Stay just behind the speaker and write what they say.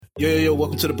Yo,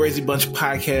 welcome to the Brazy Bunch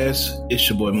podcast. It's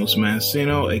your boy Moose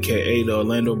Mancino, aka the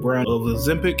Orlando Brown of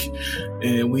Ozempic,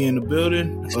 and we in the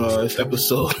building. It's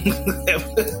episode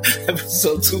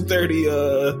 230,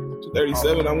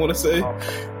 237, I want to say,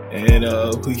 and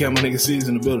we got my nigga Ceaz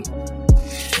in the building.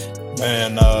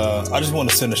 Man, I just want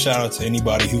to send a shout out to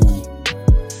anybody who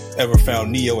ever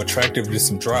found Neo attractive. Just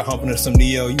some dry humping of some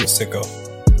Neo, you a sicko.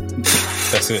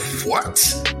 That's it.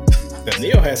 What?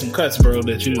 Neo has some cuts, bro,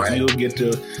 that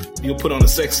you'll put on a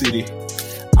sex CD.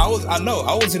 I was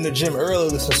in the gym earlier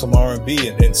listening to some R&B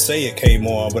and Say It came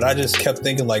on, but I just kept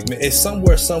thinking like, man, it's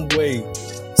somewhere, some way,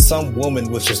 some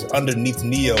woman was just underneath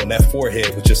Neo and that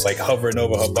forehead was just like hovering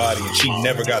over her body and she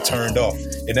never got turned off.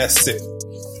 And that's sick.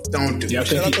 Don't do that.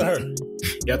 Shout out to her.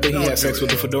 Y'all think he had sex with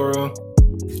the fedora on?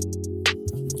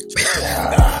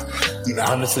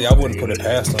 Nah. Honestly, I wouldn't put it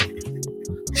past him.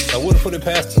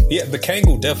 Yeah, the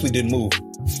Kangol definitely didn't move.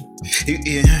 He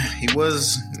did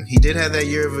have that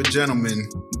year of a gentleman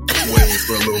way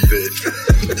for a little bit.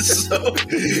 So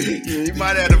he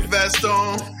might have a vest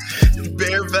on,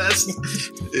 bare vest.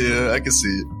 Yeah, I can see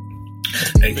it.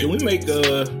 Hey, can we make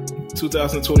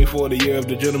 2024 the year of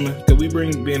the gentleman? Can we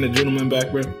bring being a gentleman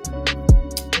back, bro?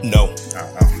 No,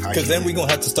 because then we're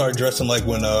gonna have to start dressing like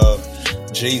when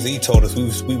Jay-Z told us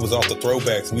we was off the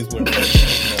throwbacks. We was wearing.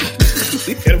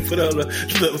 We gotta put on the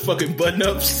fucking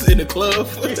button-ups in the club.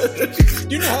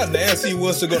 You know how nasty it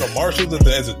was to go to Marshall's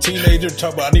as a teenager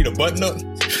talk about I need a button-up?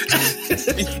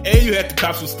 And you had to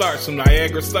cop some starch, some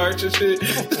Niagara starch and shit.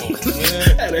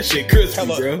 Had that shit crispy,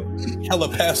 bro. Hella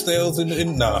pastels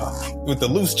with the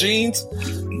loose jeans.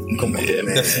 Come on, man.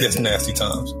 That's nasty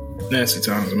times. Nasty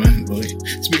times, man. Boy.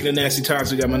 Speaking of nasty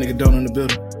times, we got my nigga Dona in the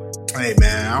building. Hey,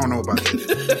 man, I don't know about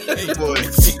that. Hey, boy,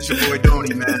 it's your boy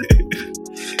Dona, man.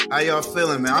 How y'all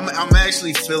feeling, man? I'm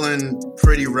actually feeling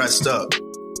pretty rest up,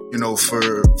 you know, for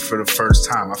the first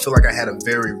time. I feel like I had a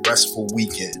very restful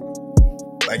weekend.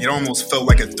 Like, it almost felt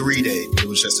like a 3-day. It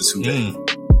was just a 2-day. You know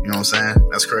what I'm saying?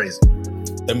 That's crazy.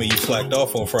 That means you slacked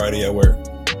off on Friday at work.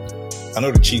 I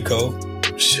know the cheat code.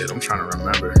 Shit, I'm trying to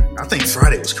remember. I think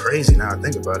Friday was crazy now I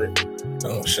think about it.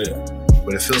 Oh, shit.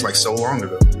 But it feels like so long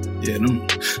ago. Yeah, them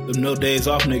no days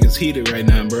off niggas heated right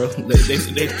now, bro.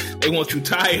 They want you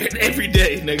tired every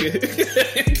day, nigga.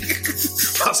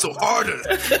 Hustle harder.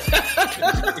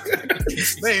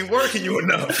 They ain't working you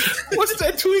enough. What's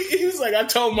that tweet? He was like, I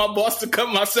told my boss to cut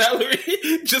my salary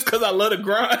just because I love to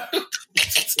grind.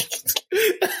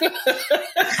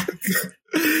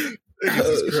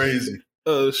 It's crazy.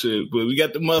 Oh, shit. But we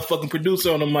got the motherfucking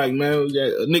producer on the mic, man. We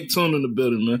got Nick Toon in the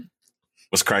building, man.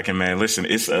 What's cracking, man? Listen,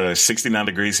 it's 69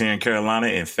 degrees here in Carolina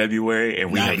in February,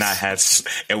 and we have not had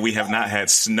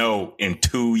snow in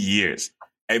 2 years.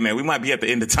 Hey, man, we might be at the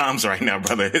end of times right now,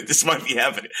 brother. This might be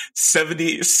happening.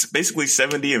 70, basically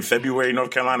 70 in February in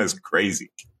North Carolina is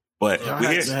crazy. But we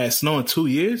haven't had snow in 2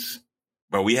 years?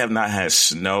 Bro, we have not had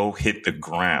snow hit the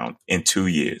ground in 2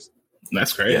 years.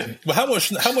 That's crazy. Yeah. But how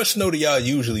much snow do y'all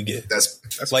usually get? That's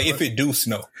like if it do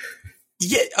snow.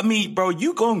 Yeah, I mean, bro,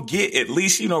 you gonna get at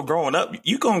least, you know, growing up,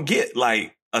 you gonna get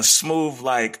like a smooth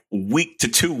like week to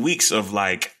 2 weeks of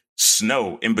like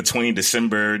snow in between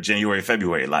December, January,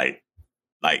 February. Like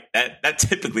that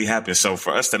typically happens. So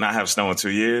for us to not have snow in 2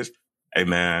 years, hey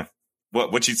man,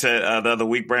 what you said the other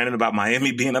week, Brandon, about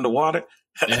Miami being underwater?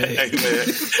 Hey, hey man,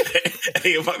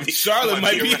 hey, Charlotte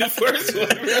might be the first one.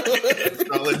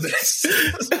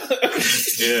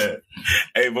 Yeah,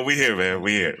 hey, but we here, man.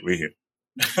 We here.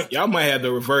 Y'all might have the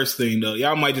reverse thing though.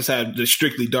 Y'all might just have the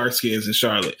strictly dark skins in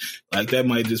Charlotte. Like that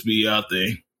might just be y'all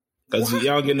thing because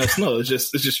y'all don't get no snow. It's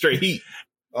just straight heat.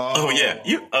 Oh yeah,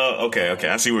 you. Okay.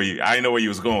 I see where you. I didn't know where you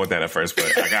was going with that at first,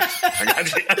 but I got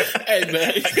you. Hey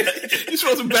man, you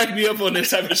supposed to back me up on this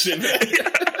type of shit, man.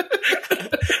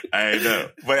 I know,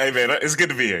 but hey man, it's good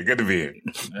to be here. I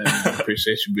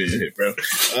appreciate you being here, bro.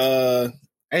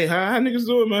 Hey, how niggas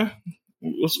doing, man?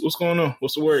 What's going on?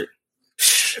 What's the word?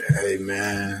 Hey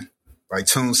man, like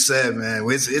Toon said, man,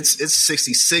 it's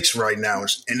 66 right now,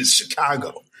 and it's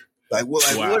Chicago. Wow.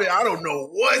 What? I don't know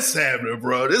what's happening,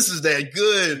 bro. This is that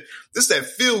good. This is that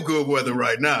feel good weather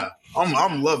right now.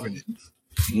 I'm loving it.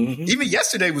 Mm-hmm. Even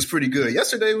yesterday was pretty good.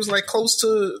 Yesterday was like close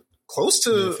to mid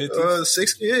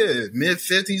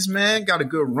 50s, man. Got a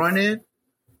good run in.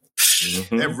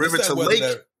 Mm-hmm. That river to lake.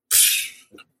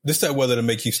 This that weather to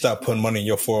make you stop putting money in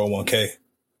your 401k.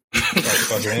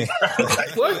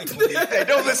 What? Hey,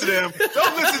 don't listen to him.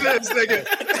 Don't listen to this nigga.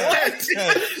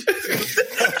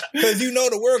 Because you know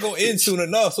the world gonna end soon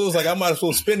enough, so it's like I might as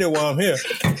well spend it while I'm here.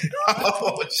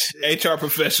 Oh shit! HR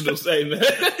professionals, hey man,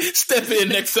 step in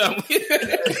next time.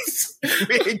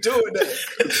 We ain't doing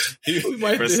that. We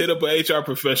might have to hit up an HR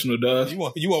professional, dog.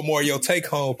 You want more of your take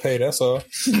home pay? That's all.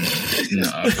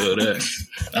 I feel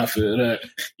that.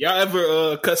 Y'all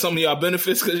ever cut some of y'all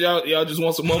benefits because y'all just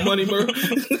want some more money, bro?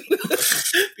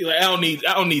 Be like, I don't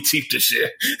need teeth to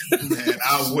share. Man,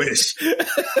 I wish.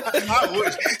 I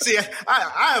wish. See,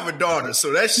 I have a daughter,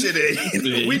 so that shit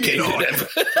ain't. We can't do that.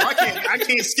 I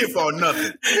can't skip on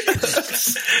nothing.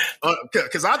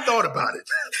 Because I thought about it.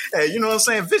 Hey, you know what I'm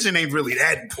saying? Vision ain't really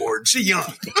that important. She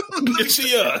young.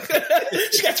 She young.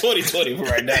 She got 20/20 for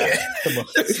right now. Come on.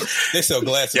 They sell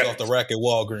glasses off the rack at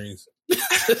Walgreens.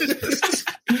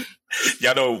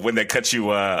 Y'all know when they cut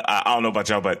you, I don't know about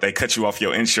y'all, but they cut you off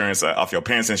your insurance, off your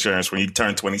parents' insurance when you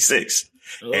turn 26.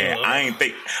 And I ain't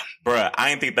think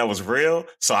that was real.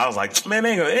 So I was like, man,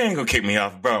 they ain't gonna kick me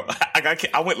off, bro.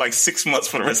 I went like 6 months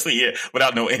for the rest of the year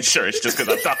without no insurance just because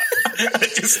I thought,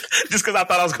 just because I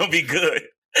thought I was gonna be good.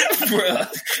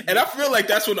 Bruh. And I feel like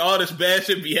that's when all this bad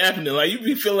shit be happening. Like, you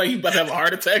be feeling like you about to have a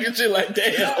heart attack and shit. Like,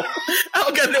 damn, I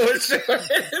don't got no insurance.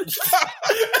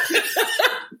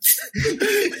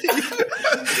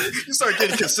 You start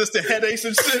getting consistent headaches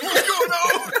and shit. What's going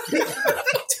on?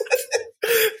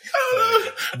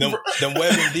 Them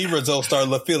WebMD results start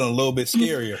feeling a little bit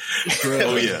scarier.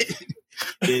 Oh yeah.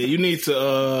 Yeah, you need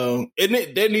to.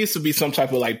 There needs to be some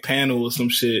type of like panel or some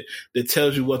shit that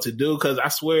tells you what to do. Because I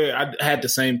swear, I had the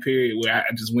same period where I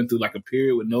just went through like a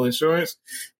period with no insurance,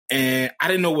 and I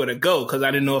didn't know where to go because I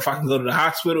didn't know if I can go to the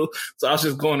hospital. So I was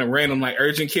just going to random like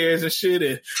urgent cares and shit.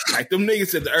 And like them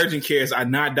niggas at the urgent cares are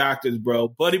not doctors, bro.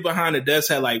 Buddy behind the desk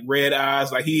had like red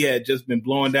eyes, like he had just been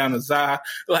blowing down his eye.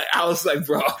 Like I was like,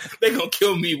 bro, they gonna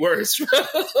kill me worse, bro.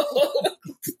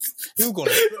 You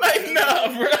gonna like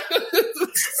nah, bro.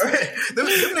 Right. Them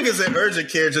niggas at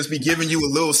urgent care just be giving you a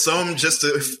little something just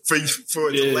for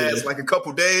it to last like a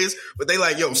couple days. But they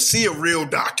like, yo, see a real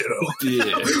doctor though.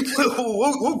 Yeah.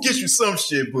 we'll get you some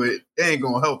shit, but it ain't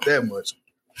gonna help that much.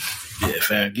 Yeah,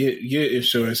 fam, get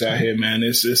insurance out here, man.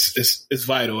 It's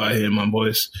vital out here, my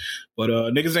boys. But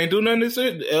niggas ain't do nothing this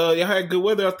year. Y'all had good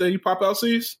weather out there. You pop out,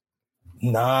 Ceaz?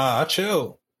 Nah, I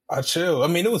chill. I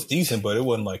mean, it was decent, but it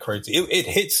wasn't like crazy. It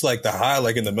hits like the high,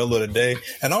 like in the middle of the day.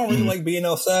 And I don't really like being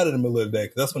outside in the middle of the day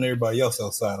because that's when everybody else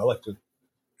outside. I like to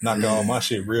knock all my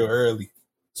shit real early,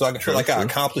 so I can feel like I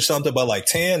accomplished something by like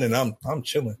 10, and I'm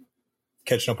chilling,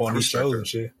 catching up on these shows and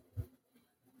shit.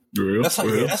 That's how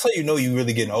you know you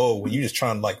really getting old when you just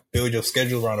trying to like build your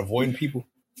schedule around avoiding people.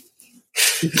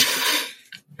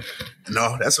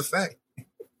 No, that's a fact.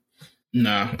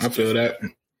 Nah, I feel that.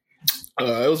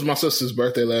 It was my sister's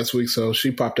birthday last week, so she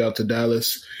popped out to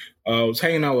Dallas. I was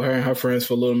hanging out with her and her friends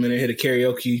for a little minute, hit a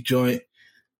karaoke joint.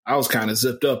 I was kind of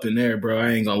zipped up in there, bro.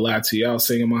 I ain't gonna lie to you. I was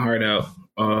singing my heart out.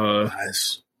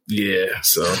 Nice. Yeah,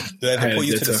 so. Did I pull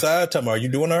you to the side? Tell me, are you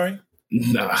doing all right?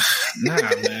 Nah,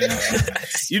 man.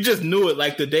 You just knew it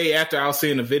like the day after I was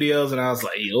seeing the videos, and I was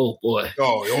like, oh, boy.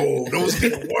 Oh, those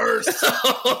get the worst.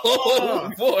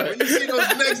 Oh, boy. When you see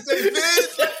those next day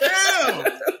vids, damn.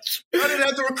 I didn't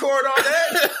have to record all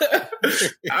that.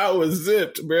 I was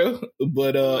zipped, bro.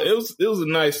 But it was a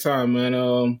nice time,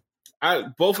 man. I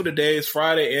both of the days,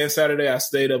 Friday and Saturday, I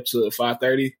stayed up to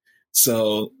 5:30.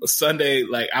 So Sunday,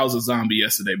 like I was a zombie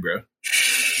yesterday, bro.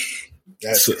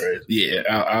 That's crazy. Yeah,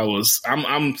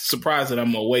 I'm surprised that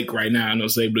I'm awake right now and I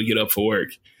was able to get up for work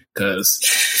because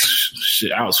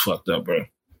shit, I was fucked up, bro.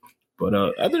 But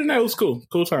other than that, it was cool.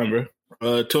 Cool time,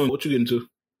 bro. Tony, what you getting to?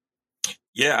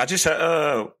 Yeah, I just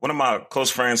had one of my close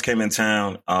friends came in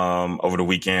town over the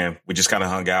weekend. We just kind of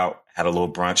hung out, had a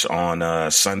little brunch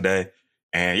on Sunday.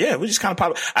 And yeah, we just kind of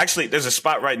popped. Actually, there's a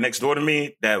spot right next door to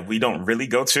me that we don't really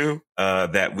go to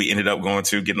that we ended up going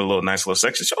to, getting a nice little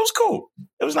section. So it was cool.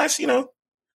 It was nice, you know.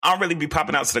 I don't really be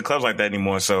popping out to the clubs like that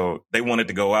anymore. So they wanted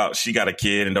to go out. She got a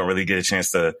kid and don't really get a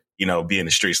chance to, you know, be in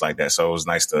the streets like that. So it was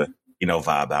nice to, you know,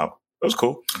 vibe out. It was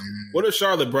cool. What are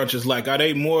Charlotte brunches like? Are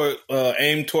they more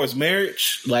aimed towards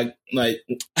marriage? Like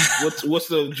what's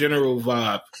the general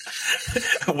vibe?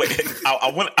 Wait,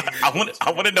 I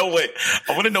want to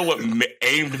know what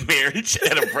aimed marriage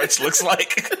at a brunch looks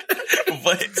like.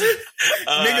 But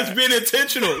niggas being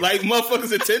intentional, like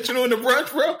motherfuckers intentional in the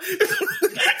brunch, bro.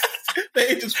 They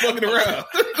ain't just fucking around.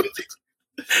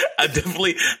 I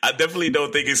definitely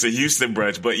don't think it's a Houston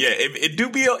brunch, but yeah, it do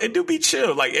be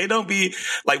chill. Like it don't be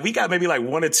like we got maybe like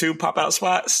 1 or 2 pop out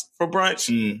spots for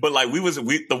brunch, but like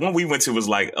the one we went to was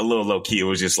like a little low key. It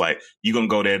was just like you gonna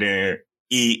go there,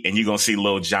 eat, and you gonna see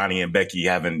little Johnny and Becky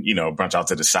having, you know, brunch out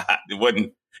to the side. It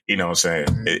wasn't, you know what I'm saying?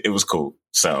 It was cool.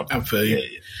 So I feel you.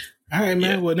 Yeah. All right,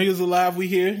 man. Yeah. Well, niggas alive, we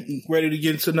here, ready to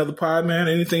get into another pod, man.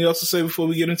 Anything else to say before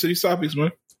we get into these topics,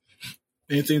 man?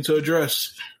 Anything to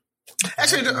address?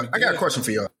 Actually, I got a question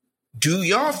for y'all. Do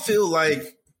y'all feel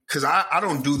like, because I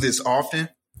don't do this often,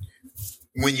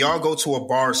 when y'all go to a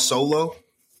bar solo,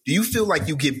 do you feel like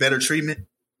you get better treatment?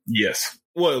 Yes.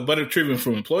 What, better treatment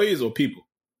from employees or people?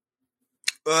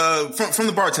 From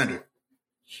the bartender,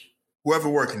 whoever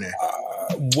working there.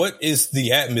 What is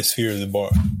the atmosphere of the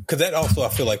bar? Because that also I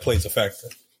feel like plays a factor.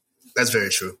 That's very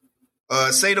true.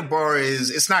 Say the bar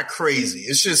it's not crazy.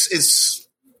 It's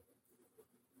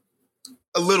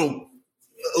a little.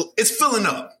 It's filling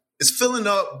up. It's filling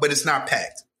up, but it's not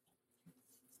packed.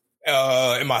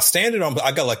 Am I standing on?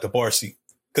 I got like the bar seat.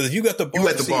 Because if you got the bar, you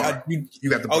at the bar. You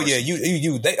got the bar. Oh yeah,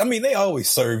 you. They always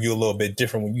serve you a little bit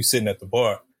different when you sitting at the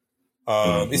bar.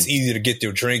 It's easy to get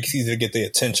their drink. It's easy to get their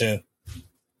attention.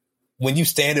 When you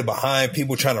standing behind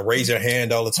people trying to raise their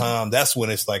hand all the time, that's when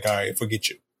it's like, all right, forget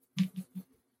you.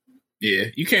 Yeah,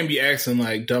 you can't be asking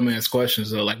like dumbass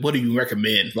questions though. Like, what do you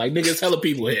recommend? Like, niggas, hella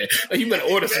people here. Like, you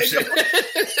better order some shit.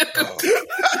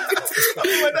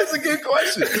 That's a good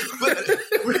question. But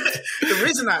the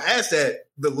reason I asked that,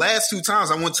 the last 2 times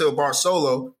I went to a bar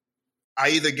solo, I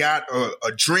either got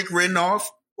a drink written off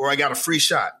or I got a free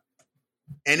shot.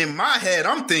 And in my head,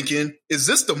 I'm thinking, is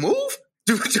this the move?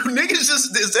 Do niggas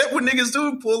is that what niggas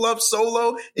do? Pull up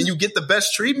solo and you get the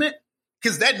best treatment?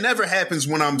 Because that never happens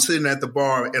when I'm sitting at the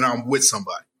bar and I'm with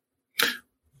somebody.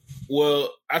 Well,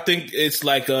 I think it's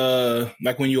like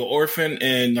when you're an orphan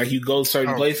and like you go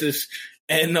certain places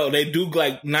and no, they do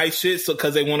like nice shit so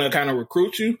because they want to kind of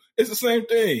recruit you. It's the same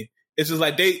thing. It's just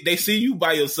like they see you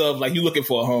by yourself, like you looking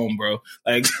for a home, bro.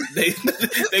 Like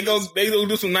they go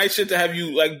do some nice shit to have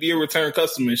you like be a return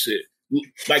customer and shit.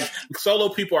 Like solo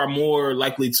people are more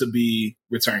likely to be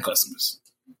return customers.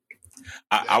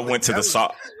 I went to the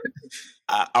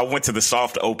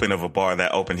soft open of a bar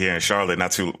that opened here in Charlotte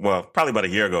probably about a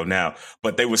year ago now,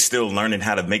 but they were still learning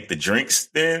how to make the drinks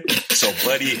then. So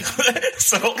Buddy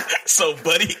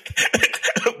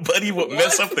would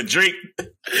mess up the drink.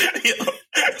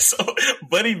 So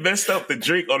Buddy messed up the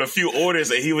drink on a few orders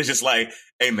and he was just like,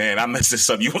 hey man, I messed this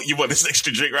up. You want this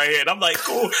extra drink right here? And I'm like,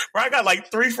 cool. Bro, I got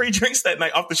like 3 free drinks that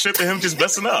night off the ship of him just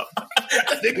messing up.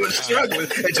 Nigga was struggling.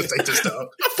 They just ate this stuff.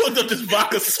 I fucked up this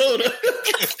vodka soda.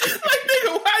 Like,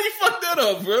 nigga, why you fucked that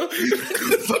up, bro?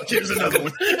 Fuck, here's another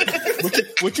one.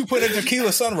 What you put in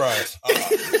tequila sunrise?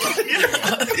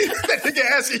 That nigga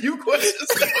asking you questions.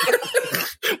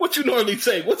 What you normally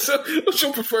take? What's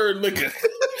your preferred liquor?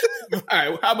 All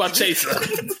right, how about chaser?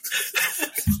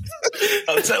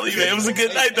 I'm telling you, man, it was a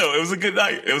good night though. It was a good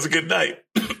night.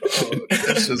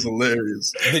 That's just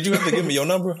hilarious. Did you have to give me your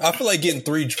number? I feel like getting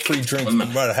 3 free drinks, no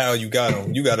matter how you got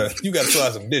them. You gotta fill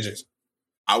out some digits.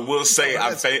 I will say,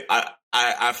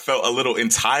 I felt a little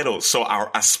entitled, so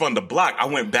I spun the block. I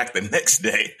went back the next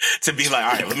day to be like,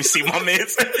 all right, let me see my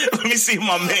man's, got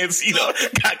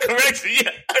correction.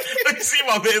 Yeah. Let me see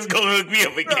my man's gonna hook me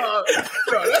up again.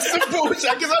 Bro, that's some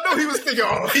bullshit, because I know he was thinking,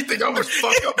 he think I'm gonna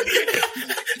fuck up again.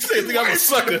 He think I'm a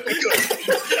sucker.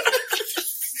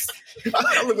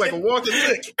 I look like a walking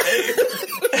lick.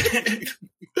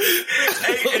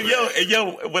 Hey,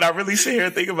 yo, when I really sit here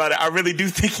and think about it, I really do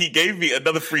think he gave me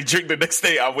another free drink the next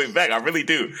day I went back. I really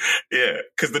do. Yeah.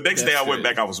 Because the next day I went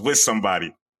back, I was with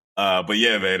somebody. But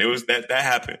yeah, man, it was that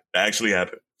happened. That actually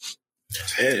happened.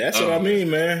 Yeah, that's what I mean,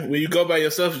 man. When you go by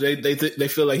yourself, they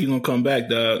feel like you're going to come back,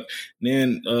 dog.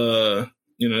 Then, it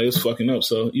was fucking up.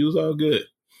 So you was all good.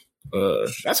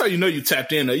 That's how you know you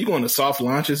tapped in. Though. You going to soft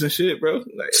launches and shit, bro.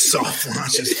 Like, soft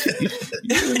launches.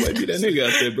 You might be that nigga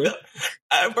out there, bro.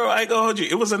 Bro, I ain't gonna hold you.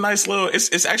 It was a nice little.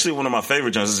 It's actually one of my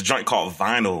favorite joints. It's a joint called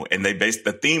Vinyl, and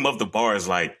the theme of the bar is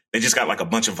like they just got like a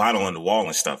bunch of vinyl on the wall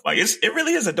and stuff. Like it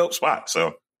really is a dope spot.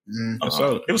 So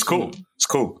it was cool. It's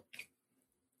cool.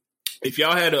 If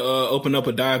y'all had to open up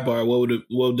a dive bar, what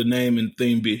would the name and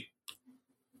theme be?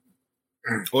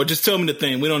 Or just tell me the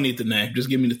theme. We don't need the name. Just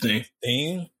give me the theme.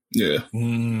 Theme. Yeah.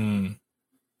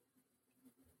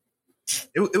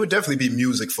 It would definitely be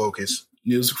music focus.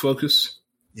 Music focus?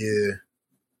 Yeah.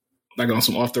 Like on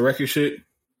some off the record shit?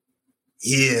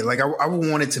 Yeah, like I would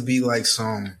want it to be like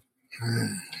some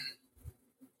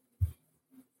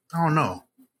I don't know.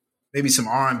 Maybe some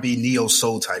R&B neo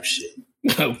soul type shit.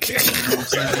 Okay. You know what I'm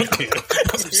saying?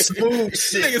 Smooth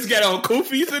shit. Niggas got on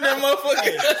koofies in that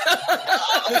motherfucker.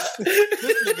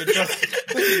 This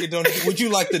nigga don't. Would you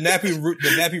like the nappy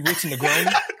roots and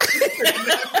Negroni?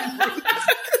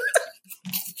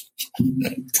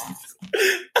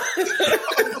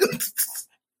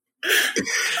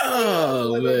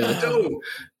 Oh man.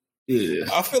 Yeah.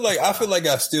 I feel like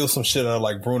I steal some shit out of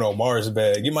like Bruno Mars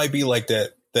bag. It might be like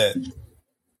that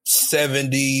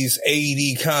 70s,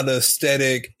 80 kind of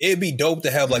aesthetic. It'd be dope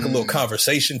to have like a little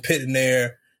conversation pit in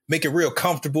there. make it real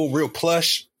comfortable, real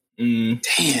plush. Damn,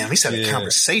 he's had a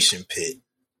conversation pit.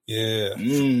 Yeah.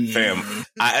 Fam,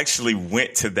 I actually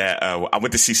went to that. I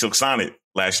went to see Silk Sonic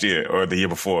last year or the year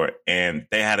before, and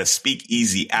they had a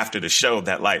speakeasy after the show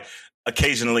that, like,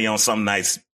 occasionally on some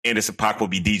nights, Anderson .Paak will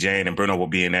be DJing and Bruno will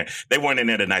be in there. They weren't in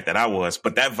there the night that I was,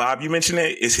 but that vibe you mentioned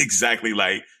is exactly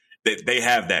like that. They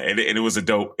have that, and it was a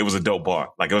dope. It was a dope bar.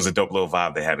 Like, it was a dope little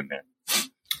vibe they had in there.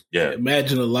 Yeah.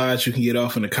 Imagine the lines you can get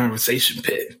off in a conversation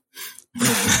pit.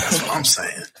 That's what I'm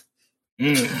saying.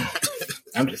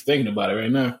 I'm just thinking about it right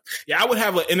now. Yeah, I would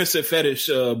have an innocent fetish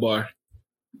bar.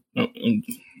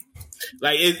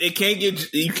 Like it can't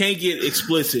get, you can't get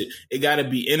explicit. It got to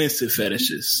be innocent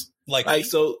fetishes. Like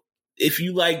so, if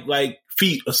you like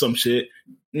feet or some shit,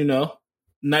 you know,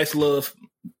 nice little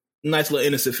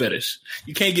innocent fetish.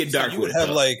 You can't get dark. So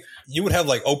you would have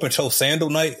like open toe sandal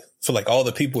night for like all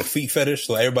the people with feet fetish.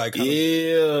 So everybody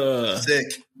sick.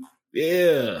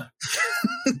 Yeah.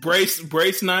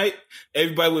 brace night.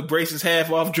 Everybody with braces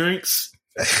half off drinks.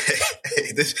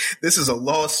 Hey, this is a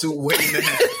lawsuit waiting to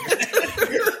happen.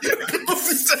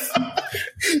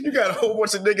 You got a whole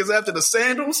bunch of niggas after the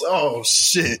sandals? Oh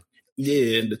shit.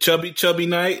 Yeah, the chubby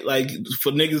night, like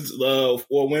for niggas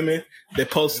or women that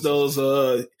post those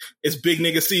it's big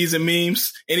nigga season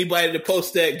memes. Anybody that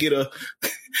posts that get a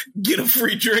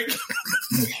free drink.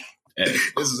 Hey,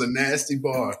 this is a nasty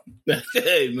bar.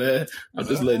 Hey man, I'm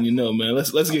just letting you know, man.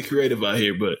 Let's get creative out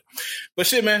here, but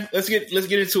shit, man. Let's get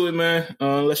into it, man.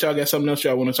 Unless y'all got something else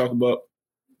y'all want to talk about,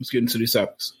 let's get into these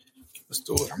topics. Let's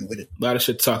do it. I'm with it. A lot of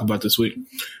shit to talk about this week.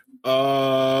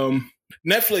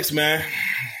 Netflix, man.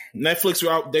 Netflix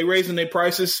are out. They raising their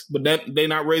prices, but they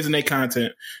not raising their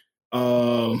content.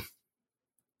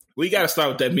 We got to start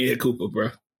with that Mia Cooper, bro.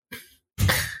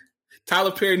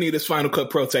 Tyler Perry need his Final Cut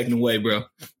Pro taken away, bro.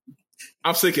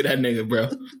 I'm sick of that nigga, bro.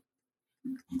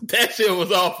 That shit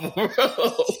was awful, bro.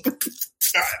 All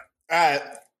right.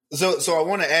 So I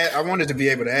wanted to be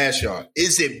able to ask y'all,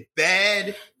 is it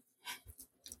bad?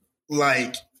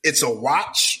 Like, it's a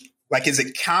watch? Like, is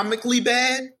it comically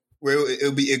bad? Where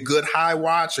it'll be a good high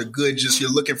watch or good just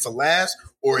you're looking for laughs?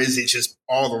 Or is it just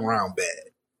all around bad?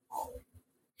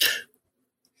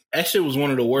 That shit was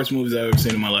one of the worst movies I've ever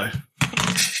seen in my life.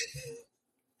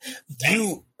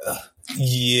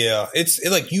 Yeah, it's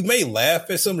like you may laugh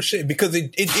at some shit because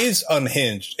it is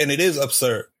unhinged and it is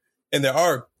absurd. And there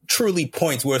are truly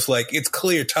points where it's like, it's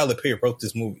clear Tyler Perry wrote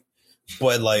this movie.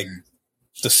 But like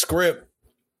the script,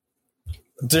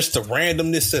 just the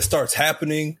randomness that starts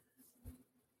happening,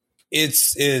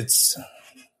 it's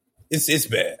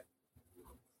bad.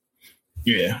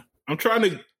 Yeah. I'm trying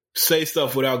to say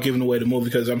stuff without giving away the movie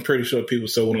because I'm pretty sure people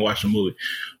still want to watch the movie.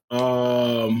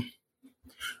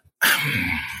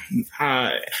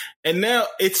 And now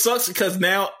it sucks because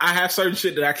now I have certain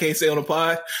shit that I can't say on the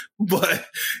pod, but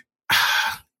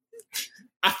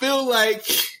I feel like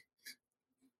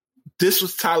this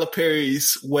was Tyler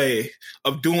Perry's way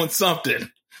of doing something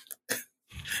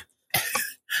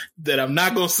that I'm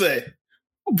not going to say,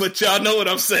 but y'all know what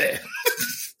I'm saying.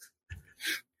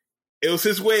 It was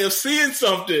his way of seeing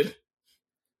something.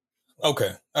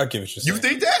 Okay, I get what you're saying. You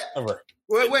think that? All right.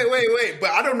 Wait.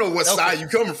 But I don't know what side you're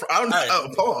coming from. I don't know.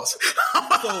 Right. Pause.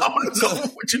 I want to know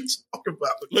what you're talking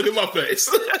about. Look at my face.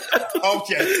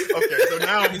 Okay. So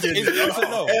now I'm getting it.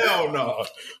 No. Hell no.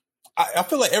 I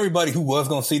feel like everybody who was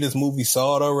going to see this movie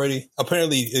saw it already.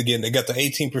 Apparently, again, they got the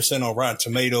 18% on Rotten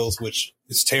Tomatoes, which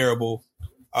is terrible.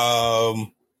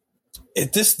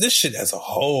 This shit as a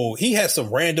whole, he had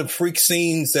some random freak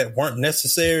scenes that weren't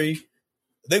necessary.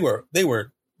 They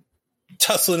were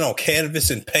tussling on canvas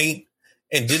and paint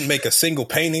and didn't make a single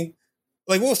painting.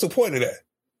 Like, what's the point of that?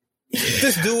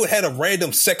 This dude had a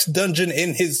random sex dungeon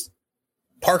in his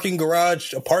parking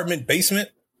garage apartment basement.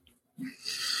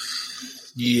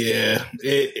 Yeah,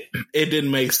 it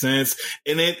didn't make sense,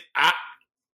 and it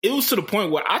was to the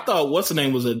point where I thought what's the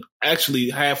name was actually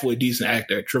halfway decent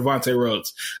actor, Trevante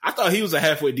Rhodes. I thought he was a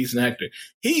halfway decent actor.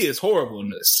 He is horrible in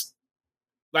this.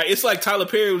 Like, it's like Tyler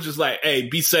Perry was just like, "Hey,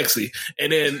 be sexy,"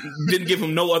 and then didn't give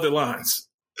him no other lines.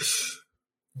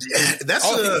 Yeah, that's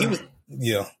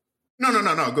yeah.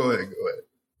 No. Go ahead.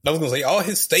 I was gonna say all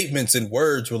his statements and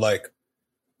words were like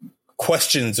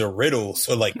questions or riddles,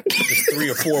 or like just three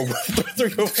or four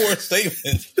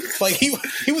statements. Like he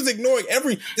was ignoring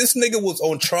this nigga was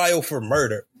on trial for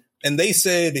murder, and they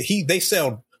said they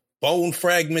found bone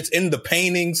fragments in the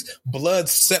paintings, blood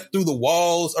seeped through the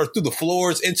walls or through the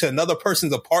floors into another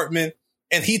person's apartment,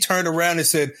 and he turned around and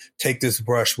said, "Take this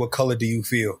brush. What color do you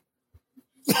feel?"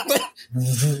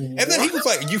 And then he was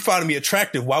like, "You find me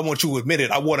attractive. Why won't you admit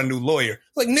it? I want a new lawyer."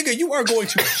 Like, nigga, you are going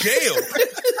to jail.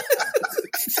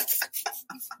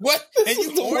 What? And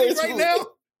you horny right now?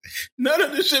 None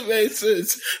of this shit made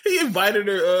sense. He invited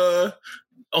her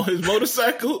on his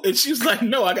motorcycle, and she's like,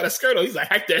 "No, I got a skirt on." He's like,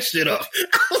 "Hack that shit up."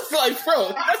 I was like, "Bro,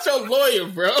 that's your lawyer,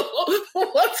 bro.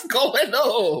 What's going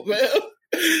on, man?"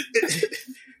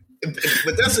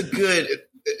 But that's a good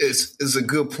is a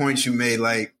good point you made.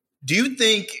 Like, do you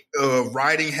think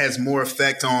writing has more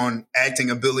effect on acting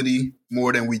ability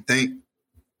more than we think?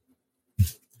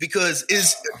 Because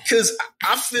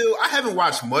I feel I haven't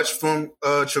watched much from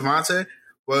Trevante,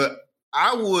 but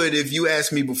I would, if you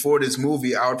asked me before this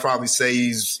movie, I would probably say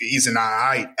he's an all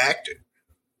right actor.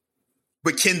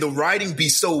 But can the writing be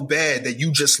so bad that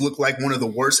you just look like one of the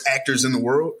worst actors in the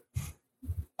world?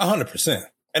 100%.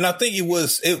 And I think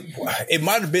it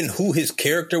might have been who his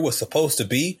character was supposed to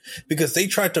be, because they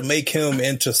tried to make him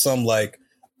into some like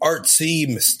artsy,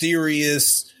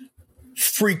 mysterious,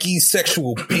 freaky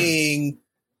sexual being,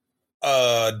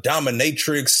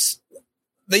 dominatrix.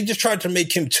 They just tried to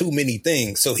make him too many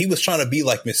things. So he was trying to be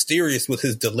like mysterious with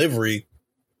his delivery,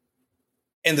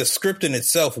 and the script in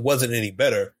itself wasn't any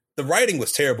better. The writing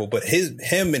was terrible, but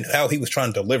him and how he was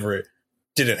trying to deliver it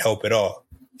didn't help at all.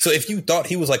 So if you thought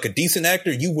he was like a decent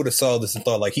actor, you would have saw this and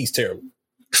thought like he's terrible.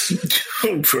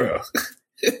 Bro.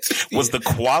 Was the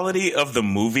quality of the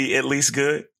movie at least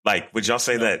good? Like, would y'all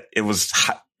say that it was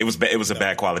a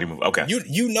bad quality movie? Okay.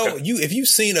 If you've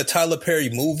seen a Tyler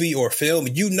Perry movie or film,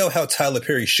 you know how Tyler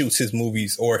Perry shoots his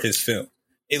movies or his film.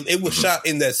 It was shot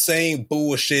in that same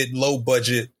bullshit, low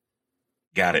budget,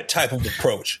 got it, type of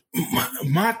approach.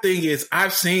 My thing is,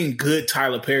 I've seen good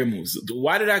Tyler Perry movies.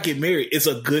 Why Did I Get Married? It's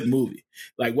a good movie.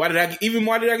 Like, Why Did I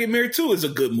Get Married 2 is a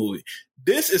good movie.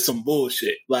 This is some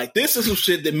bullshit. Like, this is some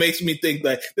shit that makes me think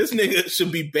like this nigga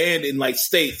should be banned in like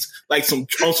states, like some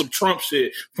Trump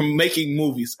shit, from making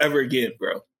movies ever again,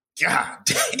 bro. God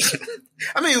dang.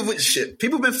 I mean, shit.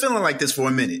 People been feeling like this for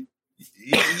a minute.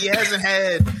 He hasn't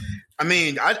had. I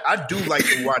mean, I do like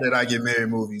the Why Did I Get Married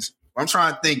movies. I'm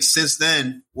trying to think since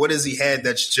then, what has he had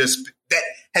that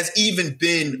has even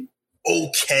been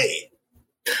okay?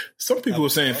 Some people were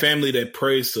saying Family That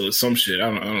Prays to some shit.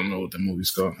 I don't know what the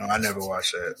movie's called. No, I never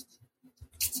watched that.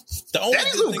 The only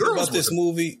good thing about this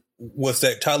movie was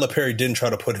that Tyler Perry didn't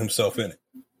try to put himself in it.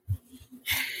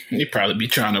 He'd probably be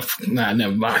trying to. Nah,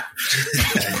 never mind.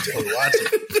 Don't watch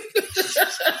it.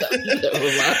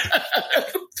 Never mind.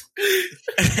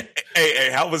 Hey,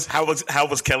 how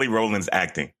was Kelly Rowland's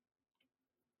acting?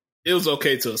 It was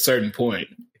okay to a certain point.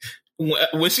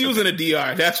 When she was in a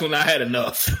DR, that's when I had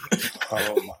enough.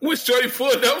 When Shorty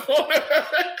pulled up on her and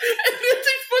then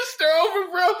she pushed her over,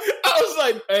 bro, I was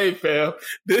like, "Hey, fam,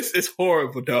 this is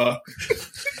horrible, dog."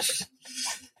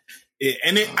 Yeah,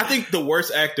 and I think the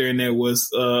worst actor in there was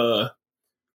her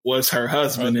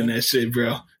husband in that shit,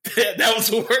 bro. That was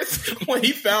the worst. When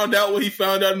he found out what he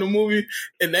found out in the movie,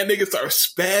 and that nigga started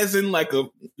spazzing like a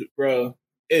bro.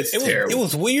 It terrible. It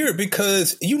was weird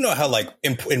because you know how like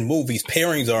in movies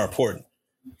pairings are important.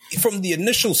 From the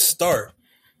initial start,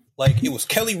 like it was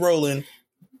Kelly Rowland,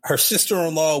 her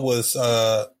sister-in-law was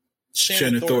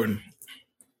Shannon Thornton.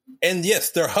 And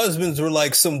yes, their husbands were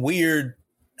like some weird,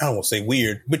 I don't want to say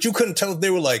weird, but you couldn't tell if they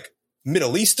were like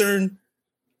Middle Eastern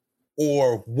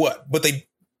or what. But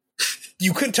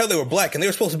you couldn't tell they were black, and they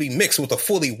were supposed to be mixed with a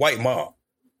fully white mom.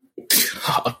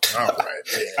 All right,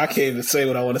 I can't even say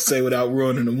what I want to say without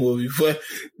ruining the movie, but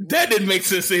that didn't make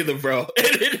sense either, bro.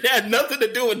 It had nothing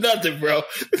to do with nothing, bro.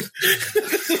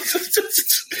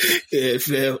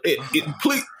 Yeah,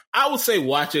 please, I would say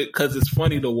watch it because it's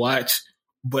funny to watch,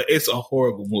 but it's a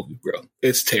horrible movie, bro.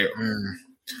 It's terrible.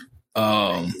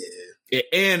 I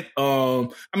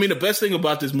mean, the best thing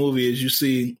about this movie is you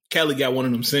see Kelly got one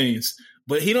of them scenes,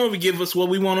 but he don't even give us what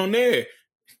we want on there.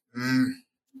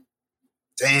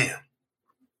 Damn.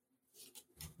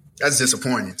 That's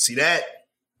disappointing. See that?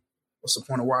 What's the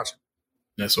point of watching?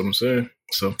 That's what I'm saying.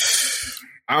 So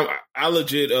I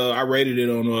legit I rated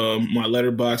it on my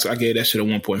Letterboxd. I gave that shit a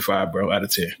 1.5, bro, out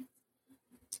of 10.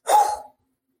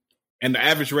 And the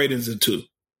average rating is a 2.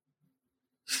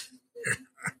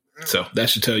 So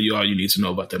that should tell you all you need to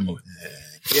know about that movie.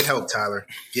 Get help, Tyler.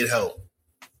 Get help.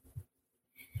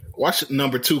 Watch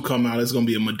number 2 come out. It's gonna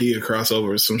be a Madea crossover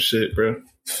or some shit, bro.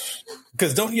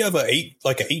 Because don't you have an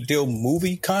 8-deal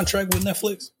movie contract with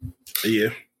Netflix? Yeah.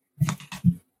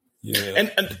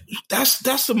 And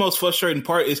that's the most frustrating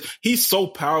part is he's so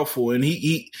powerful and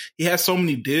he has so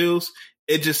many deals.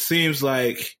 It just seems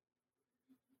like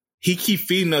he keep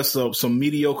feeding us some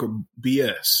mediocre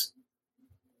BS.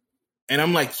 And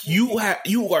I'm like, you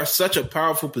are such a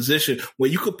powerful position where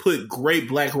you could put great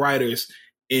black writers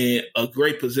in a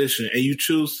great position, and you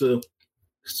choose to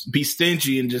be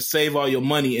stingy and just save all your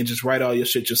money and just write all your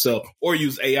shit yourself, or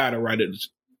use AI to write it.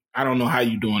 I don't know how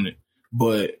you doing it,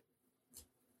 but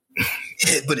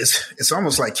but it's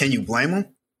almost like, can you blame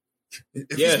him?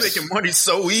 If he's making money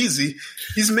so easy,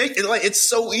 he's making like it's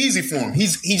so easy for him.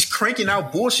 He's cranking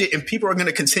out bullshit, and people are going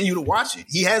to continue to watch it.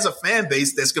 He has a fan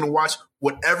base that's going to watch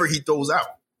whatever he throws out.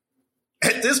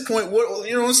 At this point, what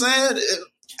you know what I'm saying?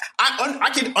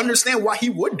 I can understand why he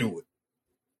would do it.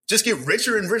 Just get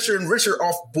richer and richer and richer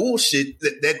off bullshit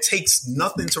that takes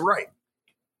nothing to write.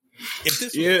 If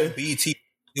this was on BET,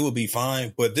 it would be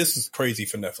fine, but this is crazy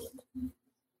for Netflix.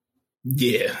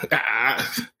 Yeah,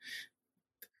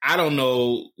 I don't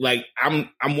know. Like, I'm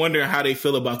wondering how they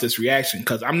feel about this reaction,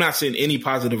 because I'm not seeing any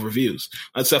positive reviews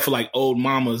except for like old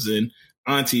mamas and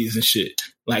aunties and shit.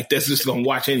 Like, that's just gonna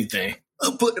watch anything.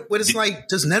 But it's like,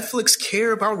 does Netflix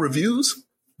care about reviews?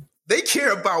 They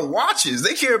care about watches.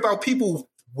 They care about people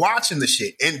watching the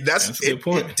shit, and that's a good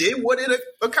point. It did what it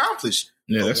accomplished.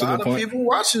 Yeah, that's a lot of people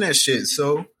watching that shit.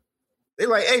 So they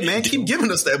like, hey man, keep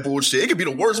giving us that bullshit. It could be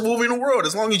the worst movie in the world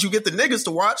as long as you get the niggas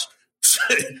to watch.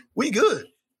 We good.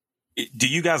 Do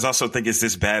you guys also think it's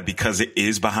this bad because it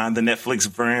is behind the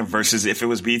Netflix brand versus if it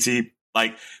was BT?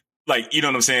 Like you know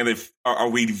what I'm saying? If are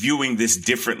we viewing this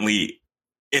differently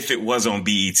if it was on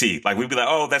BET? Like, we'd be like,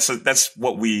 oh, that's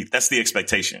the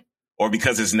expectation. Or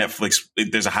because it's Netflix,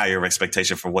 there's a higher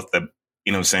expectation for what the,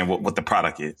 you know what I'm saying, what the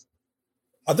product is.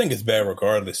 I think it's bad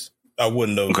regardless. I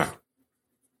wouldn't have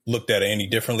looked at it any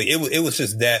differently. It was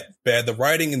just that bad. The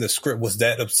writing in the script was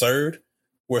that absurd,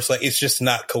 where it's like, it's just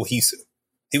not cohesive.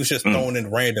 He was just throwing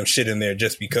in random shit in there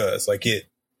just because. Like, he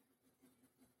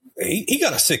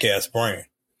got a sick ass brain.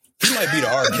 He might be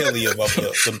the R. Kelly of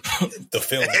the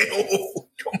film. Hey,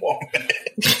 come on, man.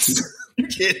 You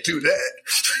can't do that.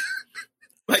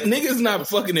 Like, niggas not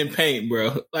fucking in paint,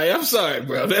 bro. Like, I'm sorry,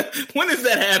 bro. When is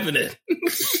that happening?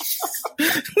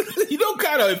 You know what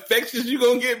kind of infections you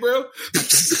gonna get, bro?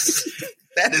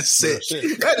 That is sick.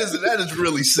 That is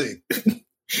really sick.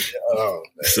 Oh,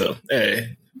 man. So,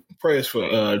 hey, prayers for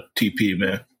TP,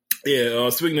 man. Yeah,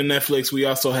 speaking of Netflix, we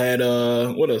also had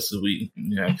what else did we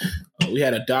have? We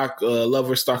had a doc,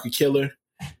 Lover Stalker Killer.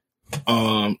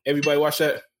 Everybody watch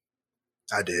that?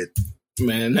 I did.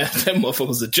 Man, that motherfucker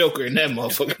was a joker in that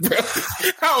motherfucker, bro.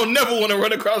 I don't never want to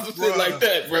run across a shit like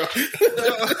that, bro.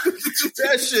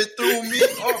 That shit threw me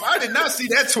off. I did not see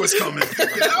that twist coming.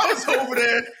 I was over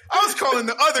there. I was calling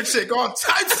the other chick all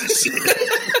types of shit.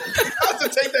 I had to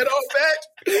take that all back.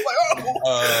 I'm like,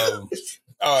 oh.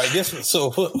 All right,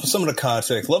 so for some of the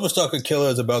context, Lover Stalker Killer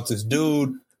is about this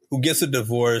dude who gets a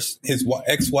divorce. His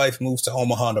ex-wife moves to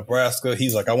Omaha, Nebraska.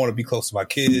 He's like, I want to be close to my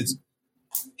kids.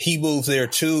 He moves there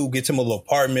too, gets him a little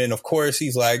apartment. Of course,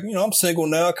 he's like, I'm single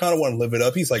now. I kind of want to live it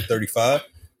up. He's like 35.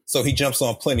 So he jumps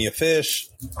on Plenty of Fish,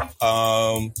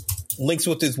 links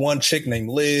with this one chick named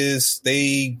Liz.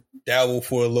 They dabble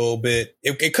for a little bit.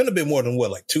 It couldn't have been more than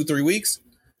like 2-3 weeks.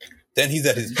 Then he's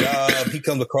at his job. He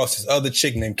comes across this other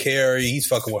chick named Carrie. He's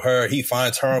fucking with her. He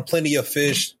finds her on Plenty of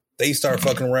Fish. They start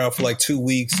fucking around for like 2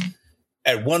 weeks.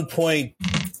 At one point,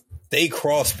 they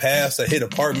cross paths at his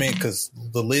apartment because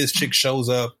the Liz chick shows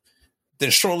up.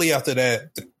 Then shortly after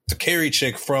that, the Carrie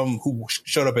chick who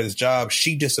showed up at his job,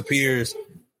 she disappears.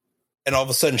 And all of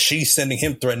a sudden, she's sending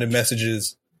him threatening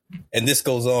messages. And this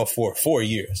goes on for 4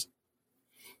 years.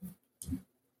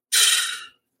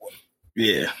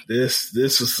 Yeah, this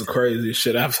was the craziest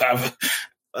shit I've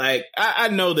like. I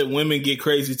know that women get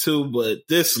crazy too, but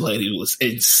this lady was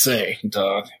insane,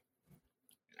 dog.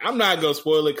 I'm not gonna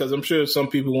spoil it because I'm sure some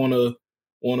people want to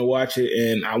watch it,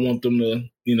 and I want them to,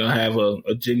 have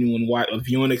a genuine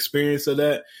viewing experience of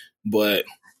that. But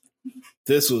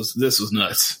this was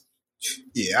nuts.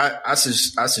 Yeah, I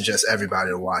suggest everybody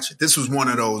to watch it. This was one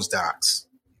of those docs.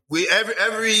 We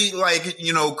every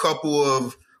couple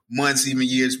of months, even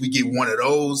years, we get one of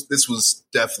those. This was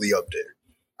definitely up there.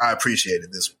 I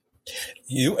appreciated this one.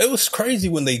 It was crazy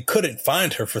when they couldn't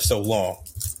find her for so long.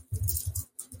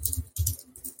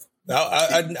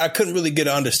 I couldn't really get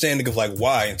an understanding of like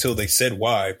why until they said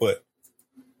why, but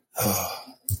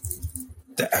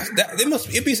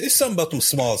it's something about them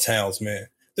small towns, man.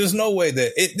 There's no way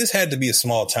that this had to be a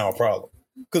small town problem,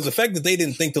 because the fact that they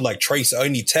didn't think to like trace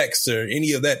any texts or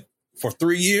any of that for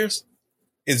 3 years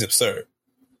is absurd.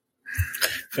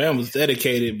 Fam was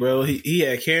dedicated, bro. He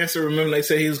had cancer. Remember they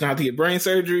said he was going to have to get brain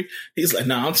surgery? He's like,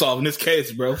 nah, I'm solving this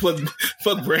case, bro.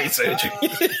 Fuck brain surgery.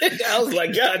 I was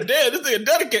like, God damn, this nigga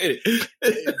dedicated.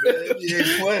 Hey, man, you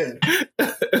ain't playing.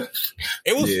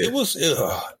 It was.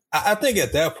 I think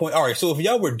at that point, all right, so if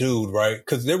y'all were dude, right?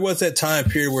 Because there was that time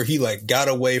period where he like got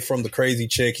away from the crazy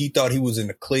chick. He thought he was in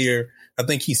the clear. I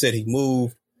think he said he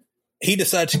moved. he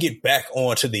decided to get back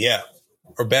onto the app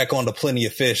or back onto Plenty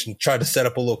of Fish and tried to set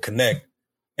up a little connect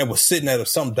and was sitting at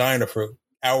some diner for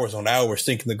hours on hours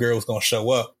thinking the girl was going to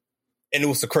show up. And it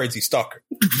was the crazy stalker.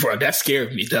 Bro, that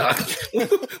scared me, dog.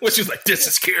 When she was like, this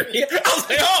is scary. I was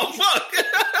like, oh, fuck.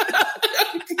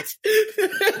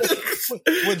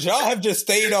 Would y'all have just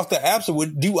stayed off the apps, or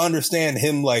would you understand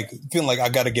him like feeling like I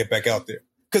got to get back out there?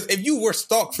 Because if you were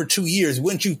stalked for 2 years,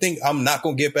 wouldn't you think I'm not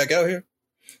going to get back out here?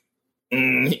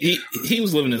 He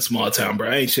was living in a small town, bro.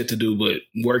 I ain't shit to do but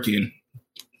work and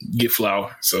get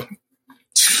flour. So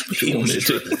he wanted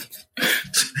to.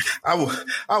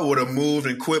 I would have moved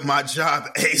and quit my job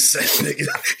ASAP, nigga.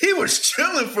 He was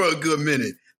chilling for a good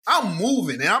minute. I'm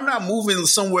moving, and I'm not moving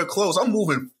somewhere close. I'm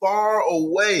moving far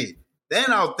away. Then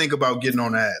I'll think about getting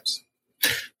on the apps.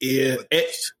 Yeah.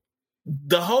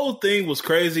 The whole thing was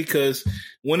crazy because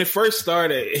when it first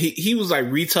started, he was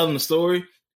like retelling the story.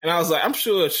 And I was like, I'm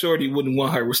sure Shorty wouldn't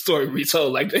want her story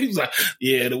retold like that. He was like,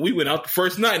 yeah, we went out the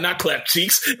first night and I clapped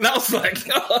cheeks. And I was like,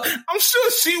 I'm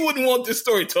sure she wouldn't want this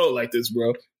story told like this,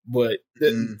 bro. But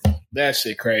that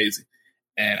shit crazy.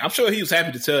 And I'm sure he was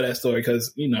happy to tell that story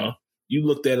because, you know, you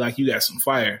looked at it like you got some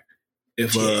fire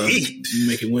if you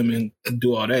making women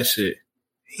do all that shit.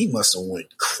 He must have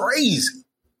went crazy.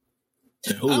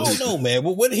 I don't know, man.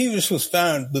 But what he was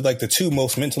found with like the 2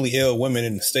 most mentally ill women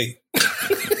in the state.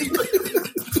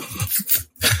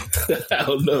 I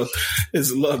don't know.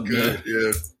 It's love, man.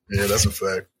 Yeah, that's a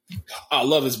fact. Oh,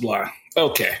 Love is Blind.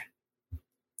 Okay,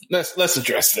 let's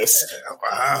address this.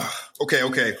 Wow.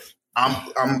 Okay.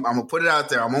 I'm gonna put it out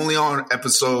there. I'm only on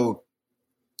episode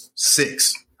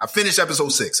 6. I finished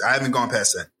episode 6. I haven't gone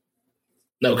past that.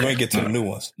 No, you ain't get to the new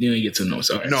ones. You ain't get to the new ones.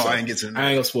 Right, no, I ain't get to the new ones. I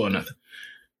ain't gonna spoil nothing.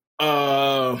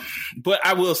 But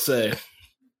I will say,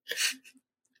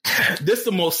 this is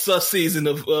the most sus season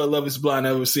of Love is Blind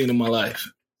I've ever seen in my life.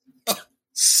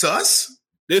 Sus?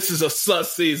 This is a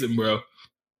sus season, bro.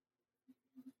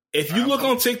 If you look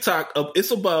on TikTok,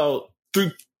 it's about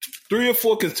three or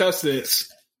 4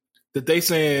 contestants that they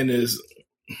saying is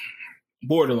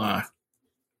borderline.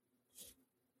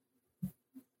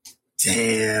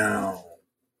 Damn.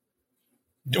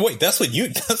 Wait, that's what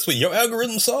your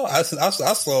algorithm saw? I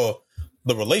saw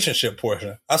the relationship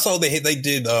portion. I saw they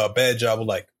did a bad job of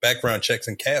like background checks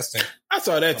and casting. I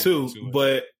saw that too,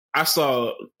 but I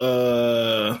saw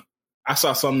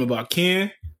something about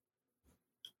Ken.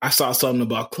 I saw something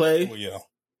about Clay. Oh, yeah.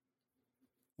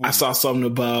 I saw something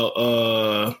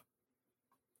about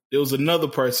there was another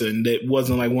person that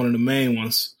wasn't like one of the main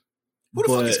ones. Who the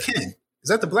fuck is Ken? Is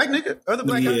that the black nigga? Or the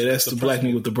black guy? Yeah, that's the black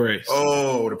nigga with the braids.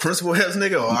 Oh, the principal ass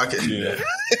nigga? Oh, I can do that.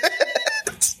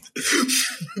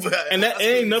 And it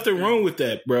ain't nothing wrong with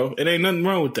that, bro. It ain't nothing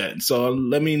wrong with that. So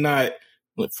let me not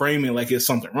frame it like it's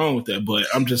something wrong with that. But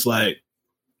I'm just like,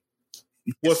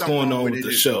 what's going on with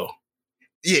the show?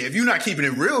 Yeah, if you're not keeping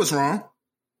it real, it's wrong.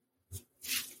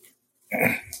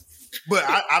 But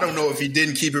I don't know if he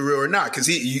didn't keep it real or not, because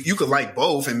you could like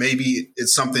both, and maybe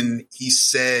it's something he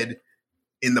said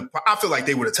in the. I feel like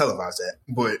they would have televised that,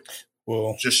 but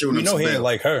just shooting. You know, he didn't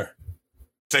like her.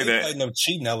 Say that. Like no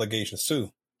cheating allegations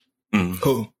too.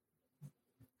 Who?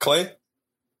 Clay.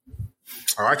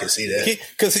 Oh, I can see that.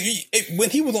 Because when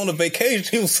he was on the vacation,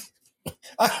 he was.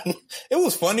 It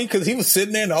was funny because he was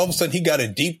sitting there and all of a sudden he got a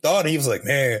deep thought and he was like,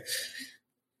 man,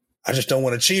 I just don't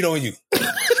want to cheat on you.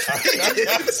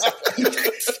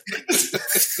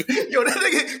 Yo, that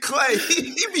nigga Clay,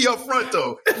 he be up front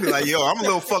though. He be like, yo, I'm a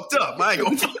little fucked up. I ain't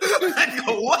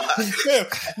gonna lie. Yeah,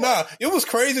 nah, it was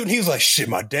crazy when he was like, shit,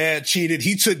 my dad cheated.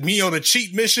 He took me on the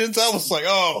cheat missions. I was like,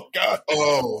 oh, God.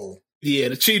 Oh. Yeah,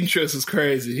 the cheating trips is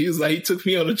crazy. He was like, he took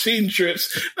me on the cheating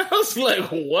trips. I was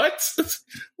like, what?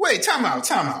 Wait, time out.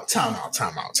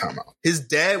 His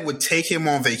dad would take him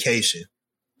on vacation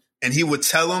and he would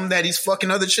tell him that he's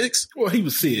fucking other chicks? Well, he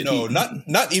would see it. No,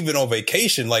 not even on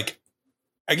vacation. Like,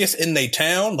 I guess in their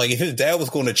town, like if his dad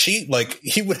was going to cheat, like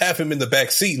he would have him in the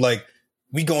back seat, like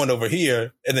we going over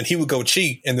here, and then he would go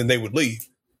cheat, and then they would leave.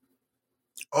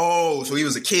 Oh, so he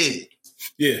was a kid.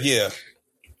 Yeah.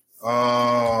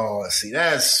 Oh, see,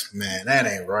 that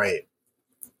ain't right.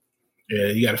 Yeah,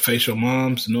 you got to face your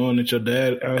moms knowing that your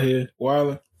dad out here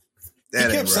wilding. He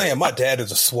kept saying, my dad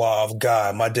is a suave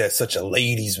guy. My dad's such a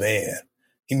ladies' man.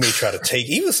 He may try to take.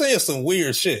 He was saying some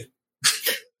weird shit.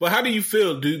 But how do you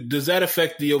feel? Does that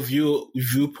affect your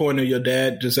viewpoint of your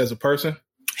dad just as a person?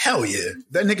 Hell yeah.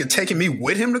 That nigga taking me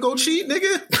with him to go cheat,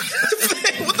 nigga?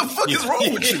 What the fuck is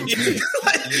wrong with you?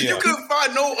 You couldn't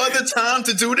find no other time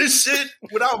to do this shit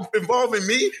without involving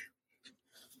me?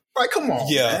 Like, come on,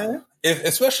 man.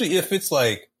 Especially if it's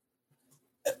like,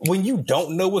 when you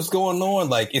don't know what's going on,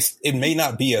 like it may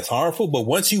not be as harmful, but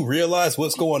once you realize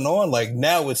what's going on, like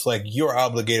now it's like you're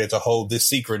obligated to hold this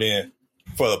secret in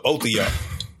for the both of y'all.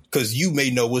 Because you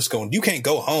may know what's going on. You can't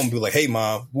go home and be like, hey,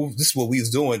 Mom, this is what we was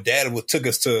doing. Dad took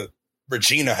us to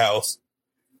Regina House,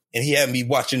 and he had me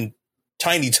watching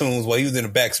Tiny Toons while he was in the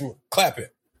back clapping.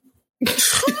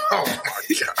 Oh,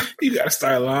 my God. You got to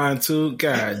start lying, too.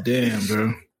 God damn,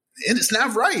 bro. And it's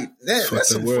not right. That's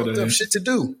some fucked up shit to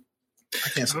do.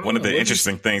 One of the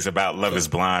interesting things about Love is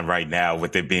Blind right now,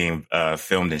 with it being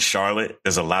filmed in Charlotte,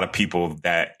 there's a lot of people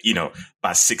that,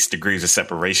 by 6 degrees of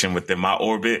separation within my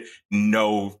orbit,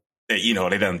 know that,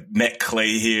 they done met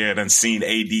Clay here, done seen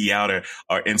AD out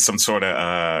or in some sort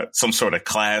of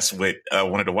class with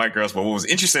one of the white girls. But what was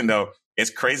interesting, though, it's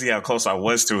crazy how close I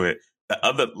was to it.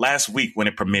 Last week when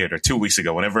it premiered, or 2 weeks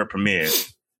ago, whenever it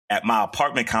premiered, at my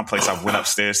apartment complex, I went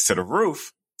upstairs to the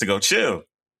roof to go chill.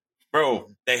 Bro,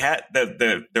 they had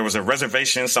there was a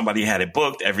reservation. Somebody had it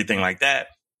booked, everything like that.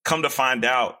 Come to find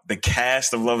out, the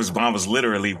cast of Love is Blind was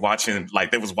literally watching,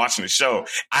 like they was watching the show.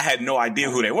 I had no idea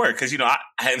who they were because, I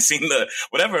hadn't seen the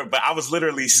whatever, but I was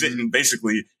literally sitting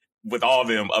basically with all of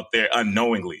them up there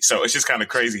unknowingly. So it's just kind of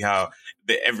crazy how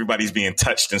everybody's being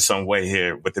touched in some way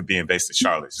here with it being based in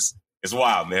Charlotte. It's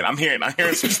wild, man. I'm hearing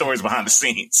some stories behind the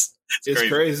scenes. It's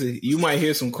crazy. You might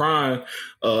hear some crying.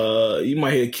 You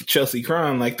might hear Chelsea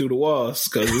crying like through the walls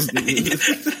because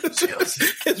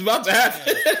it's about to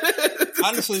happen.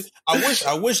 Honestly,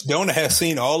 I wish Dona had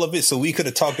seen all of it so we could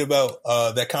have talked about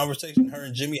that conversation her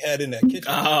and Jimmy had in that kitchen.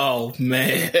 Oh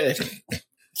man,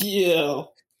 yeah,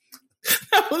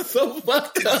 that was so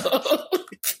fucked up.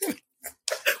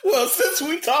 Well, since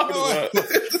we talking about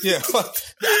it's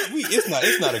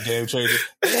not a game changer.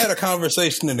 They had a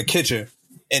conversation in the kitchen.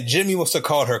 And Jimmy must have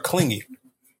called her clingy.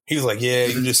 He was like, yeah,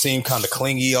 you just seem kind of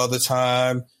clingy all the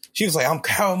time. She was like,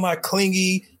 how am I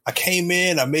clingy? I came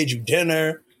in, I made you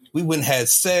dinner. We went and had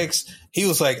sex. He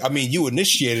was like, you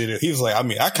initiated it. He was like,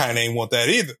 I kind of ain't want that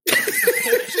either.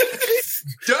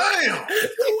 Damn.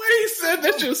 The way he said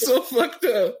that you're so fucked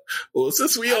up. Well,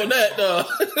 since we on that,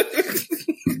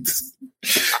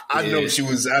 I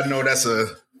know that's a...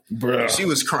 Bro. She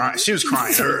was crying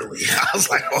early. I was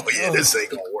like, oh yeah, this ain't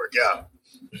gonna work out.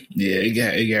 Yeah,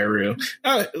 it got real.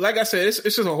 Like I said, it's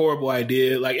just a horrible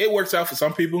idea. Like it works out for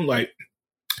some people. Like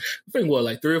I think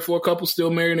 3 or 4 couples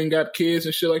still married and got kids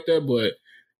and shit like that. But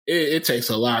it takes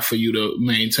a lot for you to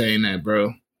maintain that,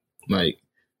 bro. Like,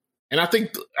 and I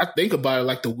think about it.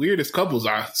 Like the weirdest couples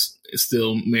are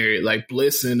still married. Like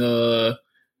Bliss and her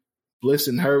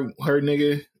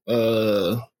nigga.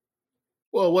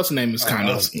 Well, what's her name is kind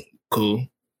of cool.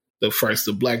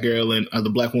 The black girl and the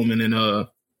black woman and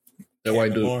that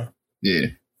white dude. More. Yeah,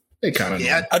 they kind of.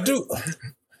 Yeah, I do.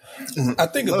 I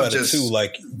think about it too.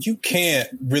 Like you can't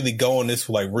really go on this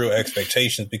with like real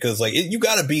expectations because like you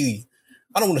got to be.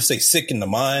 I don't want to say sick in the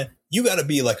mind. You got to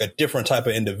be like a different type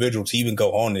of individual to even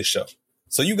go on this show.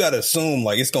 So you got to assume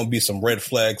like it's going to be some red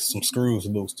flags, some screws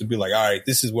loose to be like, all right,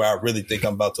 this is where I really think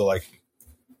I'm about to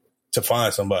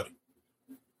find somebody.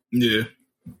 Yeah.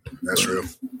 That's real.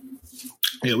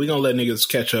 Yeah, we're going to let niggas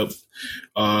catch up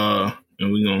and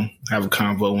we're going to have a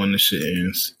convo when the shit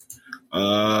ends.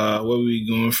 Where we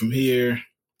going from here?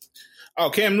 Oh,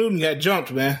 Cam Newton got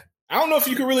jumped, man. I don't know if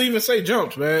you could really even say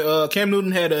jumped, man. Cam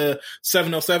Newton had a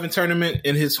 707 tournament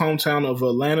in his hometown of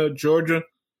Atlanta, Georgia,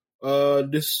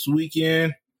 this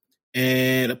weekend.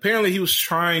 And apparently he was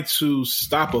trying to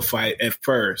stop a fight at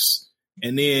first.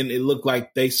 And then it looked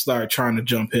like they started trying to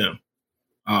jump him.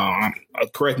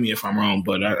 Correct me if I'm wrong,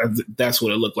 but that's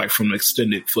what it looked like from the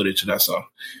extended footage that I saw.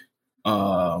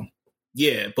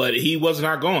 Yeah, but he was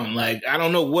not going. Like, I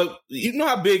don't know what... You know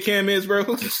how big Cam is, bro?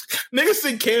 Niggas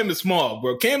think Cam is small,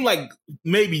 bro. Cam, like,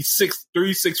 maybe 6'3",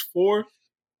 6'4".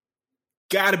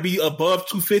 Gotta be above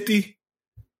 250.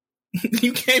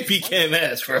 You can't beat Cam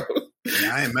ass, bro.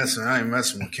 Yeah, I ain't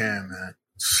messing with Cam, man.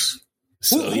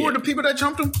 Who are the people that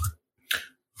jumped him?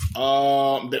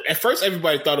 At first,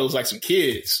 everybody thought it was like some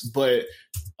kids, but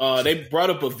they brought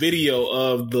up a video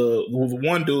of the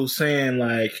one dude saying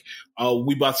like,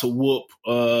 we about to whoop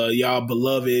y'all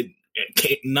beloved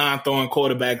non-throwing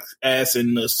quarterback ass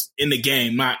in the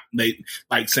game. Not they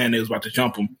like saying they was about to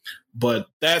jump him, but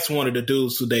that's one of the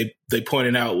dudes who they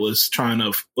pointed out was trying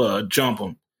to jump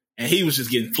him, and he was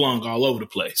just getting flung all over the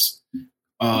place.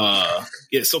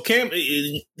 Yeah, so Cam,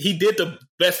 he did the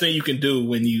best thing you can do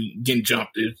when you get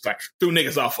jumped. It's like threw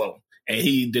niggas off of him, and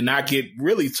he did not get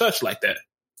really touched like that.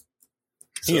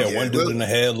 So, yeah, one dude in the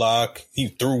headlock. He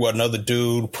threw another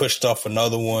dude, pushed off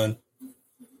another one.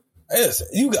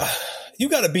 You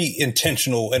got to be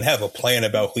intentional and have a plan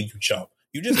about who you jump.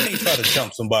 You just can't try to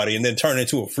jump somebody and then turn it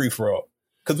into a free-for-all.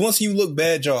 Because once you look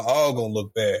bad, y'all all gonna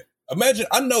look bad. Imagine,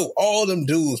 I know all them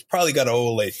dudes probably got an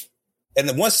old lady. And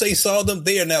then once they saw them,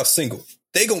 they are now single.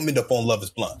 They gonna end up on Love is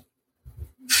Blind.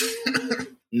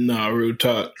 Nah, real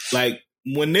talk. Like,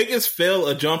 when niggas fail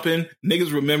a jumping,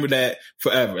 niggas remember that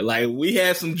forever. Like, we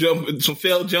had some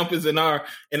failed jumpers in our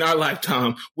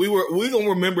lifetime. We gonna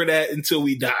remember that until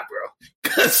we die, bro.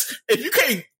 Because if you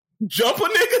can't jump a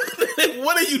nigga, then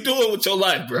what are you doing with your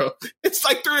life, bro? It's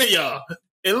like 3 of y'all,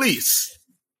 at least.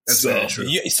 That's very true.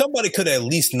 Somebody could at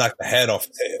least knock the hat off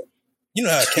his head. You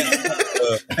know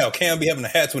how Cam be having the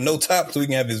hats with no top so he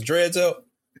can have his dreads out?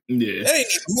 Yeah. That ain't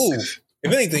even move.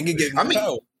 If anything, it get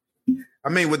power. I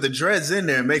mean, with the dreads in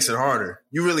there, it makes it harder.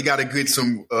 You really got to get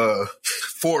some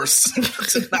force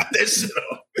to knock that shit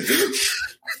off.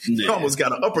 You almost got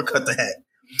to uppercut the hat.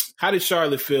 How did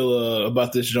Charlotte feel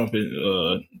about this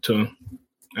jumping, Tom?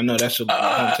 I know that's your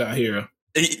hometown hero.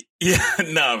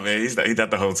 No, man, he's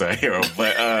not the hometown hero,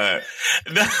 but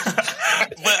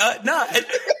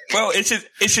bro,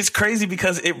 it's just crazy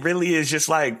because it really is just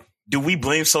like, do we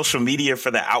blame social media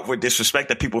for the outward disrespect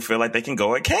that people feel like they can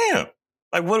go at Cam?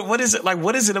 Like, what is it? Like,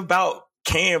 what is it about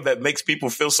Cam that makes people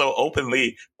feel so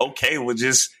openly okay with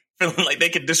just feeling like they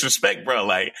can disrespect, bro?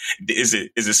 Like, is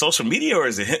it social media or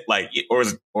is it or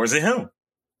is it him?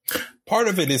 Part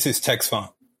of it is his text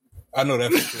font. I know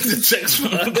that. Text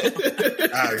font.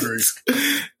 I agree.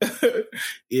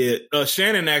 Yeah,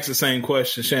 Shannon asked the same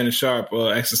question. Shannon Sharp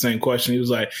asked the same question. He was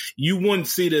like, "You wouldn't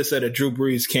see this at a Drew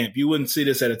Brees camp. You wouldn't see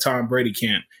this at a Tom Brady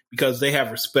camp because they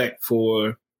have respect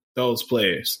for those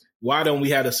players. Why don't we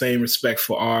have the same respect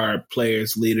for our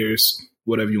players, leaders,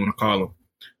 whatever you want to call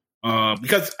them?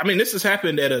 Because, I mean, this has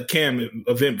happened at a Cam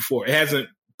event before. It hasn't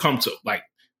come to, like,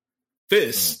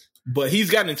 this, but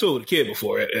he's gotten into it with a kid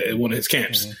before at one of his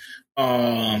camps.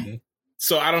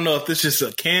 So I don't know if this is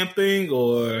a Cam thing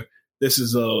or this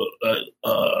is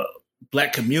a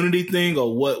black community thing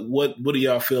or what do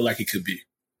y'all feel like it could be?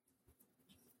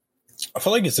 I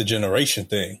feel like it's a generation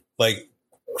thing. Like,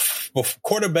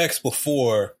 quarterbacks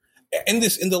before... in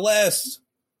the last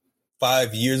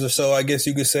 5 years or so, I guess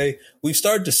you could say, we've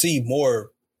started to see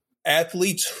more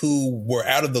athletes who were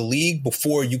out of the league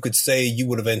before you could say you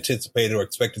would have anticipated or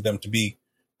expected them to be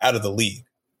out of the league.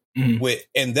 Mm-hmm.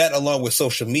 And that, along with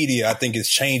social media, I think is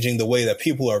changing the way that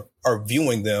people are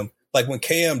viewing them. Like, when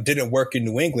Cam didn't work in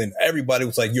New England, everybody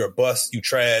was like, "You're a bust, you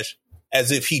trash,"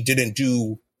 as if he didn't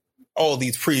do all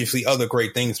these previously other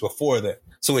great things before that.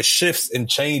 So it shifts and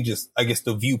changes, I guess,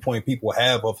 the viewpoint people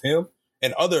have of him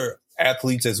and other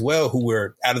athletes as well who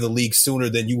were out of the league sooner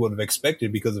than you would have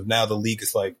expected because of now the league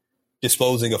is like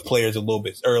disposing of players a little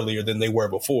bit earlier than they were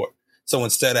before. So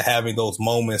instead of having those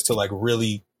moments to like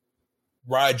really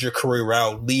ride your career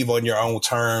out, leave on your own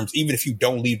terms, even if you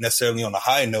don't leave necessarily on a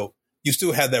high note, you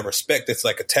still have that respect that's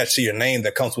like attached to your name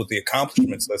that comes with the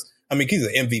accomplishments. I mean, he's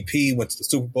an MVP, went to the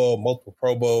Super Bowl, multiple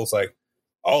Pro Bowls, like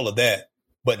all of that.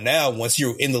 But now, once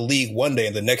you're in the league one day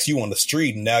and the next you on the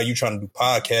street, and now you're trying to do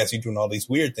podcasts, you're doing all these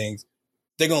weird things,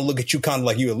 they're going to look at you kind of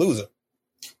like you're a loser.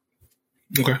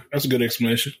 Okay, that's a good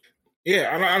explanation. Yeah,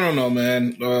 I don't know,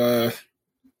 man.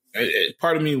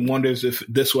 Part of me wonders if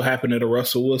this will happen at a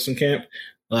Russell Wilson camp.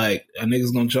 Like, a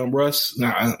nigga's going to jump Russ?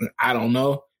 Nah, I don't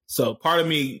know. So part of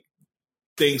me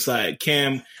thinks, like,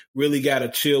 Cam really got to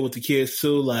chill with the kids,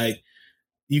 too. Like,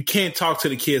 you can't talk to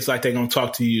the kids like they're going to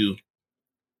talk to you.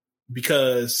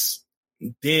 Because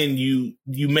then you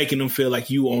making them feel like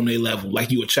you on their level,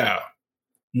 like you a child.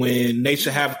 When they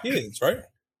should have kids, right?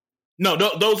 No,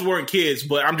 those weren't kids,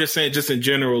 but I'm just saying, just in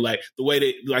general, like the way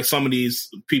they, like some of these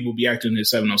people be acting in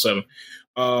 707.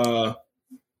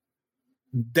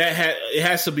 It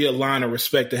has to be a line of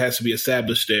respect that has to be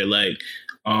established there, like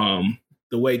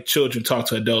the way children talk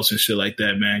to adults and shit like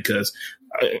that, man. Because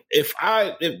if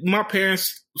my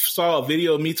parents saw a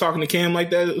video of me talking to Cam like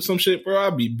that or some shit, bro,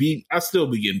 I'd be beat. I'd still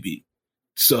be getting beat.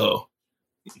 So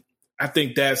I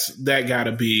think that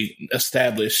gotta be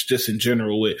established just in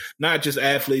general with not just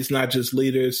athletes, not just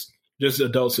leaders, just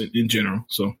adults in general.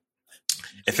 So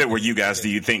if it were you guys, do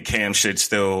you think Cam should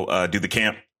still do the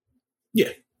camp? Yeah.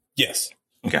 Yes.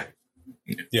 Okay.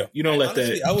 Yeah. You don't let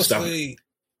honestly, that. I would say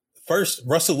first,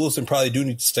 Russell Wilson probably do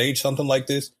need to stage something like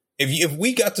this. If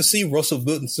we got to see Russell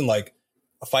Wilson like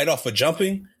a fight off for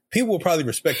jumping, people will probably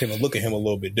respect him and look at him a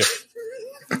little bit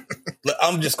different.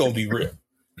 I'm just gonna be real.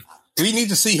 We need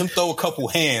to see him throw a couple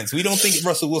hands. We don't think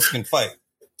Russell Wilson can fight.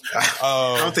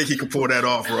 I don't think he can pull that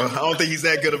off, bro. I don't think he's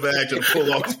that good of an actor to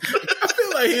pull off. I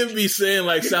feel like he'd be saying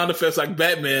like sound effects like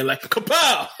Batman, like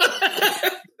kapow.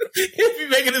 He'd be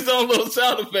making his own little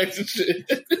sound effects and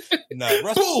shit. Nah,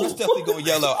 Russ definitely gonna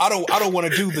yell out, I don't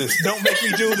want to do this. Don't make me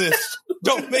do this.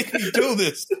 Don't make me do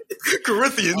this.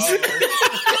 Corinthians. Get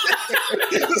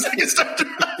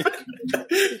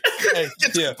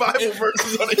the Bible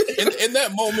verses on it. In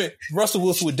that moment, Russell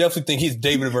Wilson would definitely think he's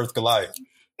David versus Goliath.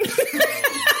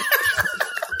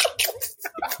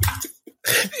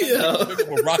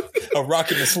 A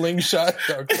rock in a slingshot.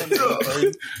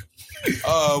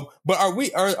 But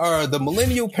are the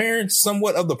millennial parents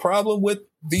somewhat of the problem with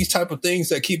these type of things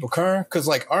that keep occurring? Because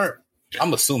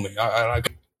I'm assuming,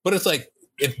 but it's like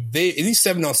if these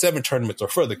 7-on-7 tournaments are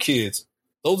for the kids,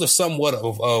 those are somewhat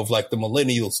of like the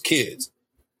millennials' kids.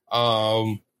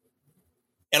 And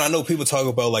I know people talk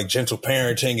about like gentle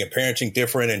parenting and parenting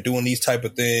different and doing these type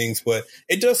of things, but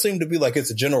it does seem to be like it's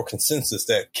a general consensus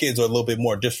that kids are a little bit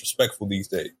more disrespectful these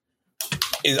days.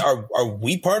 Are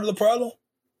we part of the problem?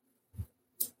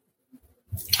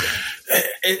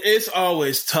 It's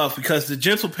always tough because the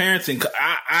gentle parenting,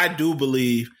 I do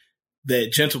believe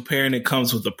that gentle parenting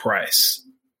comes with a price.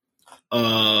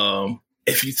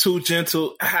 If you're too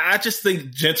gentle, I just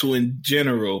think gentle in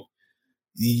general,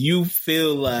 you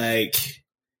feel like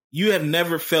you have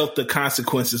never felt the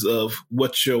consequences of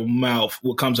what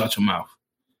comes out your mouth.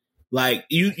 Like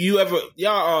y'all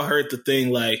all heard the thing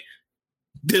like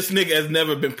this nigga has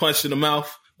never been punched in the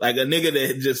mouth. Like a nigga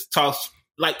that just talks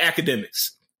like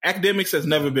academics. Academics has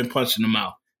never been punched in the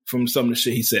mouth from some of the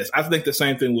shit he says. I think the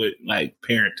same thing with like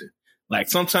parenting. Like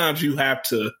sometimes you have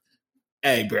to,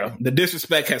 hey bro, the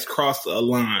disrespect has crossed a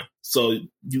line. So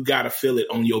you got to feel it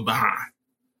on your behind.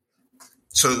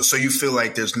 So you feel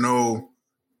like there's no,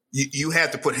 you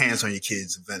have to put hands on your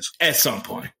kids eventually. At some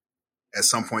point. At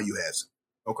some point you have to.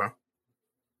 Okay.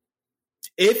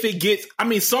 If it gets,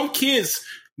 some kids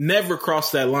never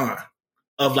cross that line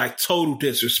of like total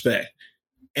disrespect.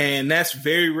 And that's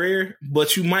very rare,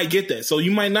 but you might get that. So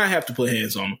you might not have to put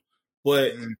hands on them.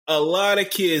 But a lot of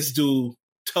kids do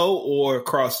toe or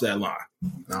cross that line.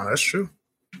 No, that's true.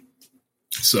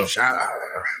 So I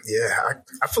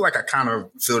feel like I kind of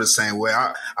feel the same way.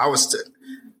 I would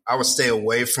stay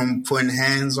away from putting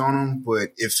hands on them, but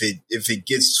if it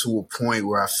gets to a point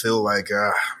where I feel like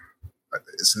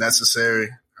it's necessary,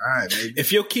 all right, maybe.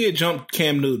 If your kid jumped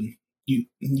Cam Newton,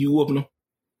 you whooping him?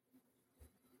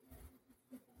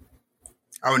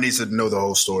 I would need to know the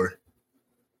whole story.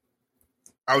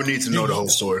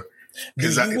 Do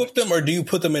you whoop them or do you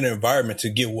put them in an environment to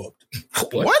get whooped?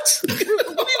 What? What are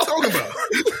you talking about?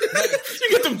 You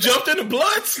get them jumped in the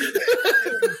bloods?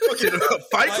 Fucking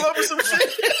Fight Club or some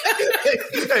shit?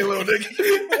 Hey, little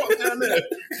nigga, walk down there.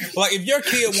 Like, if your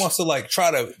kid wants to like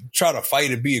try to fight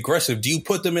and be aggressive, do you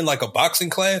put them in like a boxing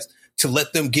class to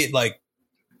let them get like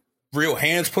real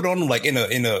hands put on them, like in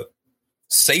a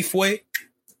safe way,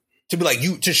 to be like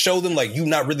to show them like you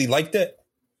not really like that?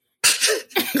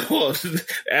 Well,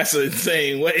 that's an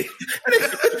insane way.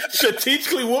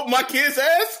 Strategically whoop my kid's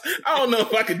ass? I don't know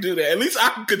if I can do that. At least I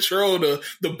can control the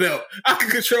belt. I can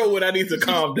control when I need to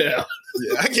calm down.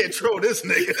 Yeah, I can't control this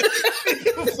nigga.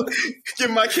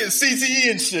 Give my kid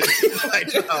CTE and shit.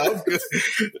 Like, no, I'm good.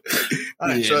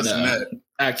 I ain't trusting that.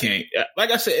 I can't.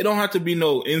 Like I said, it don't have to be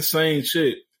no insane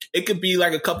shit. It could be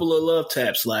like a couple of love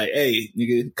taps, like, hey,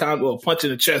 nigga, or punch in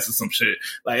the chest or some shit.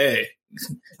 Like, hey,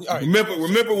 right,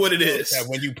 remember what it is.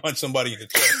 When you punch somebody in the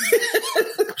chest.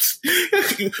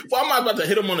 Well, I'm not about to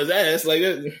hit him on his ass. Like,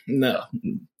 no.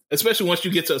 Especially once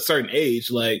you get to a certain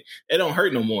age, like, it don't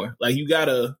hurt no more. Like, you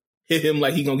gotta hit him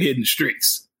like he gonna get in the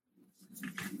streets.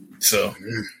 So,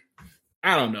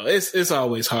 I don't know. It's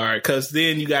always hard because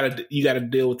then you gotta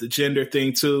deal with the gender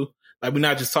thing too. Like, we're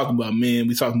not just talking about men,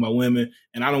 we're talking about women,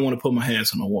 and I don't want to put my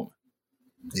hands on a woman.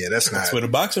 Yeah, that's where the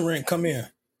boxing ring come in.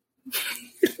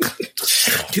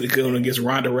 Get a good one against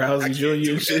Ronda Rousey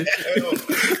Jr. and shit.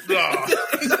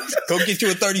 Go get you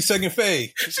a 30-second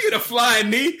fade. She get a flying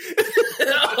knee.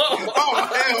 Oh,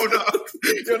 hell no.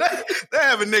 Yo, that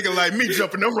have a nigga like me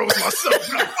jumping them ropes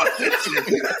myself. No, fuck that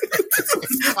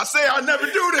shit. I say I'll never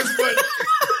do this, but...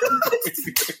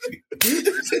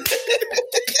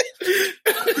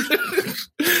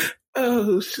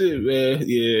 Oh, shit, man.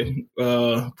 Yeah.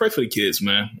 Pray for the kids,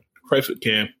 man. Pray for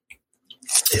Cam.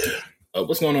 Yeah.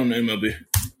 What's going on in the MLB?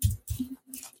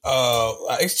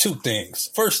 It's two things.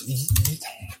 First,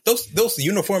 those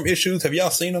uniform issues. Have y'all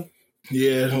seen them?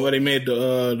 Yeah, where they made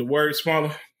the word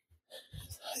smaller.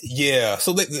 Yeah,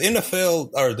 so the NFL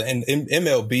or the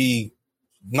MLB,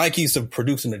 Nike's are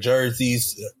producing the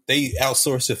jerseys. They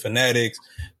outsourced to Fanatics.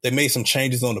 They made some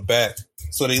changes on the back,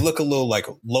 so they look a little like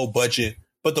low budget.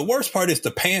 But the worst part is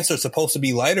the pants are supposed to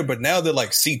be lighter, but now they're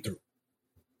like see-through.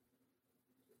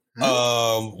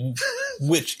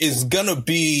 Which is gonna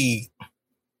be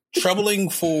troubling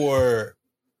for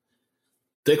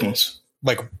thick ones.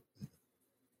 Like,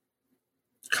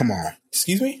 come on.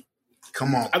 Excuse me?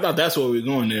 Come on. I thought that's where we were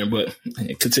going there, but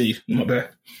continue. My bad.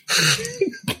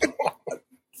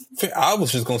 I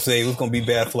was just gonna say it was gonna be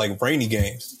bad for like rainy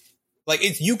games. Like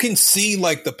you can see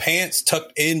like the pants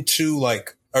tucked into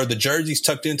or the jerseys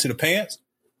tucked into the pants.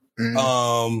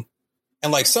 Mm-hmm.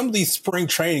 And like some of these spring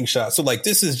training shots. So like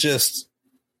this is just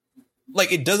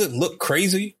like it doesn't look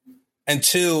crazy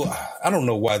until I don't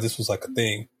know why this was like a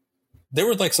thing. There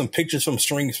were like some pictures from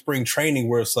spring training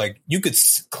where it's like you could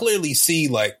clearly see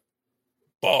like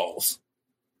balls.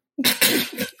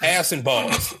 Ass and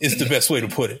balls is the best way to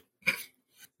put it.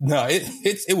 No,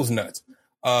 it was nuts.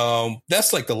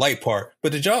 That's like the light part.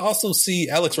 But did y'all also see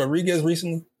Alex Rodriguez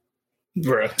recently?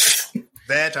 Bruh.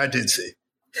 That I did see.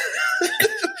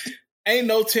 Ain't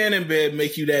no tan in bed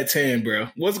make you that tan, bro.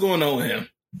 What's going on with him?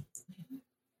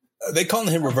 They calling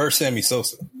him reverse Sammy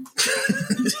Sosa.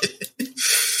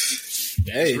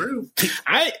 Hey,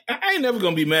 I ain't never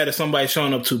gonna be mad at somebody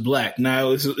showing up too black. Now,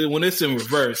 when it's in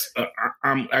reverse,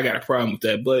 I got a problem with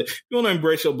that. But if you want to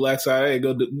embrace your black side, hey,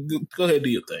 go ahead and do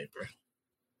your thing, bro.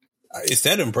 Is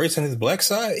that embracing his black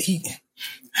side? He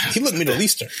looked Middle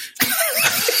Eastern.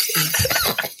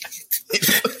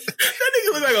 That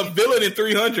nigga look like a villain in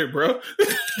 300, bro.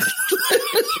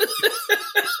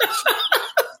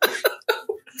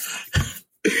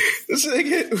 This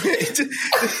nigga,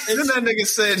 then that nigga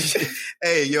said,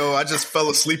 "Hey, yo, I just fell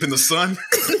asleep in the sun."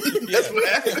 That's what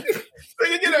happened.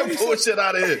 Nigga, get that bullshit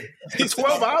out of here.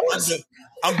 12 hours.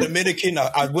 I'm Dominican.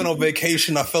 I went on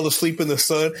vacation. I fell asleep in the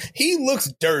sun. He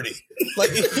looks dirty.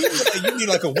 Like you need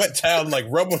like a wet towel, like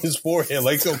rub on his forehead,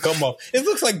 like it's gonna come off. It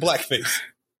looks like blackface.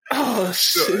 Oh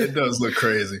shit! It does look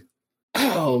crazy.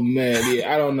 Oh man,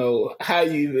 yeah. I don't know how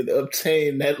you even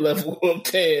obtain that level of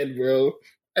tan, bro.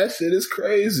 That shit is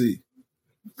crazy.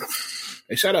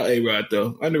 Hey, shout out A-Rod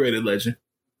though, underrated legend.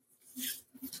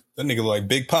 That nigga like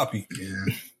Big Poppy. Yeah.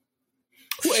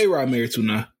 Who A-Rod married to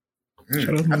now? I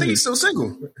think he's still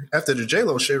single after the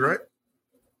J-Lo shit, right?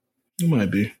 He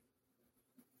might be.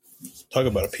 Talk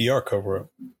about a PR cover-up.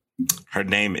 Her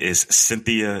name is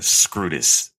Cynthia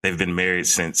Scrutis. They've been married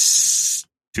since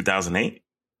 2008.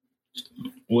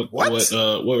 What race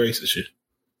is she?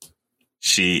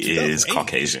 She is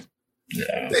Caucasian.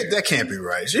 Yeah, that can't be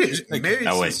right. She married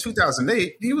since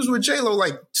 2008. He was with J-Lo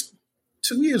like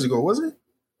 2 years ago, wasn't it?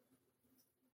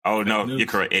 Oh no, you're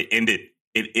correct. It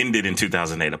ended in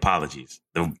 2008. Apologies.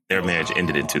 Their marriage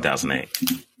ended in 2008.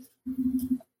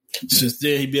 Since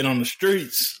then, he been on the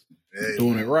streets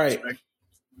doing it right.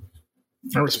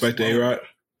 I respect A-Rod.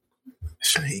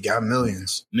 He got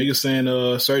millions. Niggas saying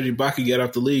Serge Ibaka got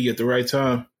out the league at the right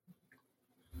time.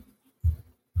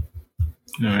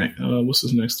 All right. What's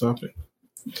this next topic?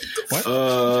 What?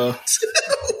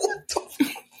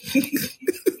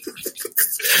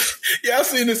 Yeah, I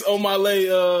seen this On My Lay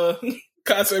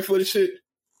concert footage shit.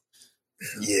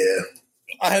 Yeah.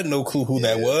 I had no clue who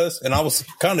that was, and I was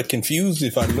kind of confused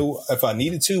if I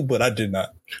needed to, but I did not.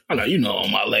 I know, you know On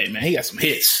My Lay, man. He got some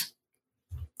hits.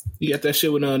 He got that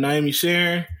shit with Naomi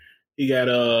Sharon. He got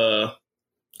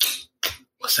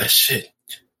what's that shit?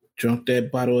 Drunk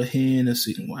that bottle of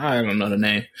Hennessy. I don't know the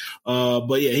name.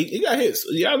 But yeah, he got hits.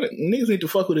 Y'all niggas need to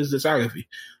fuck with his discography.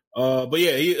 But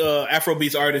yeah, he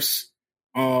Afrobeats artist.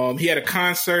 He had a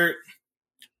concert.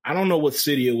 I don't know what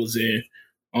city it was in.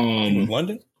 In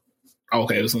London?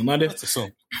 Okay, it was in London. That's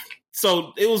assumed.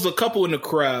 So it was a couple in the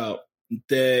crowd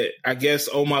that I guess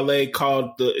On My Lay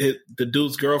called the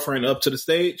dude's girlfriend up to the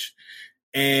stage.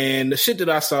 And the shit that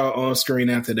I saw on screen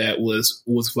after that was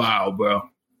vile, bro.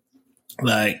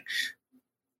 Like,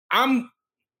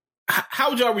 how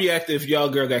would y'all react if y'all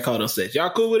girl got called on stage? Y'all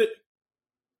cool with it?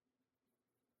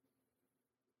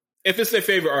 If it's their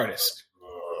favorite artist.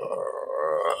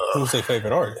 Who's their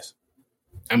favorite artist?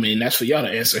 I mean, that's for y'all to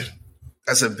answer.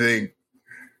 That's a big...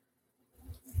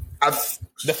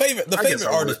 The favorite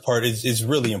artist part is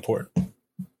really important.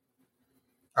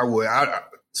 I would.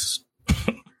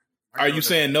 Are you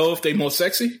saying no if they more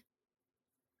sexy?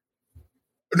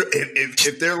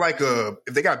 If they're like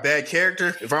if they got bad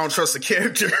character, if I don't trust the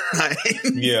character,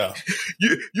 yeah,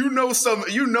 you know some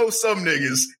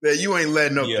niggas that you ain't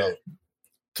letting up there.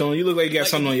 Tony, you look like you got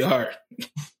something on your heart.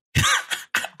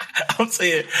 I'm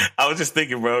saying, I was just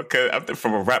thinking, bro, because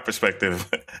from a rap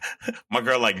perspective, my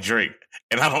girl like Drake,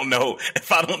 and I don't know if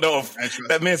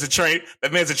that man's a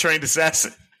trained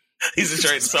assassin. He's a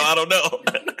trained, so I don't know.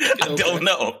 I don't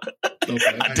know.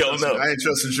 I don't know. I ain't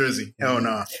trusting Jersey. Hell no.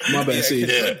 Nah. My bad.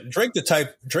 Yeah. Drake the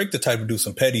type to do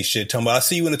some petty shit. Talking about, I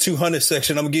see you in the 200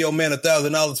 section. I'm gonna give your man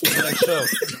 $1,000 for the next show.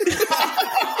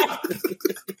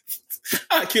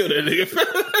 I killed that nigga.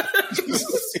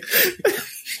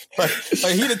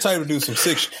 like he the type to do some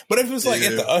sick shit. But if it's like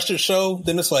at the Usher show,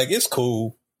 then it's like it's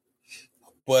cool.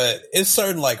 But it's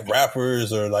certain like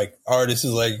rappers or like artists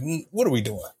is like, what are we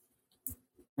doing?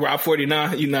 Rob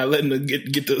 49, you're not letting them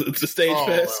get the stage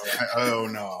pass? Oh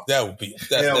no, that would be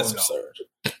that's absurd.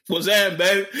 What's that,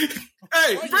 baby?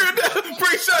 Hey, bring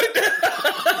Shotty down.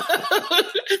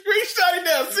 Bring Shotty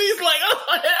down. See, he's like,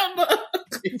 oh, hell no.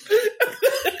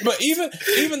 But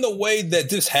even the way that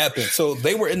this happened, so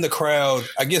they were in the crowd.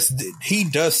 I guess he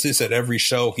does this at every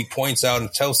show. He points out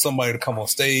and tells somebody to come on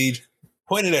stage,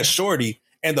 pointed at Shorty,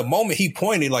 and the moment he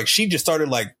pointed, like she just started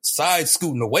like side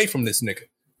scooting away from this nigga.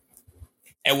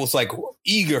 And was like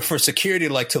eager for security,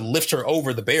 like to lift her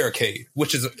over the barricade,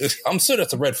 which is, I'm sure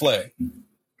that's a red flag.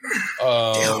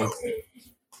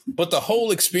 But the whole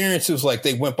experience was like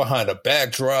they went behind a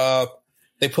backdrop.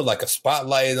 They put like a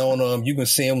spotlight on him. You can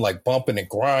see him like bumping and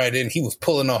grinding. He was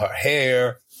pulling on her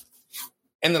hair.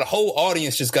 And then the whole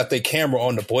audience just got their camera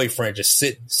on the boyfriend, just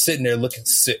sitting there looking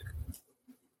sick.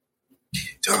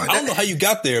 I don't know how you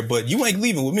got there, but you ain't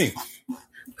leaving with me.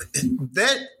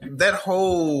 That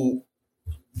whole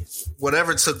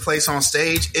whatever took place on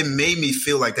stage, it made me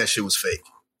feel like that shit was fake.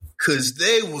 Cause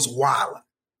they was wilding.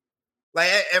 Like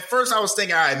at first I was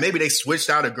thinking, all right, maybe they switched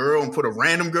out a girl and put a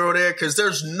random girl there. Cause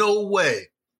there's no way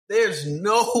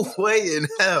in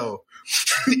hell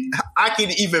I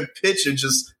can even picture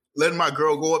just letting my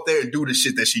girl go up there and do the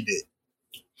shit that she did.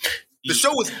 The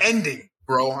show was ending,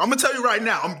 bro. I'm gonna tell you right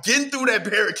now, I'm getting through that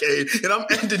barricade and I'm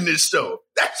ending this show.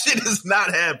 That shit is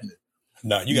not happening.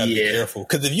 No, you gotta be careful.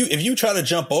 Because if you try to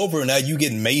jump over, now you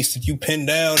getting maced, if you pinned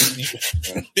down,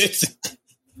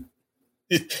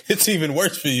 it's even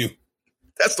worse for you.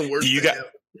 That's the worst.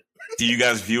 Do you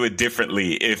guys view it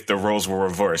differently if the roles were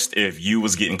reversed? If you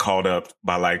was getting called up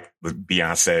by like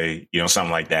Beyonce,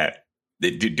 something like that?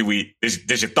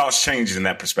 Does your thoughts change in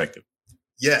that perspective?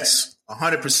 Yes,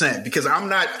 100%. Because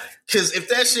if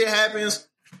that shit happens,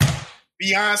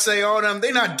 Beyonce, all them,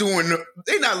 they not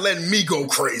letting me go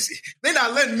crazy. They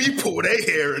not letting me pull their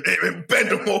hair and bend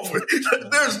them over.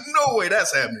 There's no way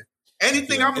that's happening.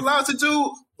 Anything I'm allowed to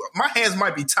do, my hands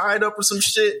might be tied up or some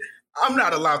shit. I'm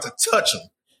not allowed to touch them.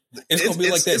 It's going to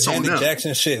be like that Janet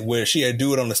Jackson shit where she had to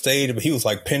do it on the stage, but he was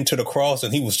like pinned to the cross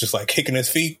and he was just like kicking his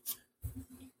feet.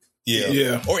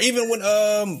 Yeah. Or even when,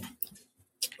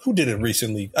 who did it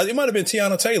recently? It might have been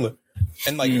Tiana Taylor.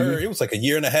 And like her, it was like a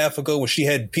year and a half ago when she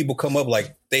had people come up,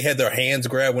 like they had their hands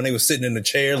grabbed when they were sitting in the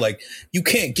chair. Like you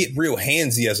can't get real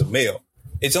handsy as a male.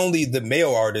 It's only the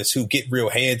male artists who get real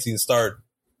handsy and start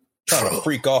trying to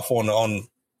freak off on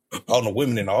the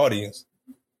women in the audience.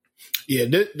 Yeah,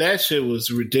 that shit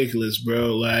was ridiculous,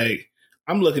 bro. Like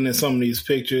I'm looking at some of these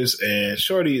pictures and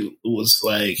Shorty was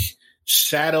like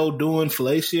shadow doing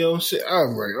fellatio and shit. I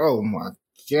was like, oh my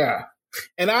God.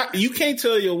 And you can't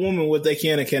tell your woman what they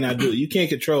can and cannot do. You can't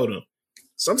control them.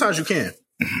 Sometimes you can.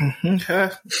 All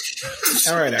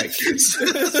right, Ike.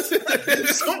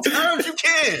 Sometimes you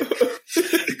can.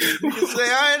 You can say,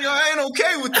 I ain't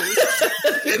okay with this.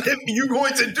 And if you're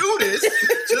going to do this,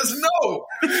 just know.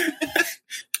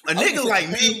 A nigga like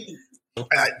me,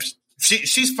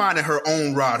 she's finding her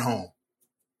own ride home.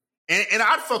 And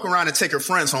I'd fuck around and take her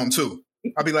friends home too.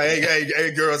 I'll be like,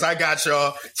 hey, girls, I got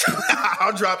y'all.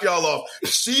 I'll drop y'all off.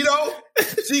 She gonna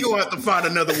have to find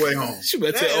another way home. She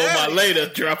better say, my later,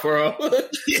 drop her off.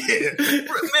 Yeah.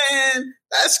 Man,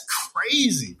 that's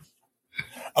crazy.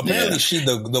 Apparently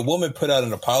the woman put out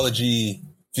an apology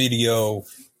video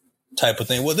type of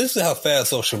thing. Well, this is how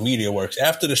fast social media works.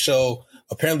 After the show,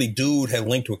 apparently dude had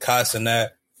linked with Kai Cenat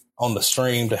on the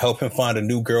stream to help him find a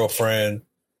new girlfriend.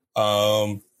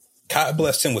 Kai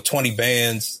blessed him with 20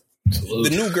 bands. The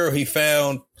new girl he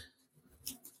found,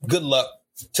 good luck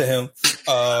to him.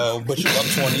 But you up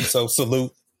 20, so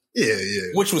salute. Yeah.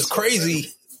 Which was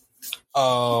crazy.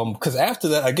 Because after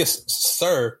that, I guess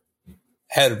Sir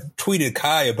had tweeted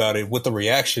Kai about it with the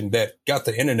reaction that got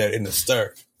the internet in the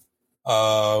stir.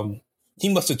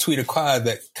 He must have tweeted Kai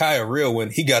that Kai a real one.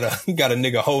 He got a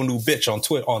nigga whole new bitch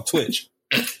on Twitch.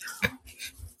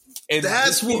 And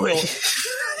that's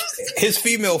his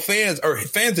female fans or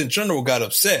fans in general got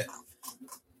upset.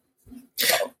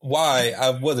 Why?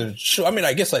 I wasn't sure. I mean,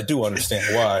 I guess I do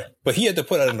understand why, but he had to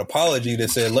put out an apology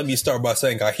that said, let me start by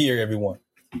saying I hear everyone.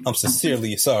 I'm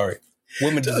sincerely sorry.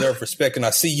 Women deserve respect, and I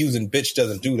see using bitch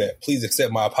doesn't do that. Please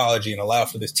accept my apology and allow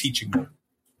for this teaching.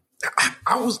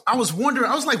 I was wondering,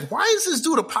 I was like, why is this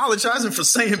dude apologizing for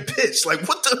saying bitch? Like,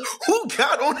 who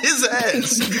got on his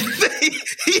ass?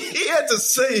 He had to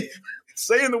say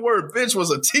saying the word bitch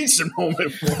was a teaching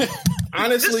moment for him.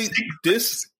 Honestly,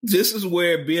 this is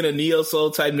where being a neo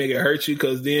soul type nigga hurts you,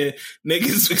 because then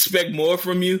niggas expect more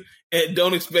from you and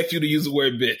don't expect you to use the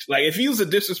word bitch. Like, if he was a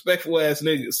disrespectful ass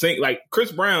nigga, like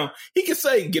Chris Brown, he can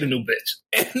say get a new bitch,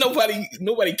 and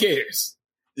nobody cares.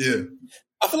 Yeah,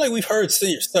 I feel like we've heard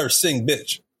Sir sing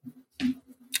bitch.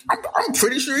 I'm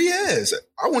pretty sure he has.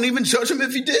 I wouldn't even judge him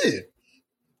if he did.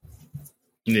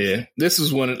 Yeah, this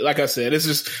is one. Like I said, this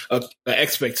is an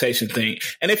expectation thing.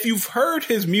 And if you've heard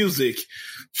his music,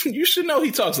 you should know he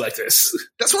talks like this.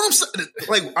 That's what I'm saying.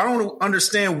 Like, I don't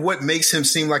understand what makes him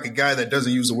seem like a guy that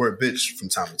doesn't use the word bitch from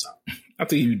time to time. I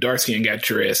think you dark skin got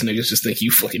your ass niggas just think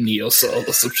you fucking neo soul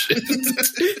or some shit.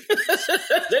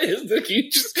 They just think you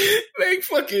just make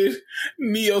fucking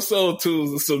neo soul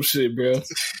tools or some shit, bro. They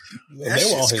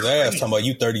were on his ass talking about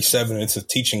you 37. It's a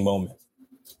teaching moment.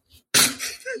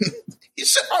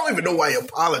 I don't even know why he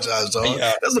apologized, dog.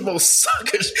 Yeah. That's the most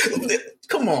suckers.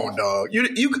 Come on, dog.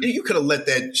 You could have let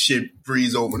that shit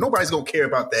breeze over. Nobody's gonna care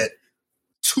about that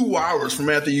 2 hours from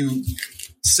after you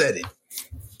said it.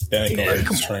 That ain't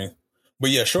gonna train. But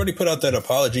yeah, Shorty put out that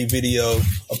apology video.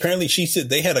 Apparently, she said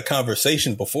they had a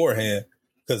conversation beforehand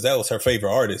because that was her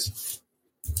favorite artist.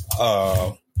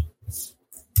 I'm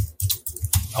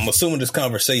assuming this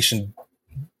conversation,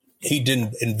 he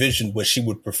didn't envision what she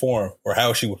would perform or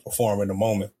how she would perform in the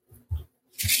moment.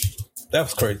 That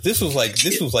was crazy. This was like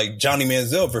Johnny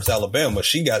Manziel versus Alabama.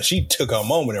 She took her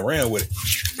moment and ran with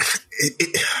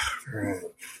it.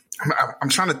 I'm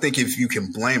trying to think if you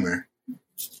can blame her.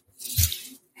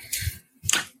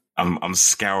 I'm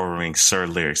scouring Sir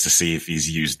lyrics to see if he's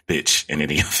used bitch in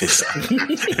any of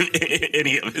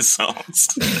his songs,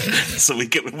 so we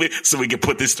can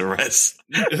put this to rest.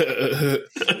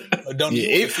 Don't you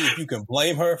see if you can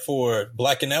blame her for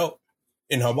blacking out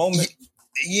in her moment?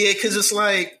 Yeah, because it's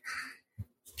like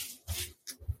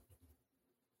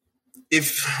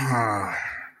if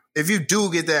you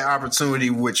do get that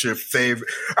opportunity with your favorite,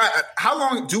 how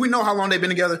long do we know how long they've been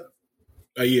together?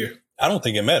 A year. I don't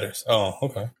think it matters. Oh,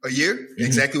 okay. A year? Mm-hmm.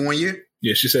 Exactly 1 year?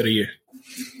 Yeah, she said a year.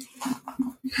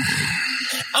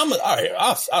 All right,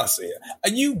 I'll say it.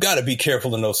 You got to be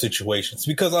careful in those situations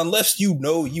because unless you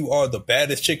know you are the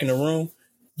baddest chick in the room,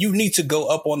 you need to go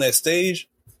up on that stage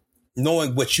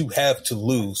knowing what you have to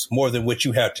lose more than what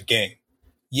you have to gain.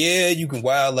 Yeah, you can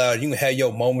wild out. You can have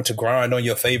your moment to grind on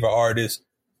your favorite artist.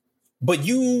 But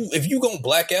if you gonna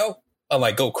black out or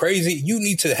like go crazy, you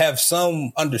need to have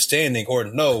some understanding or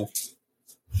know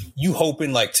you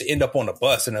hoping like to end up on a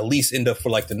bus and at least end up for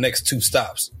like the next 2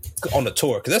 stops on the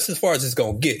tour. Because that's as far as it's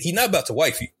going to get. He's not about to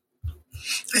wife you.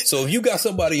 So if you got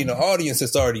somebody in the audience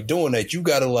that's already doing that, you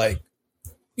got to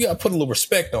put a little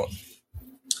respect on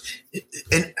it.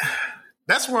 And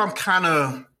that's where I'm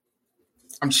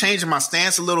changing my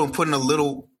stance a little and putting a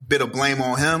little bit of blame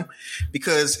on him.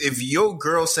 Because if your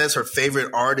girl says her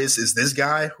favorite artist is this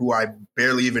guy who I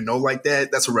barely even know like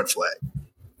that, that's a red flag.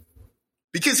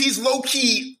 Because he's low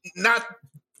key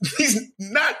he's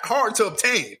not hard to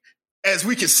obtain, as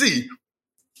we can see.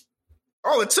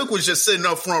 All it took was just sitting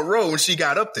up front row when she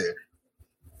got up there.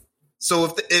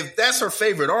 So if that's her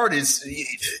favorite artist,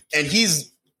 and he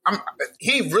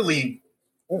ain't really,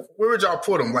 where would y'all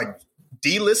put him? Like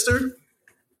D-lister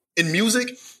in music?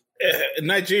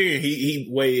 Nigeria, he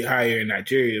way higher in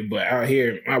Nigeria, but out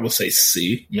here I would say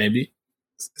C, maybe.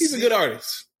 He's a good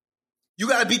artist. You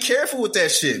got to be careful with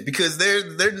that shit because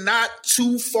they're not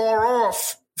too far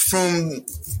off from,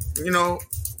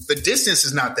 the distance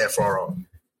is not that far off.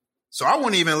 So I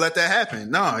wouldn't even let that happen.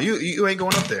 No, you ain't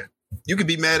going up there. You could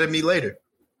be mad at me later.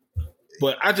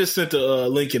 But I just sent a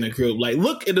link in the group. Like,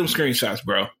 look at them screenshots,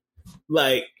 bro.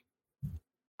 Like,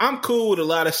 I'm cool with a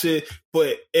lot of shit,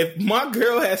 but if my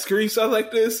girl has screenshots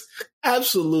like this,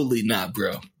 absolutely not,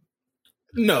 bro.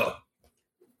 No.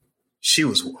 She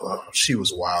was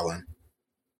wilding.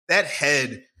 That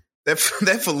head, that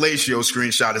fellatio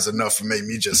screenshot is enough to make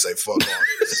me just say, fuck all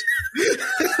this.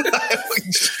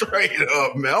 Like, straight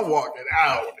up, man. I'm walking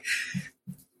out.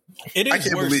 It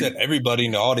is worse that everybody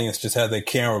in the audience just had their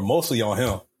camera mostly on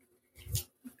him.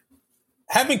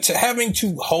 Having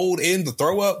to hold in the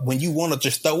throw up when you want to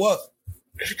just throw up.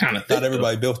 Kind of not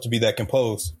everybody built to be that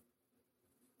composed.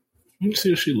 Let me see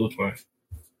what she looks like.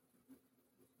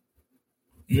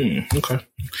 Okay.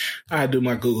 I do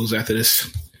my Googles after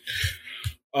this.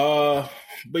 But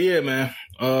yeah, man.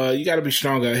 You gotta be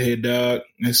strong out here, dog.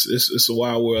 It's a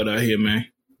wild world out here, man.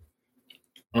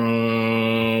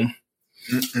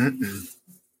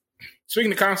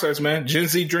 Speaking of concerts, man, Gen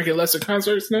Z drinking less at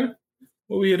concerts now?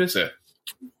 What we hear this at?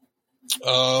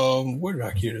 Where did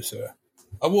I hear this at?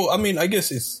 I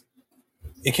guess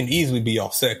it can easily be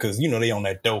offset because, you know, they on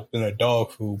that dope and that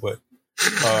dog food. But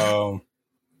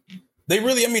they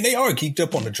really, I mean, they are geeked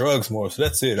up on the drugs more. So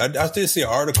that's it. I did see an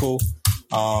article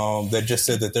that just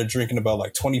said that they're drinking about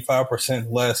like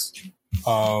 25% less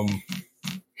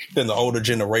than the older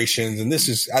generations. And this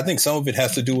is, I think some of it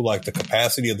has to do with like the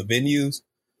capacity of the venues.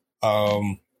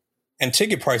 And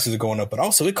ticket prices are going up, but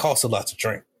also it costs a lot to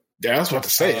drink. Yeah, I was about to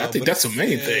say, I think that's the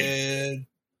main thing.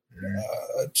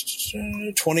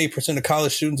 28% of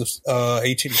college students of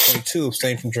 18 to 22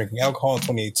 abstained from drinking alcohol in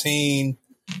 2018,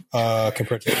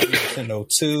 compared to 80% in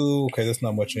 02. Okay, that's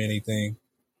not much of anything.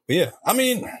 But yeah, I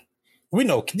mean, we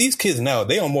know these kids now,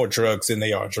 they on more drugs than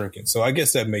they are drinking. So I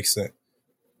guess that makes sense.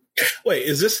 Wait,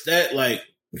 is this that like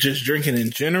just drinking in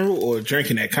general or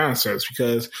drinking at concerts?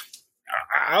 Because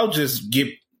I'll just get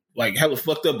like hella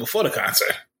fucked up before the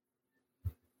concert.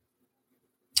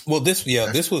 Well, this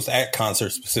was at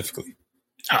concerts specifically.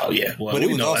 Oh yeah, well, but it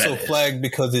was also flagged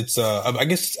because it's I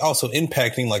guess it's also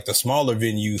impacting like the smaller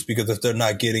venues, because if they're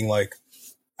not getting like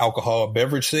alcohol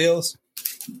beverage sales,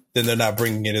 then they're not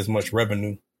bringing in as much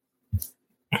revenue.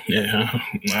 Yeah,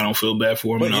 I don't feel bad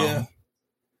for them at all.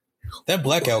 That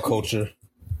blackout culture,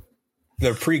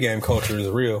 their pregame culture is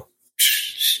real.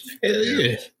 Hell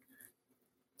yeah.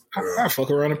 I fuck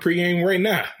around a pregame right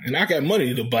now, and I got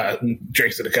money to buy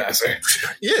drinks at the concert.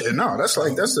 Yeah, no, that's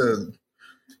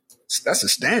a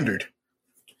standard.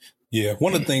 Yeah,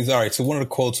 one of the things. All right, so one of the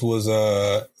quotes was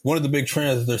one of the big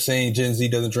trends that they're saying Gen Z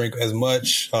doesn't drink as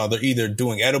much. They're either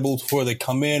doing edibles before they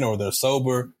come in, or they're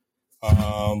sober.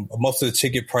 Most of the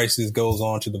ticket prices goes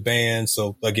on to the band,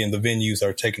 so again, the venues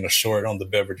are taking a short on the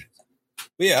beverages.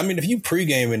 But yeah, I mean, if you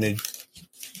pregame it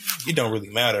don't really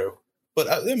matter. But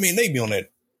I mean, they be on that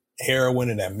heroin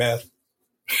and that meth.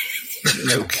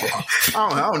 Okay.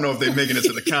 I don't know if they're making it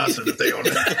to the concert if they on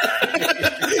that.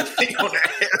 They on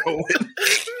that heroin.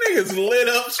 Niggas lit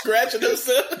up, scratching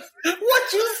themselves.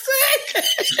 What you say?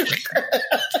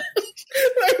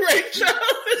 Like Ray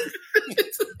Charles.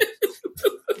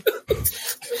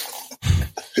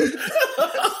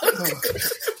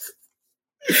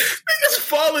 Niggas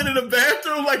falling in the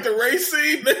bathroom like the race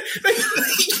scene. They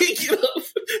get up.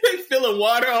 They filling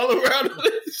water all around them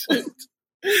and shit.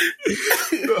 I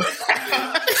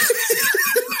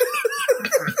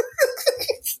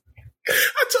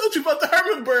told you about the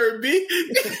Herman bird, B.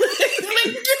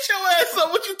 Get your ass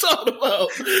up. What you talking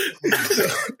about?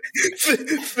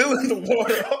 Filling the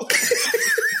water out.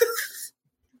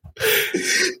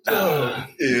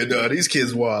 Yeah, no, these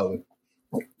kids wilding.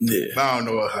 Yeah. I don't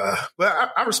know.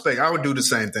 But I respect. I would do the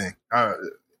same thing.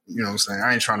 You know what I'm saying?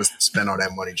 I ain't trying to spend all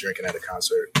that money drinking at a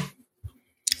concert.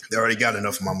 They already got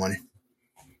enough of my money.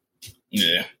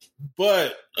 Yeah.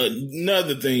 But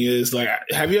another thing is, like,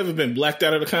 have you ever been blacked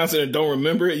out at a concert and don't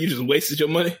remember it? You just wasted your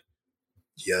money?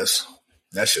 Yes.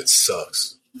 That shit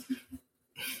sucks.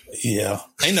 Yeah.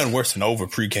 Ain't nothing worse than over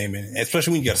pre-gaming,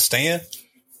 especially when you got to stand.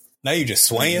 Now you're just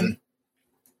swaying.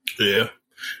 Mm-hmm. Yeah.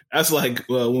 That's like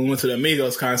when we went to the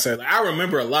Amigos concert. Like, I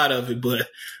remember a lot of it, but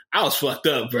I was fucked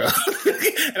up, bro.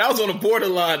 And I was on the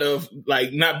borderline of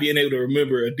like not being able to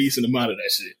remember a decent amount of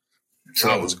that shit. So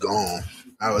I was gone.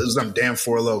 It was them damn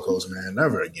Four Locos, man.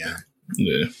 Never again.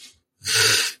 Yeah.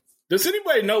 Does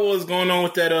anybody know what's going on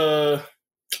with that?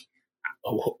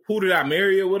 Who Did I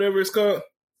Marry or whatever it's called?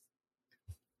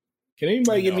 Can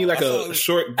anybody give me like a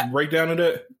short breakdown of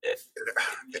that?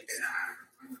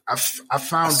 I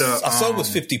found I saw it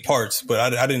was 50 parts, but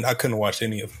I couldn't watch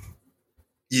any of them.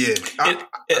 Yeah. I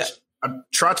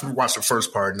tried to watch the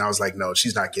first part and I was like, no,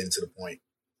 she's not getting to the point.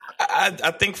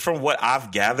 I think from what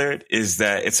I've gathered is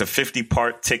that it's a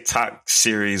 50-part TikTok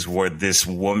series where this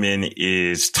woman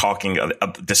is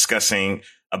discussing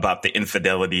about the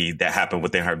infidelity that happened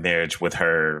within her marriage with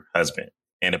her husband.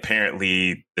 And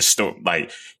apparently the story,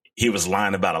 like, he was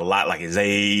lying about a lot, like his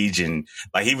age, and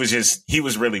like he was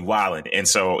really wilding. And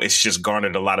so it's just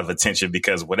garnered a lot of attention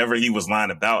because whatever he was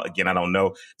lying about, again, I don't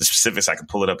know the specifics. I can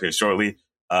pull it up here shortly.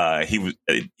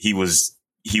 He was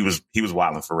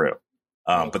wilding for real.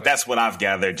 But that's what I've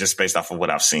gathered just based off of what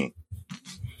I've seen.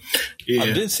 Yeah.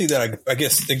 I did see that. I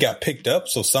guess it got picked up.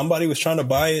 So somebody was trying to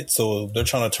buy it. So they're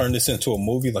trying to turn this into a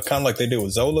movie, like kind of like they did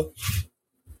with Zola.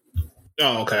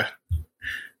 Oh, okay.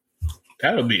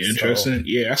 That'll be interesting. So,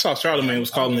 yeah, I saw Charlamagne was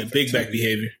calling it big back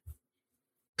behavior.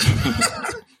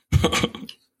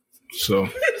 So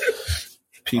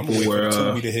people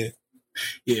were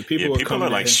people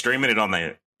are like streaming it on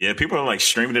their people are like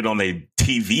streaming it on their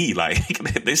TV. Like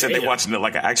they said they're watching it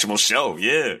like an actual show.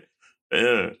 Yeah.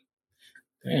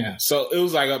 So it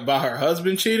was like about her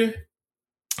husband cheating?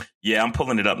 Yeah, I'm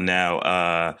pulling it up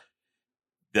now.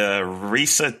 The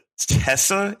Risa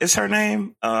Tessa is her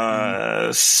name.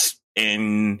 And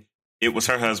it was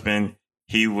her husband.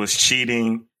 He was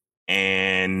cheating,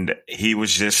 and he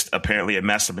was just apparently a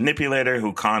master manipulator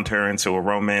who conned her into a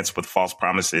romance with false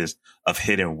promises of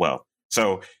hidden wealth.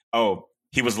 So,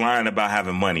 he was lying about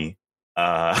having money.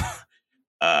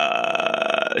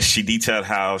 She detailed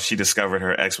how she discovered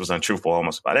her ex was untruthful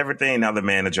almost about everything. Now the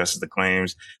man addresses the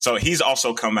claims. So he's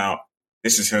also come out.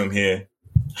 This is him here.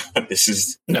 This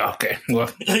is okay. Well,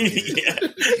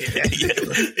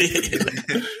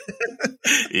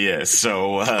 yeah.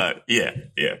 So yeah.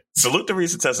 Salute to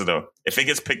Reese and Tessa though. If it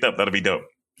gets picked up, that'll be dope.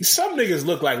 Some niggas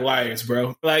look like liars,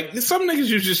 bro. Like some niggas,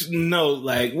 you just know.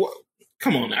 Like, what?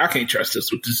 Come on, I can't trust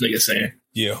this. What this nigga saying?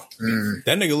 Yeah,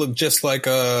 that nigga look just like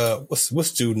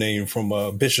what's dude name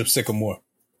from Bishop Sycamore?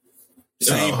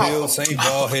 Same build, same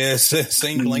bald head,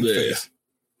 same blank face.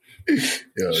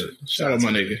 Yeah. Shout out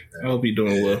my nigga. I hope he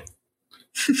doing well.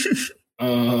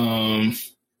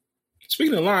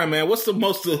 Speaking of lying, man, what's the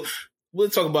most? We'll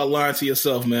talk about lying to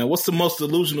yourself, man. What's the most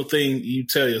delusional thing you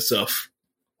tell yourself?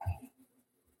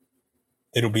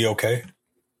 It'll be okay.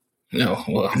 No,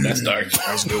 well, that's dark.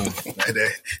 That was a good one.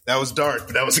 That was dark,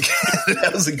 but that was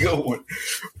a good one.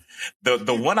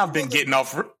 The one I've been getting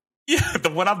off. Yeah, the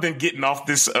one I've been getting off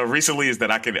this recently is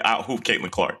that I can out hoop Caitlin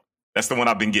Clark. That's the one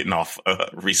I've been getting off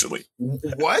recently.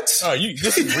 What? Oh,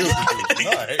 this is real good.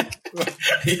 All right.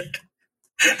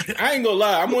 I ain't gonna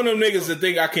lie. I'm one of them niggas that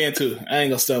think I can too. I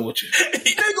ain't gonna start with you.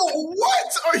 Nigga,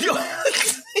 what are you?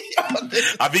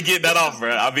 I'll be getting that off,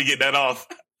 bro. I'll be getting that off.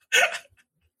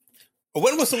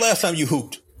 When was the last time you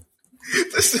hooped?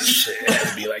 This is shit. It had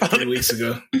to be like 3 weeks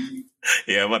ago.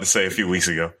 Yeah, I'm about to say a few weeks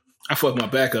ago. I fucked my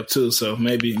back up too, so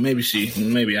maybe I need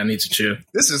to chill.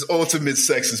 This is ultimate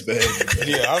sexist behavior.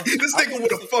 Yeah, this nigga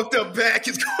with a fucked up back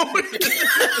is going.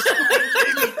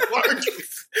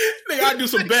 Nigga, I do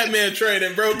some Batman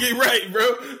training, bro. Get right,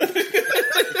 bro.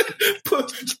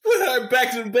 put her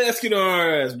back to the basket on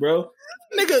her ass, bro.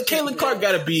 Nigga, Caitlin Clark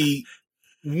gotta be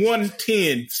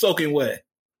 110 soaking wet.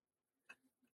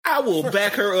 I will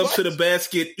back her up to the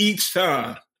basket each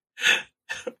time.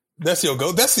 That's your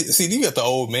go. See, you got the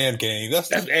old man game.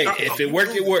 Hey, if it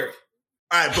worked, it worked.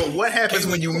 All right, but what happens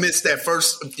when you miss that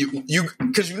first? You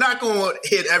because you're not going to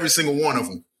hit every single one of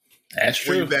them. That's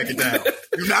true. When you back it down,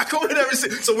 you're not going to hit every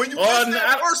single. So when you miss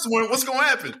that first one, what's going to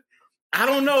happen? I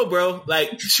don't know, bro.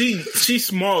 Like she's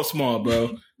small,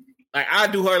 bro. Like I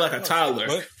do her like a toddler.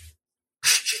 What?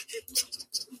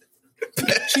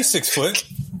 She's 6 foot.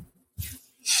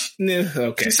 Yeah,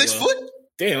 okay. She's 6 foot.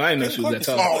 Damn, I didn't know she was that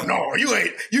tall. Oh no, you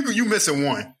ain't. You missing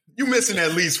one. You missing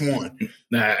at least one.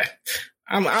 Nah,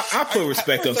 I put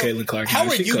respect on Caitlin Clark. How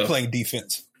are you playing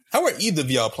defense? How are either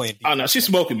of y'all playing defense? Oh no, she's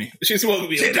smoking me. She's smoking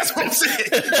me. Yeah, that's what I'm saying.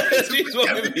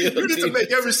 You need to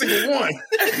make every single one.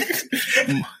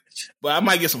 But I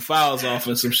might get some fouls off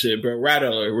and some shit, bro.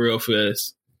 Rattle her real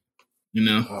fast. You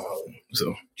know.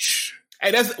 So,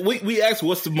 hey, we asked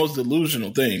what's the most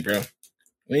delusional thing, bro.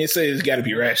 We didn't say it's got to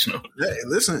be rational. Hey,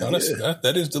 listen,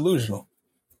 that is delusional.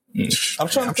 I'm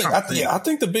trying to think. I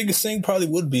think the biggest thing probably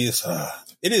would be is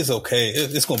it is okay.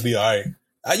 It's gonna be all right.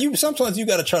 Sometimes you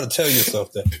got to try to tell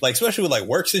yourself that, like especially with like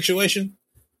work situation,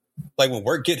 like when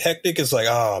work get hectic, it's like,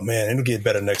 oh man, it'll get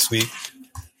better next week.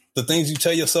 The things you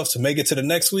tell yourself to make it to the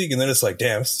next week, and then it's like,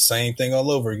 damn, it's the same thing all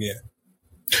over again.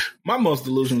 My most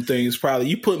delusional thing is probably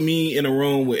you put me in a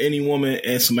room with any woman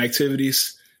and some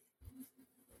activities,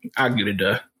 I'll get it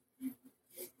done.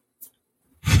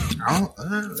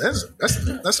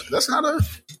 That's not a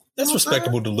that's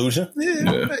respectable delusion.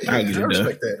 I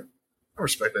respect that. I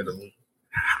respect that delusion.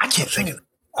 I can't think of it.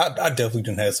 I definitely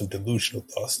didn't have some delusional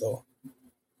thoughts though.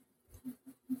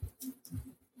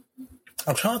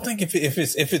 I'm trying to think if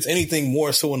it's anything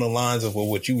more so in the lines of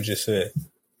what you just said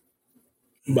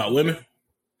about women.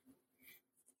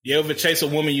 You ever chase a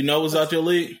woman you know was out your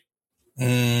league?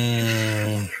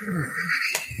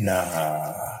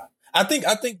 Nah. I think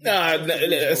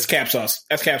that's cap sauce.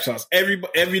 That's cap sauce. Every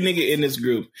nigga in this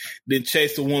group did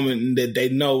chase a woman that they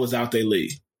know was out their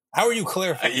league. How are you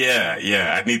clarifying?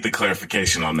 Yeah. I need the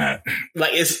clarification on that.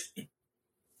 Like it's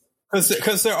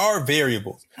because there are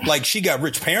variables. Like she got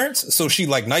rich parents, so she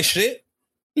like nice shit.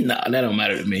 Nah, that don't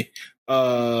matter to me.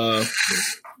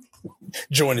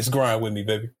 Join this grind with me,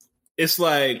 baby. It's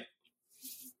like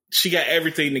she got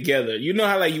everything together. You know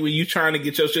how like when you trying to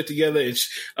get your shit together, it's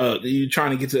you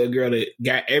trying to get to a girl that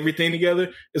got everything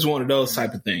together. It's one of those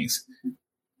type of things.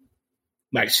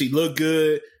 Like she looked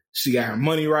good, she got her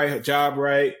money right, her job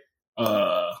right.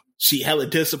 She hella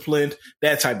disciplined,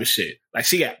 that type of shit. Like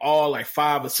she got all like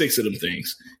 5 or 6 of them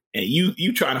things. and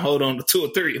you trying to hold on to 2 or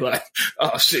 3, like,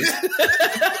 oh shit.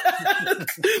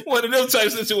 One of them type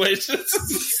of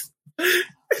situations.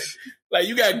 Like,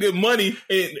 you got good money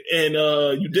and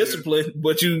you disciplined,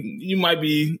 but you might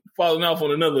be falling off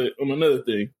on another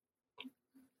thing.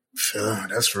 Sure,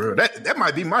 that's real. That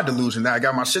might be my delusion that I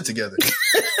got my shit together.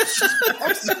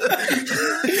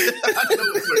 I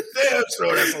know for damn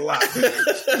sure that's a lot.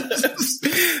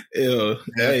 Yeah.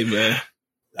 Hey, man.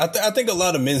 I think a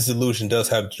lot of men's delusion does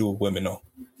have to do with women, though.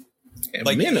 And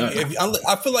like, men are,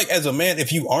 I feel like as a man,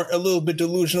 if you aren't a little bit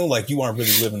delusional, like you aren't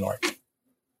really living right.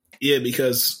 yeah,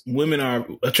 because women are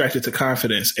attracted to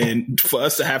confidence, and for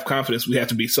us to have confidence, we have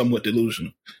to be somewhat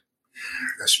delusional.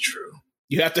 That's true.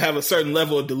 You have to have a certain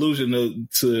level of delusion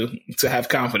to have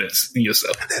confidence in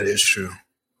yourself. That is true.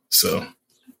 So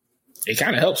it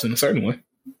kind of helps in a certain way.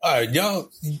 All right, y'all.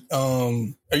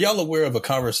 Are y'all aware of a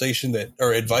conversation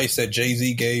or advice that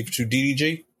Jay-Z gave to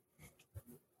DDG?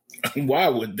 Why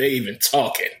would they even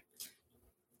talk it?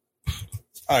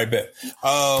 All right, bet.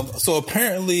 So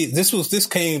apparently this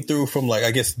came through from, like,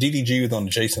 I guess DDG was on the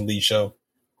Jason Lee show.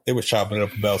 They were chopping it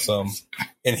up about something.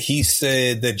 And he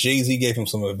said that Jay-Z gave him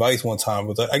some advice one time.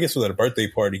 I guess it was at a birthday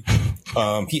party.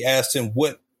 He asked him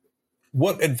what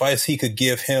advice he could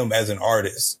give him as an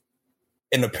artist.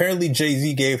 And apparently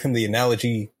Jay-Z gave him the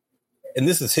analogy, and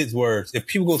this is his words: if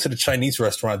people go to the Chinese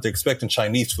restaurant, they're expecting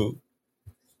Chinese food.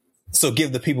 So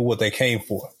give the people what they came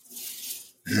for.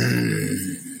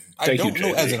 I don't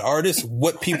know as an artist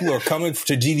what people are coming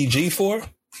to DDG for.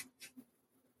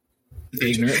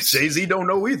 Ignorance. Jay-Z don't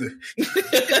know either.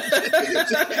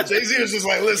 Jay-Z is just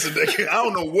like, listen, I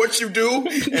don't know what you do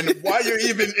and why you're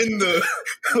even in the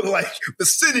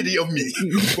vicinity of me,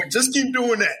 but just keep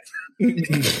doing that and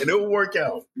it'll work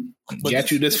out. But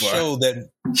got you this far. Show that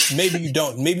maybe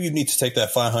you need to take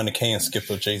that $500K and skip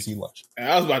the Jay-Z lunch.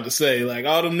 I was about to say, like,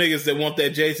 all them niggas that want that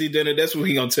Jay-Z dinner, that's what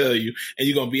he gonna tell you, and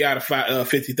you're gonna be out of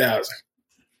 $50,000.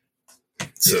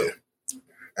 So. Yeah.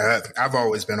 I've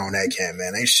always been on that camp,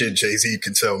 man. Ain't shit Jay-Z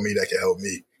can tell me that can help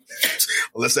me.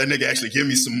 Unless that nigga actually give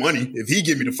me some money. If he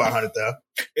give me the $500,000.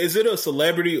 Is it a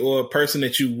celebrity or a person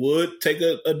that you would take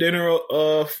a dinner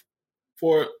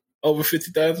for over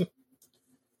 $50,000?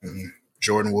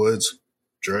 Jordan Woods.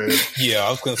 Dre. Yeah, I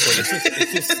was going to say,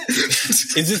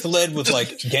 is this led with,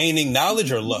 like, gaining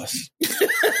knowledge or lust?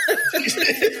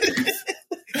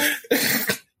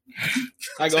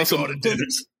 Like, on some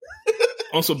dinners.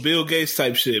 On some Bill Gates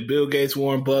type shit. Bill Gates,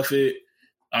 Warren Buffett.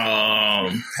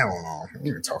 Hell no.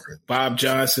 You're talking. Bob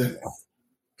Johnson.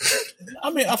 I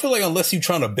mean, I feel like unless you're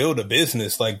trying to build a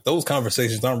business, like, those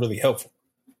conversations aren't really helpful.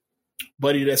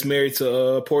 Buddy that's married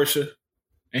to Portia,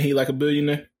 and he like a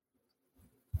billionaire?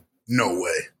 No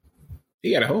way.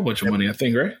 He got a whole bunch of money, I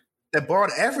think, right? That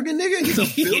bald African nigga? He's a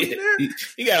billionaire?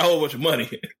 He got a whole bunch of money.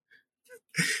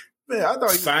 Man, I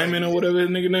thought Simon or whatever his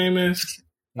nigga name is.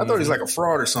 I thought he was like a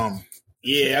fraud or something.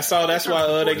 Yeah, I saw that's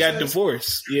why they got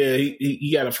divorced. Yeah,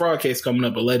 he got a fraud case coming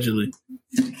up, allegedly.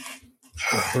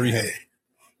 Hey.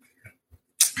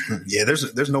 Yeah,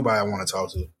 there's nobody I want to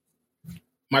talk to.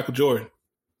 Michael Jordan.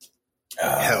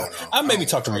 Hell no. I maybe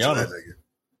talk to Rihanna.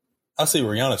 I see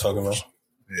Rihanna talking about.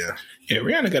 Yeah,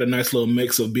 Rihanna got a nice little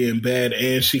mix of being bad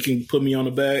and she can put me on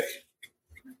the back.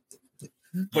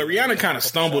 But Rihanna kind of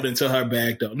stumbled into her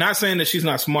bag, though. Not saying that she's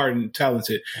not smart and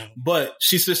talented, but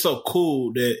she's just so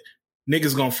cool that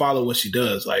niggas gonna follow what she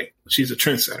does. Like, she's a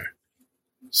trendsetter.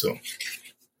 So,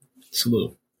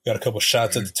 salute. Got a couple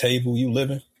shots at the table. You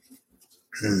living?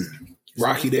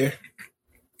 Rocky there.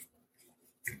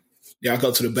 Y'all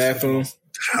go to the bathroom.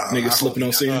 Niggas slipping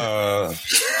on scene.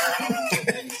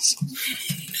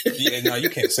 Yeah, no, you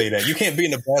can't say that. You can't be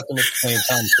in the bathroom at the same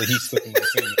time so he's slipping on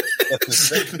scene.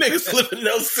 Niggas slipping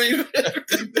on scene. You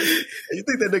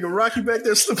think that nigga Rocky back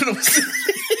there slipping on scene?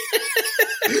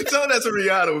 Tell that to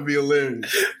Rihanna would be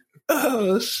hilarious.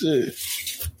 Oh, shit.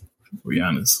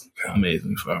 Rihanna's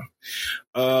amazing, fam.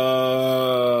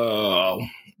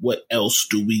 What else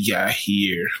do we got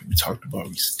here? We talked about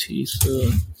Reese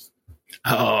Tisa.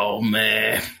 Oh,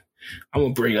 man. I'm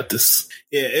going to bring up this.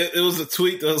 Yeah, it was a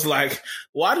tweet that was like,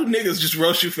 why do niggas just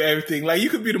roast you for everything? Like, you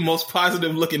could be the most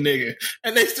positive looking nigga,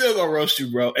 and they still gonna roast you,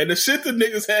 bro. And the shit that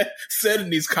niggas had said in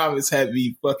these comments had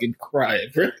me fucking crying,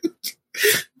 bro.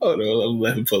 Hold on, I'm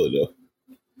let him pull it up.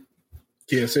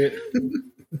 Can't say it?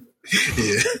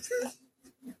 Yeah.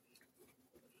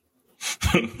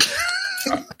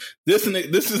 This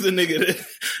is his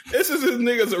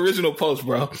nigga's original post,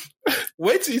 bro.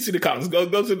 Wait till you see the comments. Can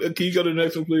you go to the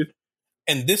next one, please?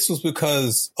 And this was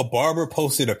because a barber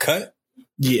posted a cut?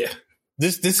 Yeah.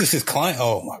 This is his client?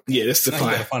 Oh, my God. Yeah, this is the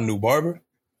client. You gotta find a new barber?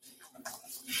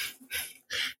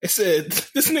 It said,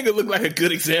 this nigga look like a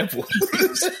good example.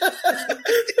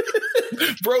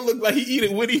 Bro look like he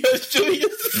eating Woody Hutch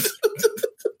Juniors.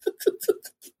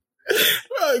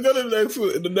 All right, go to the next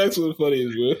one. The next one's funny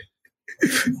as well.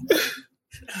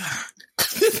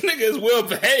 This nigga is well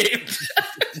behaved.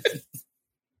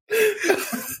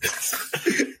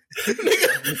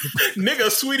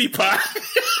 nigga sweetie pie.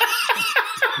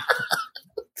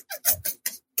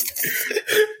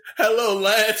 Hello,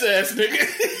 lads ass nigga.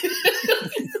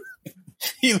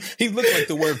 He looked like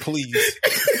the word please.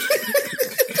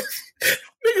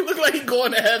 Nigga look like he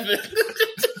going to heaven.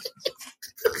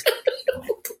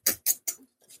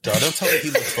 Dog, don't tell me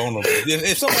he looks vulnerable.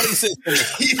 If somebody says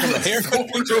from a haircut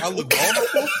picture, I look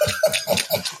vulnerable.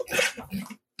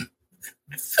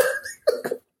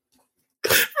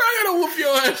 I gotta whoop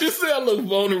your ass. You say I look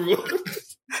vulnerable.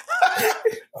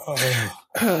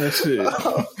 Oh, shit.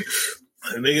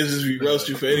 Niggas just be roast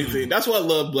you for anything. That's why I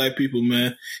love black people,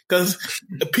 man. Because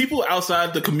people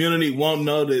outside the community won't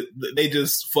know that they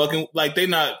just fucking, like, they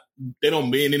don't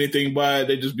mean anything by it.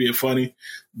 They just being funny.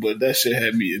 But that shit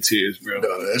had me in tears, bro.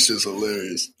 No, that shit's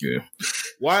hilarious. Yeah.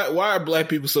 Why are black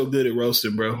people so good at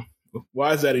roasting, bro?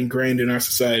 Why is that ingrained in our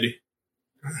society?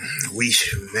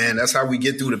 Man, that's how we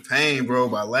get through the pain, bro,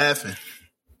 by laughing.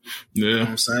 Yeah. You know what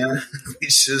I'm saying? We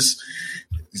just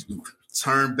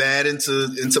turn bad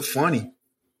into funny.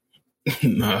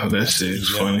 Nah, that shit is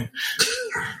funny.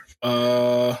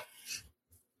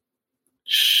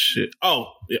 Shit.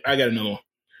 Oh, yeah, I got another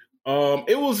one.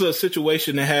 It was a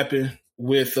situation that happened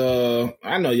with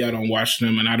I know y'all don't watch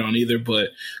them and I don't either, but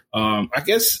I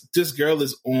guess this girl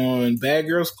is on Bad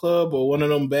Girls Club or one of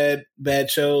them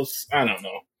bad shows. I don't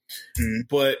know. Mm-hmm.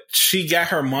 But she got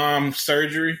her mom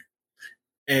surgery,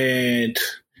 and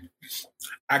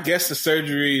I guess the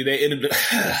surgery they ended up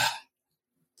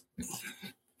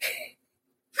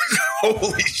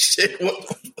holy shit.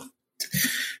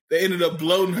 They ended up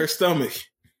bloating her stomach.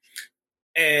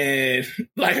 And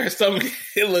like her stomach,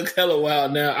 it looked hella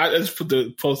wild. Now I just put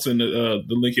the post in the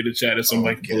link in the chat if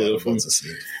somebody can pull it up for me.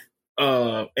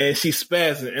 And she's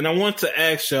spazzing. And I want to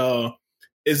ask y'all: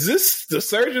 is this the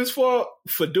surgeon's fault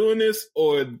for doing this,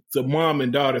 or the mom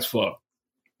and daughter's fault?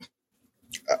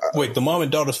 Wait, the mom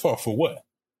and daughter's fault for what?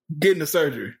 Getting the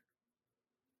surgery.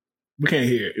 We can't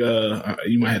hear it.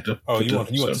 You might have to. Oh, you want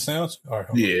the sounds? All right,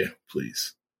 yeah,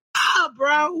 please.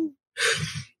 Bro.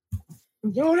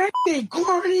 Yo, that thing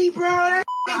corny, bro. That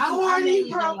thing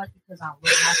corny, bro.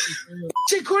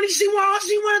 Shit corny. She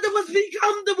wanted us to be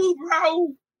comfortable,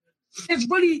 bro. It's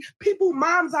really people,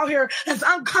 moms out here that's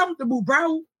uncomfortable,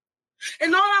 bro.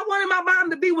 And all I wanted my mom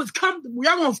to be was comfortable.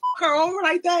 Y'all gonna fuck her over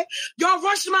like that? Y'all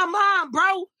rushing my mom,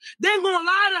 bro. They ain't gonna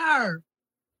lie to her.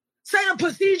 Say a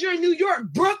procedure in New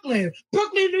York, Brooklyn,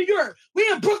 New York. We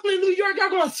in Brooklyn, New York.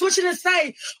 Y'all gonna switch it and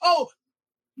say, oh,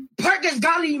 Perkins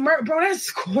got to murder, bro. That's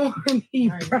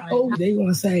corny, bro. Right. They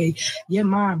gonna say your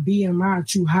mom BMI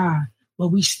too high, but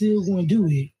we still gonna do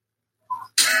it.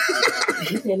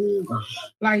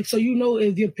 Like, so you know,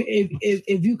 if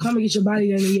you come and get your body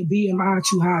done and your BMI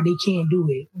too high, they can't do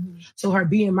it. Mm-hmm. So her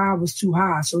BMI was too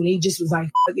high, so they just was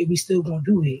like, fuck it, we still gonna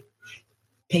do it.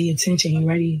 Pay attention, you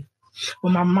ready?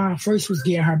 When my mom first was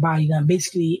getting her body done,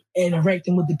 basically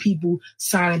interacting with the people,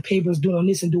 signing papers, doing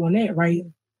this and doing that, right?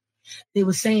 They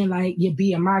were saying, like, your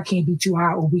BMI can't be too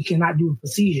high or we cannot do a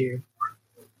procedure.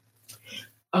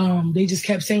 They just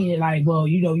kept saying it like, well,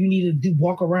 you know, you need to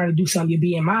walk around and do something.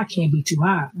 Your BMI can't be too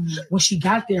high. Mm-hmm. When she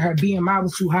got there, her BMI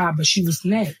was too high, but she was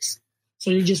next. So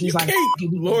they just was like,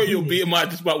 lower your BMI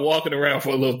just by walking around for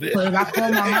a little bit. But if I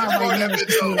called my mom right now and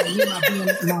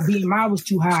said, my BMI was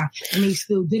too high and they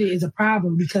still did it, is a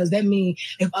problem, because that means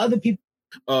if other people.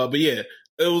 But yeah.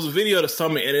 It was a video of the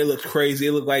stomach and it looked crazy.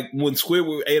 It looked like when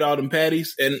Squidward ate all them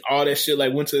patties and all that shit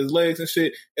like went to his legs and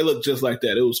shit. It looked just like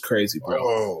that. It was crazy,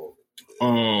 bro.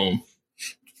 Oh.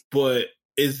 But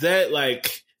is that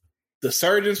like the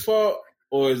surgeon's fault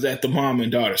or is that the mom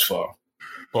and daughter's fault?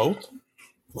 Both.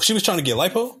 She was trying to get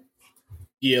lipo?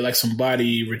 Yeah, like some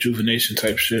body rejuvenation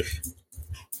type shit.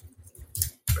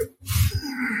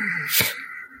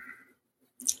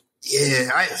 Yeah,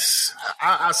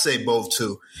 I say both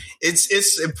too.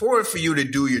 It's important for you to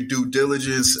do your due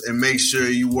diligence and make sure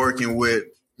you're working with,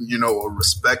 you know, a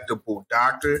respectable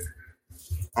doctor.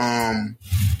 And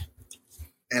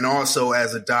also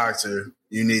as a doctor,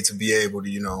 you need to be able to,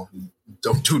 you know,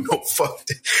 don't do no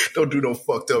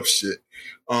fucked up shit.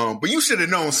 But you should have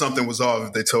known something was off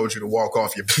if they told you to walk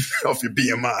off your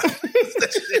BMI.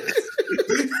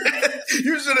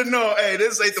 You should have known, hey,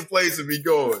 this ain't the place to be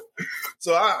going.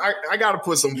 So I got to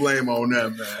put some blame on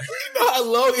them, man. You know how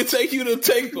long it take you to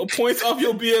take points off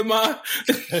your BMI?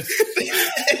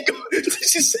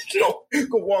 She said,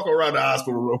 "Go walk around the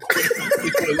hospital real quick."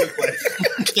 It look like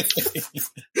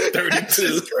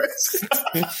 32.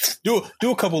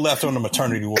 Do a couple left on the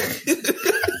maternity ward.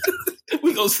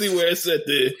 We gonna see where it's at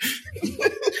there.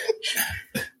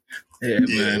 Yeah,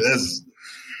 man.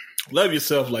 Love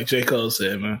yourself, like J. Cole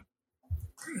said, man.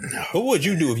 What would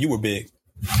you do if you were big?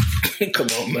 Come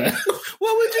on, man.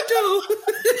 What would you do?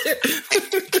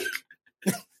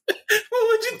 What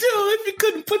would you do if you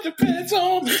couldn't put your pants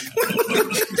on?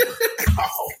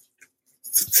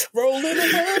 Rolling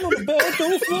around on the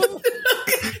bathroom floor.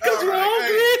 Because you're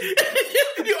hungry.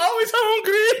 You're always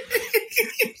hungry.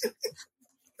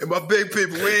 And my big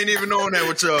people, we ain't even on that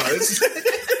with y'all.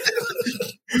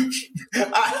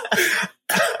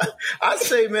 I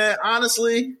say, man,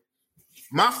 honestly,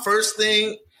 my first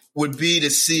thing would be to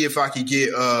see if I could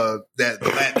get that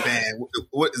lap band.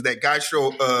 What is that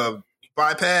Geistro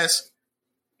bypass?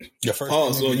 Your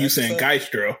first so you saying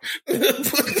Geistro.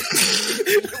 It's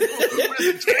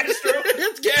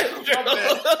Gastro.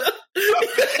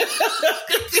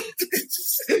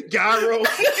 Gyro.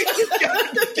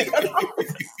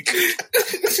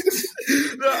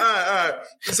 No, all right.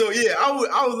 So yeah,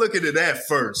 I would look into that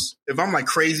first. If I'm like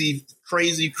crazy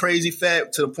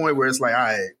fat to the point where it's like, all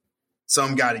right,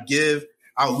 something got to give,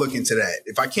 I'll look into that.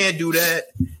 If I can't do that,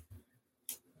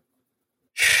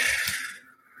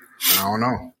 I don't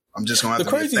know. I'm just gonna have the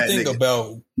to be a crazy fat thing nigga.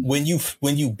 about when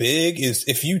you big is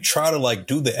if you try to like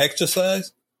do the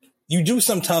exercise, you do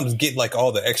sometimes get like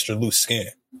all the extra loose skin.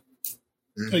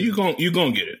 Mm-hmm. You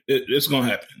gonna get it. It's gonna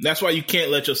happen. That's why you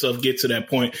can't let yourself get to that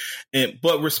point.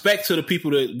 But respect to the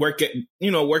people that work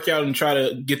out and try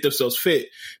to get themselves fit,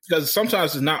 because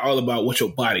sometimes it's not all about what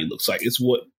your body looks like. It's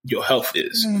what your health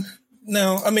is.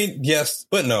 No, I mean, yes,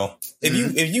 but no.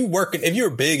 If you're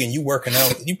big and you working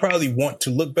out, you probably want to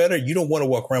look better. You don't want to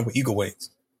walk around with ego weights.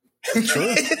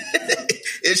 True.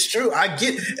 It's true. I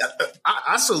get.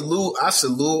 I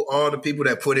salute all the people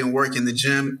that put in work in the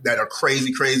gym that are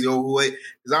crazy overweight.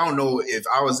 Because I don't know if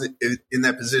I was in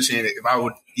that position, if I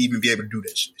would even be able to do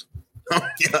that shit.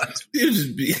 You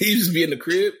just be in the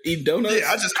crib, eat donuts.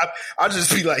 Yeah, I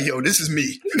just be like, yo, this is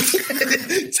me.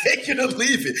 Take it or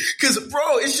leave it. Because,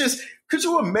 bro, it's just, could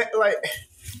you imagine, like,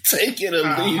 take it or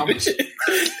leave it?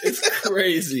 It's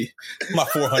crazy. My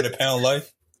 400-pound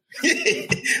life.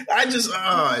 I just,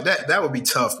 that would be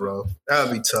tough, bro. That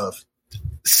would be tough.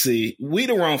 See, we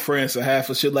the wrong friends for half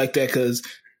of shit like that, because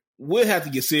we'll have to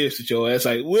get serious with your ass.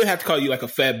 Like, we'll have to call you like a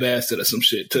fat bastard or some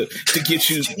shit to get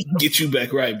you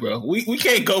back right, bro. We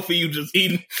can't go for you just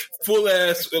eating full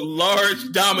ass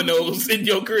large Dominoes in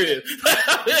your crib.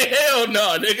 Hell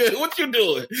no, nigga. What you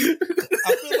doing?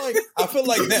 I feel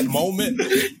like that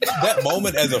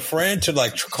moment as a friend to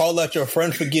like call out your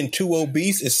friend for getting too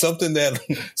obese is something that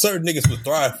certain niggas would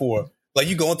thrive for. Like,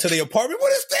 you go into the apartment,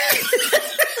 what is that?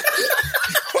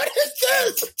 What is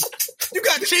this? You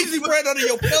got cheesy bread under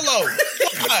your pillow.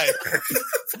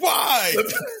 Why?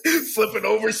 Flipping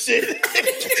over shit.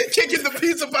 Kicking the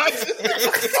pizza boxes.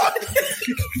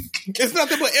 It's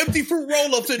nothing but empty fruit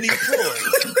roll-ups in these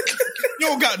drawers. You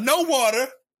don't got no water.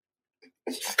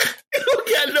 You don't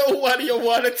got no water. Your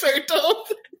water turned off.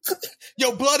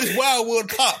 Your blood is Wildwood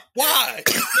Pop. Why?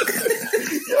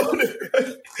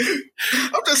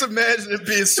 I'm just imagining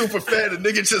being super fat and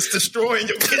nigga just destroying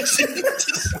your kitchen.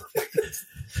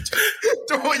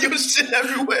 Throwing your shit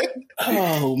everywhere.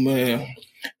 Oh, man.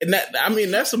 And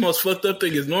that's the most fucked up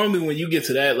thing is normally when you get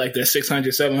to that, like that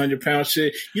 600, 700 pound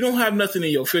shit, you don't have nothing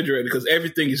in your refrigerator because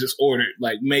everything is just ordered,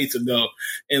 like made to go.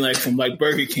 And like from like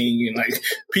Burger King and like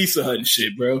Pizza Hut and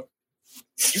shit, bro.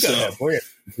 You gotta have bread.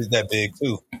 It's that big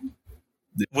too.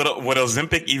 Would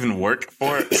Ozempic even work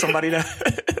for somebody that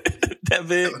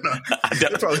big? I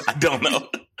don't know.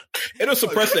 It'll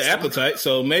suppress their appetite,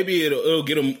 so maybe it'll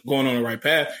get them going on the right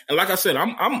path. And like I said,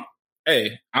 I'm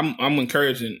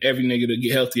encouraging every nigga to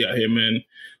get healthy out here, man.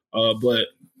 But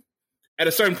at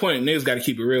a certain point, niggas got to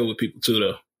keep it real with people too,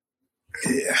 though.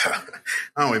 Yeah,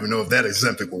 I don't even know if that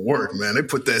Ozempic will work, man. They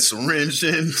put that syringe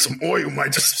in, some oil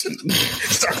might just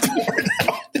start pouring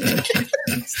out,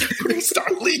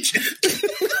 start leaking.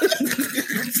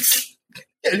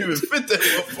 Can't even fit that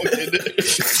motherfucker in there.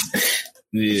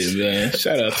 Yeah, man.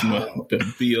 Shout out to my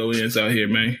BONs out here,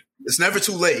 man. It's never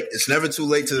too late. It's never too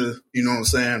late to, you know what I'm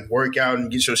saying, work out and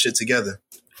get your shit together.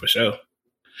 For sure.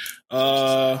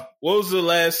 What was the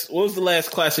last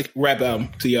classic rap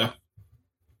album to y'all?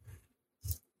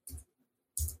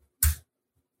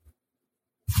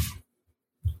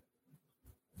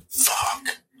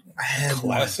 Fuck. I had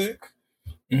classic.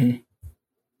 Mm-hmm.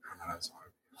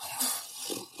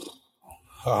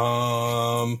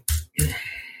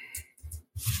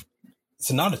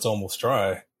 Tonight it's almost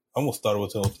dry. I almost thought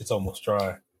it's almost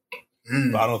dry.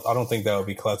 But I don't think that would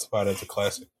be classified as a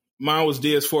classic. Mine was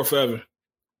DS4 Forever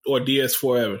or DS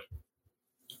Forever.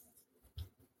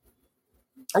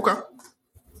 Okay.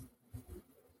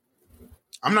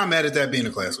 I'm not mad at that being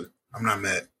a classic. I'm not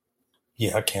mad.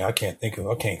 Yeah, I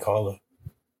can't call it.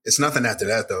 It's nothing after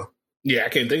that though. Yeah, I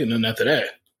can't think of nothing after that.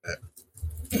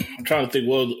 I'm trying to think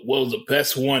what was the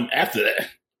best one after that.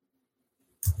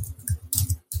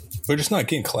 We're just not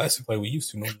getting classic like we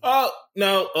used to. No. Oh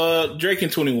no, Drake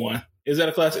and 21. Is that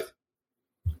a classic?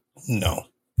 No.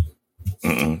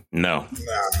 No. Nah,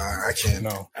 I can't.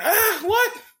 No.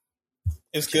 What?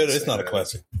 It's good. It's not a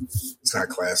classic. It's not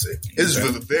classic. It's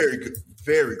a very good,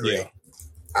 very great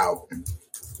album.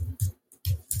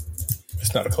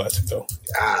 It's not a classic though.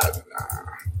 Nah.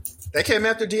 That came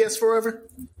after DS Forever?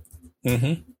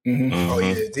 Mm-hmm. Oh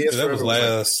yeah, DS that Forever was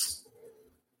last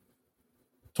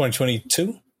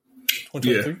 2022?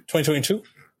 2022?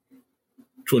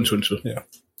 2022. Yeah.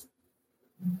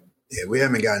 Yeah, we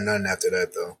haven't got nothing after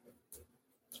that though.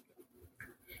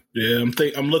 Yeah,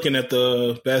 I'm looking at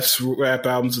the best rap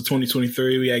albums of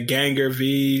 2023. We had Ganger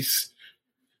V's,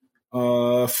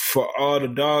 For All the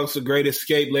Dogs, The Great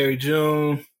Escape, Larry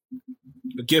June,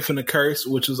 The Gift and the Curse,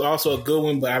 which was also a good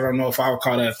one, but I don't know if I would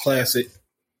call that a classic.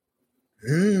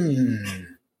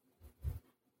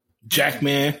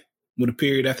 Jackman, with a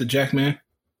period after Jackman.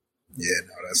 Yeah,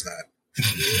 no, that's not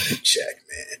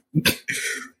Jackman.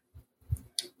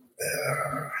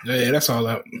 Yeah, that's all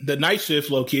out. The Night Shift,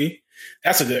 low key.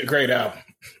 That's a great album.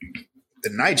 The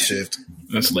Night Shift.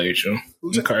 That's Larry June.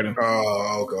 Carter.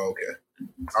 Oh, okay.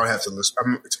 I'll have to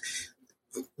listen.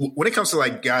 When it comes to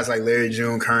like guys like Larry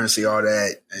June, Currency, all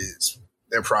that,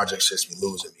 their projects just be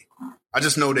losing me. I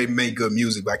just know they make good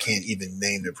music, but I can't even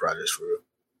name their projects for real.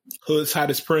 Hood's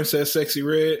Hottest Princess, Sexy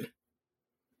Red.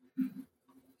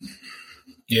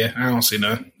 Yeah, I don't see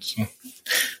none. So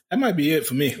that might be it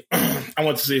for me. I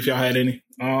want to see if y'all had any.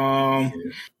 I'm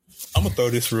gonna throw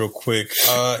this real quick.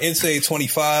 NCAA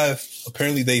 25.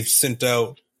 Apparently, they've sent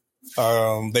out.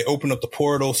 They opened up the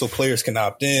portal so players can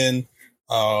opt in.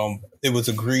 It was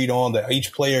agreed on that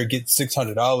each player gets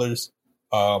 $600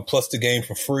 plus the game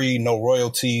for free, no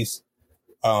royalties.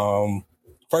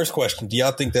 First question: do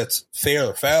y'all think that's fair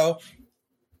or foul?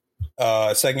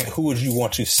 Second, who would you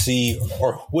want to see,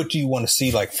 or what do you want to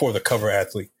see like for the cover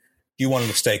athlete? Do you want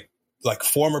them to stay like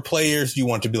former players? Do you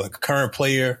want it to be like a current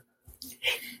player?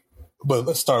 But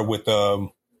let's start with,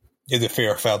 is it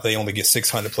fair or foul they only get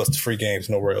 600 plus the free games,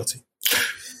 no royalty?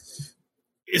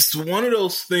 It's one of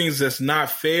those things that's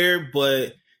not fair,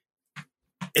 but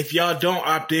if y'all don't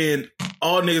opt in,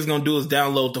 all niggas gonna do is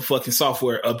download the fucking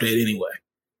software update anyway.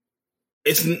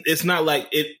 It's not like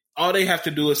it. All they have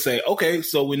to do is say, okay,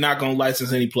 so we're not gonna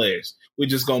license any players. We're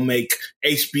just gonna make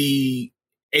HB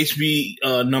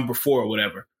number 4 or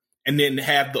whatever, and then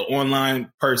have the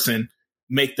online person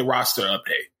make the roster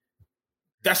update.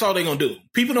 That's all they're going to do.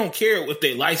 People don't care if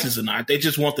they license or not. They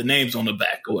just want the names on the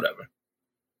back or whatever.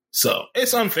 So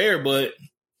it's unfair, but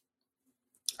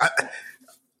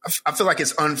I feel like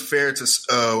it's unfair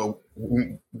to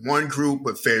one group,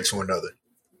 but fair to another.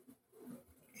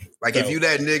 Like if you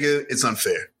that nigga, it's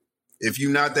unfair. If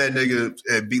you not that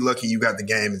nigga, be lucky you got the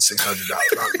game and $600.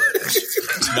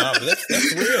 Nah, but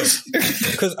that's real.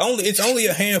 Because it's only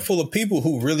a handful of people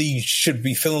who really should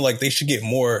be feeling like they should get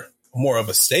more of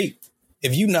a stake.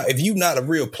 If you not a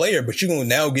real player, but you're gonna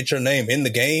now get your name in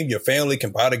the game, your family can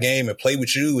buy the game and play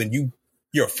with you, and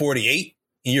you're 48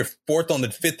 and you're 5th on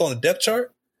the depth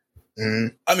chart.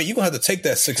 Mm-hmm. I mean, you're gonna have to take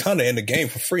that 600 in the game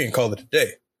for free and call it a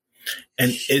day.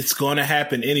 And it's gonna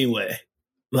happen anyway.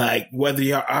 Like whether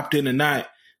y'all opt in or not,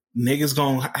 niggas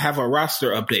gonna have a roster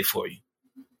update for you.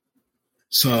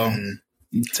 So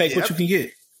take what you can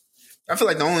get. I feel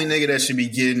like the only nigga that should be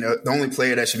getting, the only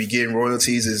player that should be getting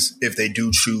royalties is if they do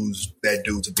choose that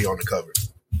dude to be on the cover.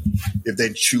 If they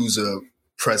choose a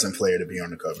present player to be on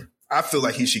the cover, I feel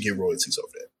like he should get royalties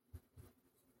over that.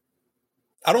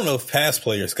 I don't know if past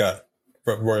players got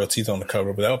royalties on the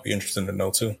cover, but that would be interesting to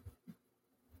know too.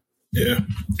 Yeah,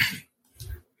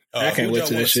 I can't wait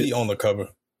to that shit see on the cover.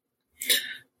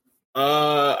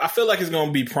 I feel like it's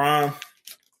gonna be Prime,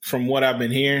 from what I've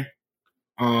been hearing,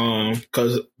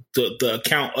 because the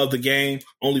account of the game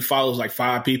only follows like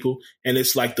 5 people, and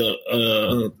it's like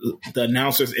the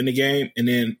announcers in the game, and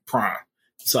then Prime.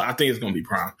 So I think it's gonna be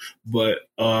Prime, but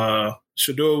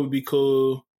Shador would be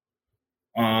cool.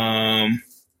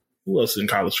 Who else is in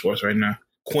college sports right now?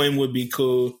 Quinn would be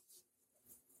cool.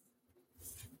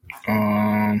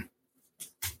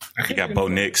 You got Bo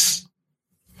Nix.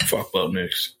 Fuck Bo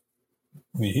Nix.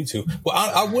 Me too. Well,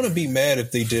 I wouldn't be mad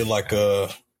if they did like a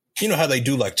you know how they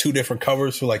do like 2 different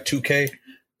covers for like 2K,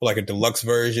 like a deluxe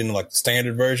version, like the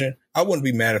standard version. I wouldn't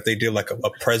be mad if they did like a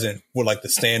present with like the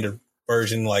standard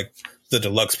version, like the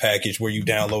deluxe package where you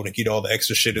download and get all the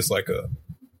extra shit. It's like a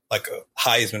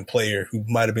Heisman player who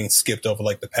might have been skipped over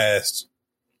like the past,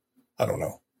 I don't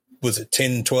know, was it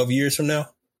 10, 12 years from now?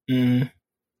 Mm.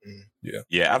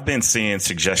 Yeah, I've been seeing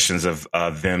suggestions of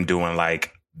them doing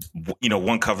like, you know,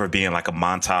 one cover being like a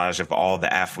montage of all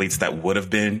the athletes that would have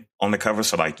been on the cover.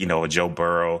 So like, you know, a Joe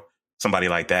Burrow, somebody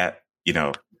like that, you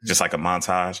know, just like a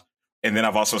montage. And then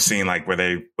I've also seen like where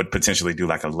they would potentially do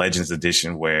like a Legends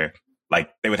edition where like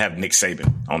they would have Nick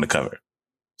Saban on the cover.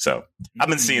 So I've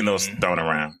been seeing those thrown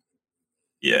around.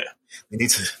 Yeah. We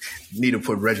need to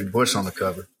put Reggie Bush on the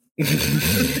cover.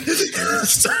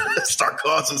 Start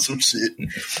causing some shit.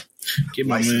 Get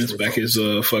my man's back his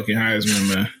fucking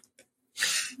Heisman, man.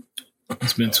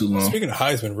 It's been too long. Speaking of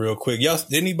Heisman, real quick, y'all,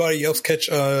 did anybody else catch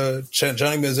Johnny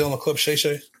Manziel on the Club Shay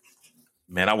Shay?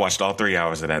 Man, I watched all 3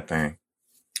 hours of that thing.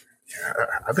 Yeah,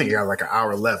 I think you got like an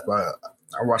hour left, but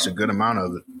I watched a good amount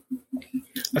of it.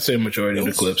 I'd say a majority of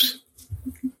the clips.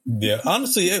 Yeah,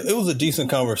 honestly, it was a decent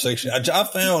conversation. I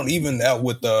found even out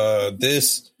with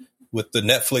with the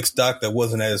Netflix doc that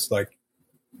wasn't as like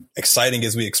exciting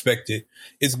as we expected.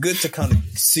 It's good to kind of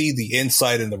see the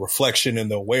insight and the reflection and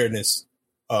the awareness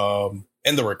and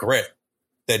the regret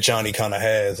that Johnny kind of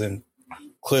has. And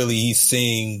clearly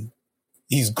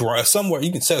he's grown somewhere.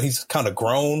 You can tell he's kind of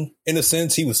grown in a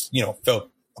sense. He was, you know, felt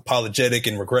apologetic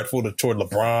and regretful toward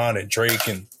LeBron and Drake,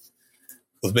 and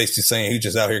was basically saying he's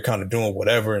just out here kind of doing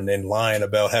whatever and then lying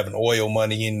about having oil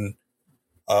money. And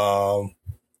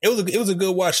it was a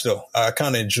good watch though. I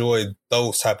kind of enjoyed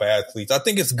those type of athletes. I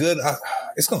think it's good.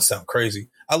 It's going to sound crazy.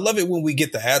 I love it when we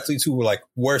get the athletes who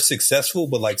were successful,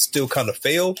 but like still kind of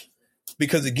failed,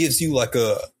 because it gives you like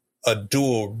a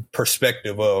dual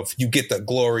perspective of, you get the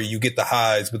glory, you get the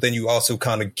highs, but then you also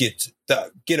kind of get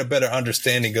a better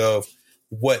understanding of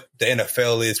what the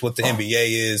NFL is, what the NBA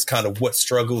is, kind of what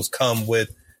struggles come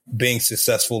with being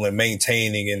successful and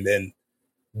maintaining, and then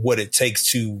what it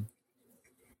takes to,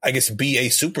 I guess, be a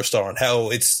superstar, and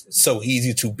how it's so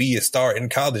easy to be a star in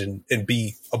college and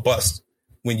be a bust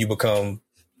when you become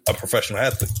a professional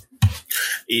athlete.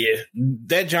 Yeah,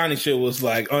 that Johnny shit was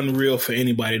like unreal for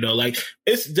anybody though. Like,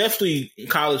 it's definitely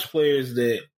college players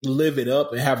that live it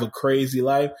up and have a crazy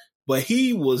life. But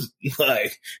he was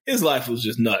like, his life was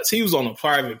just nuts. He was on a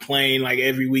private plane like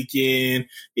every weekend.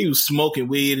 He was smoking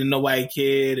weed and nobody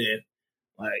cared. And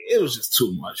like, it was just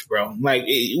too much, bro. Like,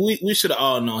 we should have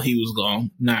all known he was going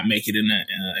to not make it in the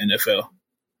NFL.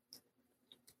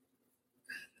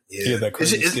 Yeah, that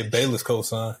crazy Skip Bayless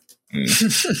cosign. It's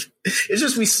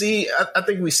just I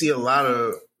think we see a lot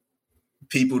of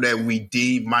people that we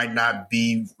deem might not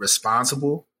be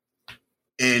responsible,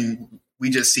 and we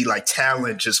just see like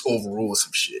talent just overrule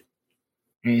some shit.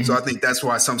 Mm-hmm. So I think that's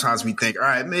why sometimes we think, all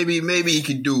right, maybe he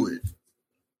can do it,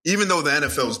 even though the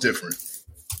NFL is different.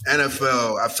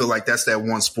 NFL, I feel like that's that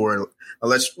one sport,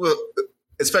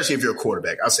 especially if you're a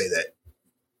quarterback. I'll say that.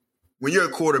 When you're a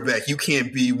quarterback, you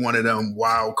can't be one of them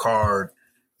wild card,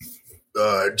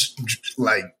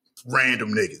 like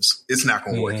random niggas. It's not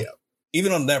going to work out.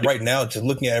 Even on that right now, just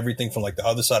looking at everything from like the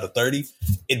other side of 30,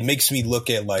 it makes me look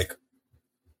at like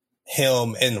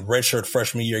him in the redshirt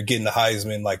freshman year getting the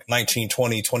Heisman, like 19,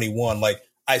 20, 21. Like,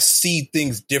 I see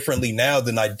things differently now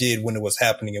than I did when it was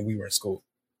happening and we were in school.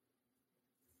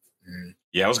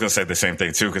 Yeah, I was going to say the same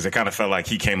thing too, because it kind of felt like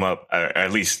he came up,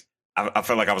 at least I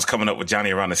felt like I was coming up with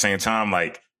Johnny around the same time.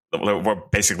 Like, we're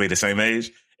basically the same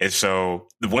age. And so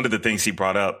one of the things he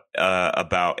brought up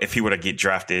about if he would have gotten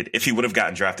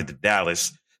drafted to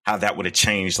Dallas, how that would have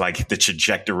changed like the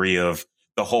trajectory of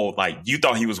the whole, like, you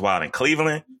thought he was wild in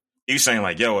Cleveland. He was saying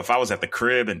like, yo, if I was at the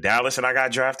crib in Dallas and I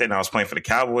got drafted and I was playing for the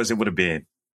Cowboys, it would have been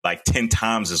like 10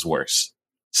 times as worse.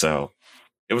 So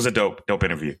it was a dope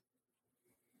interview.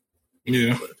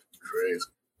 Yeah. Crazy.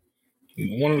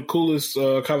 One of the coolest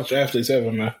college athletes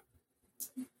ever, man.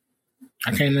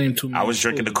 I can't name too many. I was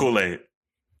drinking the Kool-Aid.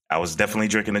 I was definitely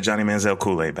drinking the Johnny Manziel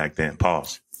Kool-Aid back then.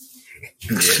 Pause.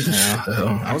 Yeah,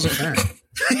 I was a fan.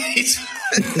 I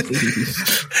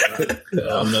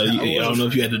don't know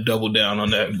if you had to double down on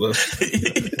that, but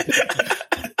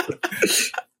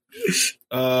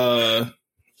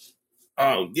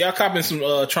y'all copping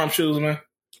some Trump shoes, man?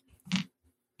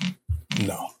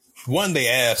 No. One, they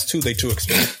asked. Two, they too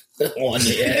expensive. One,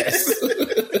 they asked.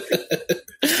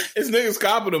 It's niggas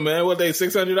copping them, man. What, they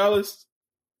 $600?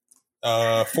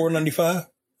 $495.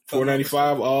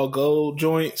 $495, all gold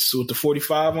joints with the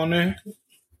 45 on there.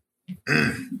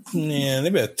 Man, they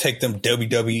better take them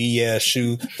WWE ass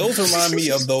shoes. Those remind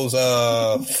me of those.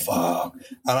 Fuck.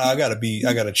 I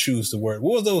gotta choose the word.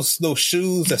 What were those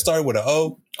shoes that started with an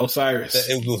O? Osiris.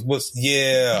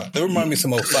 Yeah. They remind me of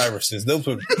some Osiris's. Those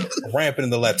were rampant in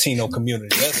the Latino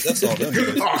community. That's all them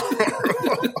is.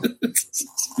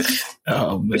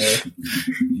 Oh man,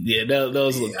 yeah,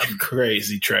 those look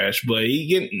crazy trash. But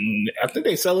I think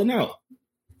they selling out.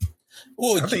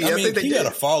 Well, I think he got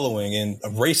a following, and a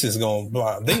racist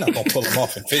they're not gonna pull him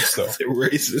off and fix though. The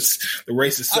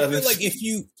racist sevens. I feel like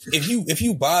if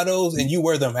you buy those and you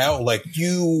wear them out, like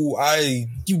I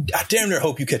damn near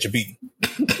hope you catch a beating.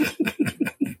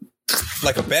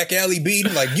 Like a back alley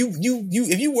beating. Like you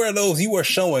if you wear those, you are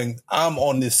showing I'm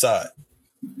on this side.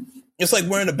 It's like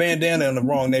wearing a bandana in the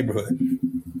wrong neighborhood.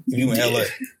 If you in LA.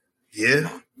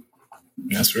 Yeah.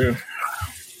 That's real.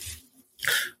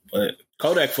 But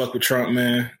Kodak fuck with Trump,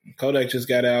 man. Kodak just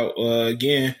got out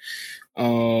again.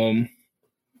 And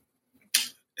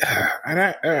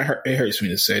it hurts me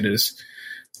to say this.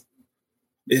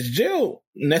 Is jail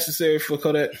necessary for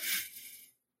Kodak?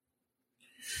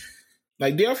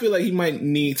 Like, do y'all feel like he might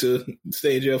need to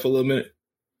stay in jail for a little minute?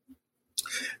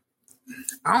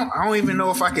 I don't even know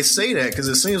if I could say that because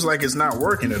it seems like it's not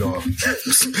working at all.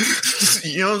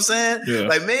 You know what I'm saying? Yeah.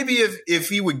 Like maybe if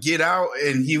he would get out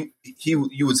and we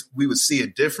would see a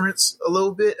difference a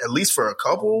little bit, at least for a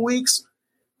couple of weeks.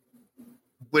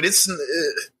 But it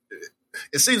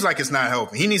seems like it's not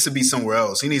helping. He needs to be somewhere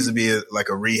else. He needs to be like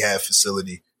a rehab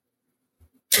facility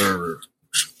or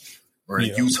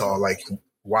in Utah, like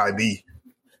YB.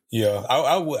 Yeah,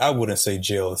 I wouldn't say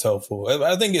jail is helpful.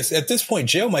 I think it's at this point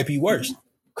jail might be worse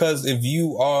because if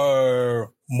you are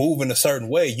moving a certain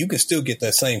way, you can still get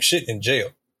that same shit in jail,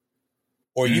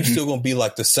 or you still gonna be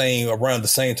like around the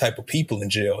same type of people in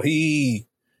jail.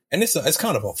 And it's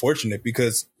kind of unfortunate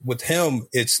because with him,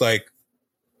 it's like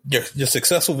you're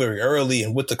successful very early,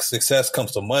 and with the success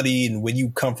comes the money, and when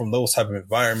you come from those type of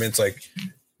environments, like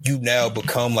you now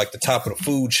become like the top of the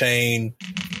food chain.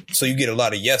 So you get a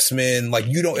lot of yes men. Like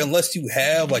you don't, unless you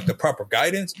have like the proper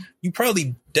guidance, you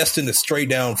probably destined to stray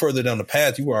further down the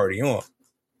path you were already on.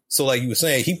 So like you were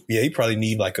saying, he probably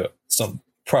need like some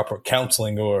proper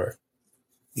counseling, or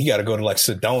he got to go to like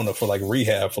Sedona for like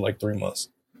rehab for like 3 months.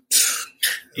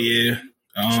 Yeah.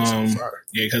 Yeah,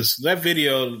 because that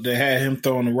video that had him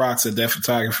throwing the rocks at that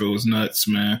photographer was nuts,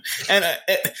 man. And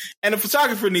the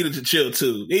photographer needed to chill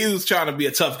too. He was trying to be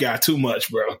a tough guy too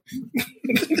much, bro.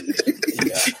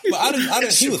 But I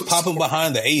didn't. He was popping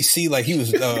behind the AC like he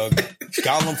was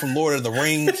Gollum from Lord of the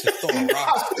Rings, just throwing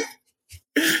rocks.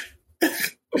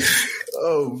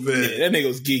 Oh man, yeah, that nigga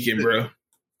was geeking, bro.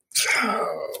 I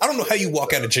don't know how you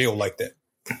walk out of jail like that.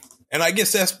 And I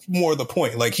guess that's more the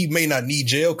point. Like he may not need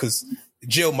jail because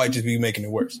jail might just be making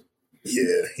it worse.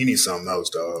 Yeah, he needs something else,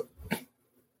 dog.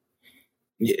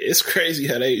 Yeah, it's crazy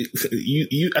how I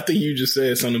think you just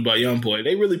said something about Youngboy.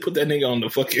 They really put that nigga on the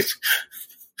fucking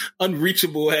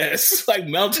unreachable ass like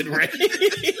mountain range.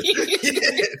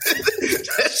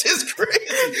 That's just crazy.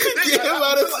 Get him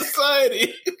out of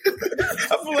society.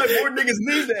 I feel like more niggas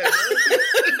need that,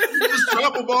 man. Just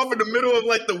drop him off in the middle of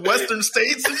like the western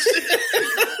states and shit.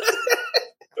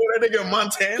 That nigga in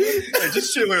Montana, like,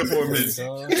 just chill here for a minute.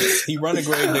 He run a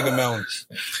grave nigga mountain.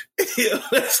 Yo,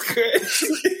 that's crazy.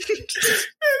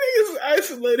 That nigga's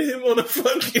isolated him on a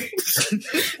fucking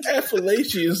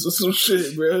Appalachians or some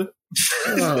shit, bro.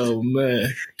 Oh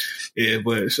man, yeah,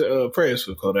 but prayers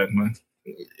for Kodak, man.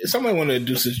 Somebody want to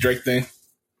do this Drake thing?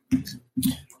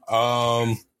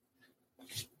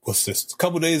 What's this? A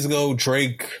couple days ago,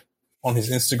 Drake on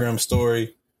his Instagram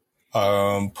story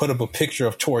put up a picture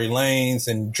of Tory Lanez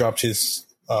and dropped his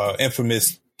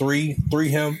infamous three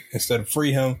him instead of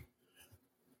free him.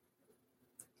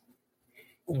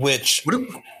 Which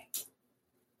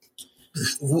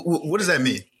what does that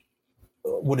mean?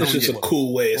 It's just a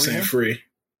cool way of saying free.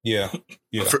 Yeah.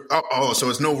 So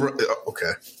it's no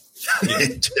okay.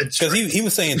 Because he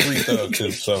was saying three thug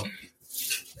too. So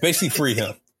basically, free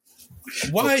him.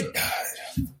 Why?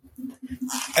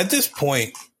 At this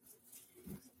point,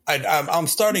 I'm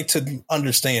starting to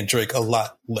understand Drake a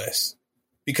lot less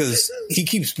because he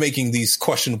keeps making these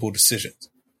questionable decisions.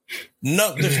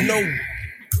 No,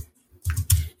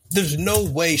 there's no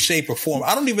way, shape, or form.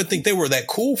 I don't even think they were that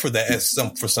cool for that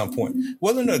for some point.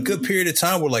 Wasn't it a good period of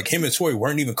time where like him and Tory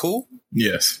weren't even cool?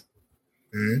 Yes.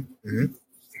 Mm-hmm.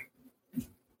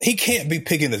 He can't be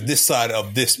picking this side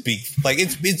of this beef. Like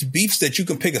it's beefs that you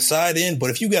can pick a side in,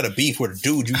 but if you got a beef with a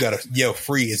dude you got to yell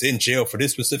free is in jail for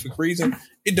this specific reason,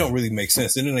 it don't really make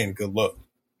sense and it ain't a good look.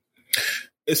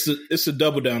 it's a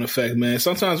double down effect, man.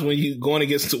 Sometimes when you going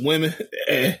against the women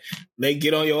and they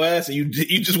get on your ass and you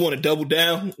just want to double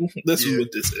down, this is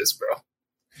what this is, bro.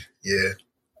 Yeah.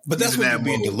 But that's when you're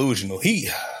being delusional. He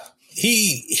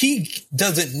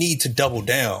doesn't need to double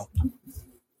down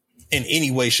in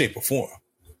any way, shape, or form.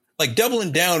 Like,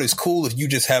 doubling down is cool if you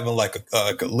just having like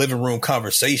a living room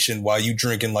conversation while you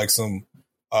drinking like some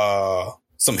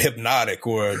hypnotic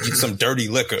or some dirty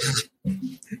liquor.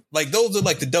 Like, those are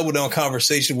like the double down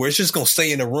conversation where it's just gonna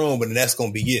stay in the room and that's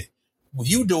gonna be it. When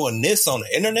you doing this on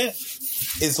the internet,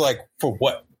 it's like, for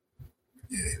what?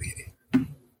 I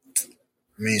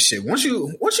mean, shit. Once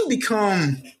you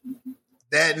become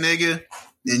that nigga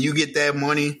and you get that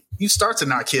money, you start to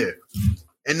not care.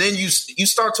 And then you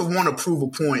start to want to prove a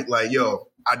point like, yo,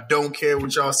 I don't care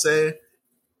what y'all say.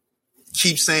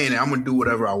 Keep saying it. I'm going to do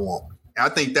whatever I want. And I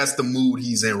think that's the mood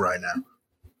he's in right now.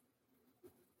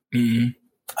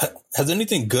 Mm-hmm. Has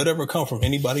anything good ever come from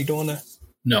anybody doing that?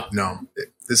 No.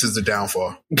 This is the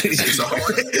downfall.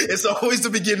 It's always the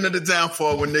beginning of the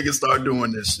downfall when niggas start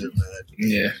doing this shit, man.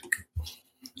 Yeah.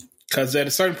 Because at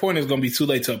a certain point, it's going to be too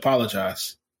late to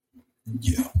apologize.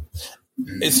 Yeah.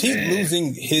 Is he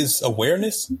losing his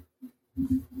awareness?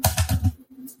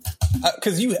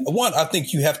 Because I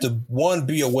think you have to,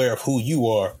 be aware of who you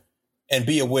are and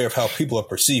be aware of how people are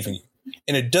perceiving you.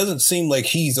 And it doesn't seem like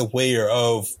he's aware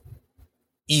of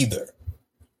either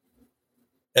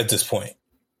at this point.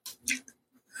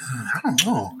 I don't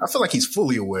know. I feel like he's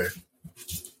fully aware.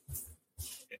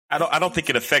 I don't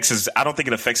think it affects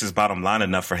his bottom line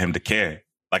enough for him to care.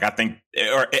 Like, I think,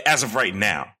 or as of right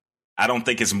now, I don't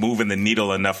think it's moving the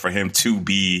needle enough for him to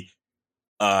be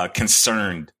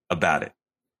concerned about it.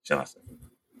 Shall I say?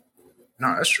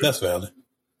 No, that's true. That's valid.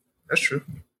 That's true.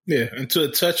 Yeah, until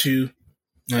it touch you,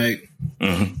 like,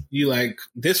 you like,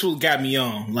 this what got me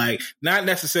on. Like, not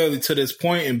necessarily to this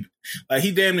point, and like,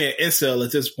 he damn near incel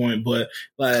at this point, but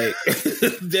like,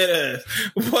 dead ass.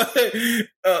 But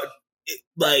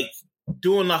like,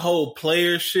 doing the whole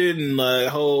player shit and like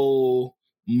whole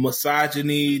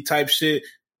misogyny type shit.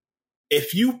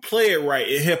 If you play it right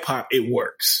in hip hop, it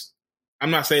works.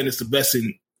 I'm not saying it's the best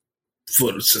thing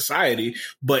for society,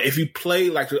 but if you play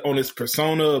like on this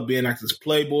persona of being like this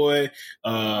playboy,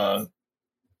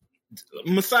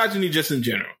 misogyny just in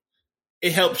general,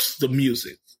 it helps the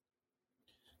music.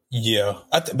 Yeah,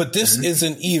 but this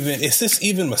isn't even. Is this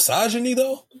even misogyny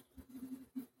though?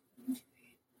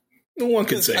 No one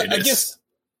can say I guess.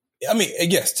 I mean,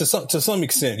 yes, to some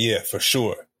extent, yeah, for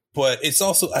sure. But it's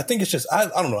also, I think it's just, I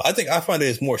don't know. I think I find it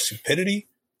as more stupidity,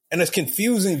 and it's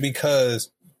confusing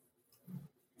because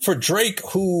for Drake,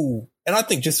 and I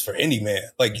think just for any man,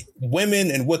 like, women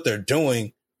and what they're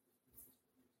doing,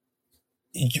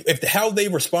 if how they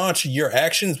respond to your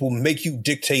actions will make you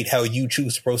dictate how you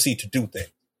choose to proceed to do things.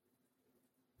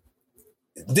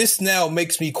 This now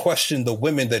makes me question the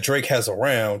women that Drake has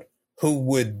around who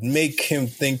would make him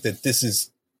think that this is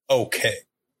okay.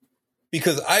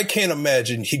 Because I can't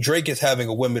imagine Drake is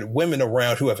having women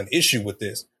around who have an issue with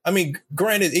this. I mean,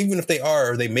 granted, even if they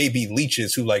may be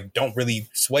leeches who like don't really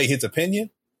sway his opinion.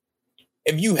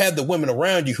 If you had the women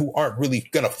around you who aren't really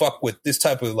gonna fuck with this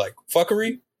type of like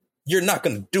fuckery, you're not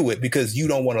gonna do it because you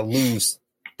don't want to lose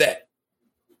that.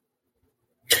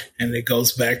 And it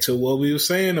goes back to what we were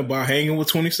saying about hanging with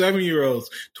 27-year-olds.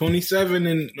 27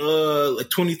 and like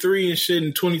 23 and shit,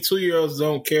 and 22-year-olds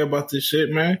don't care about this shit,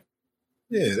 man.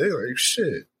 Yeah, they like,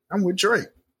 shit, I'm with Drake.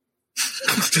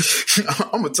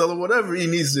 I'm going to tell him whatever he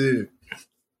needs to hear.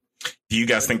 Do you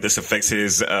guys think this affects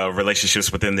his relationships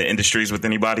within the industries with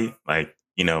anybody? Like,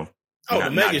 you know,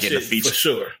 the mega shit, for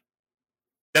sure.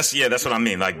 That's what I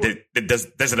mean. Like, does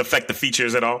it affect the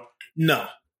features at all? No.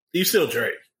 You still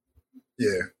Drake.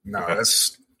 Yeah, no,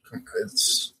 it's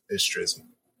trism.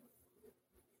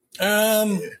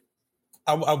 I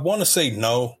want to say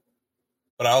no,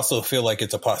 but I also feel like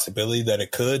it's a possibility that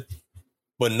it could,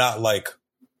 but not like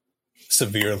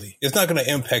severely. It's not going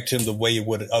to impact him the way it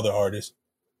would other artists.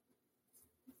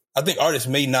 I think artists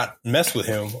may not mess with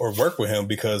him or work with him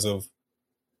because of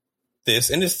this,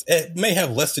 and it may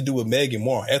have less to do with Meg and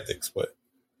more on ethics, but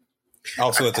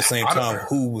also at the same time,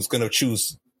 who was going to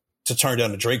choose to turn down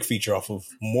the Drake feature off of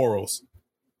morals?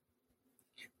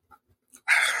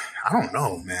 I don't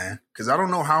know, man, because I don't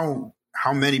know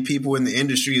how many people in the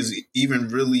industry is even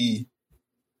really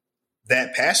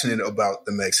that passionate about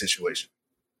the Meg situation.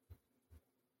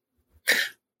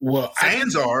 Well,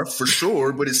 fans are for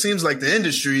sure, but it seems like the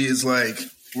industry is like,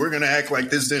 we're going to act like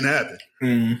this didn't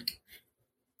happen.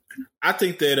 I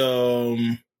think that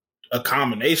a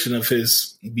combination of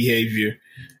his behavior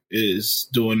is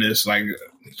doing this. Like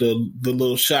the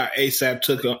little shot ASAP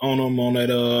took on him on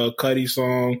that Cuddy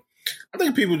song. I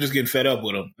think people just getting fed up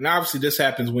with him. And obviously this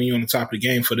happens when you're on the top of the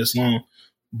game for this long.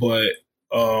 But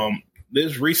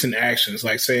there's recent actions,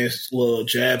 like saying little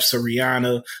jabs to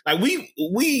Rihanna. Like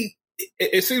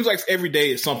it seems like every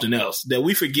day is something else that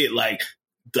we forget, like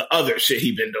the other shit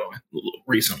he been doing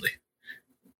recently.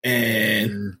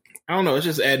 And I don't know, it's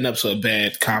just adding up to a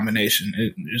bad combination.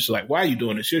 It's like, why are you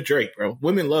doing this? You're Drake, bro.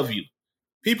 Women love you.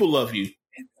 People love you.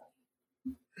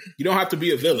 You don't have to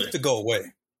be a villain. He needs to go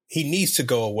away. He needs to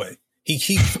go away. He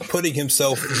keeps putting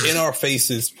himself in our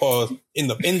faces, pause, in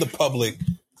the public.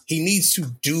 He needs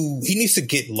to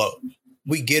get low.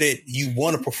 We get it. You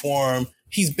want to perform.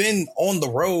 He's been on the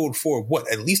road for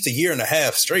at least a year and a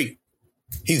half straight.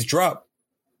 He's dropped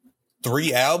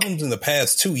 3 albums in the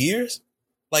past 2 years.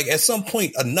 Like, at some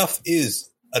point, enough is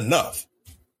enough.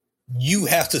 You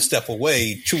have to step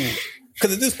away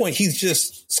because at this point, he's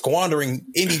just squandering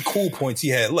any cool points he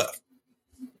had left.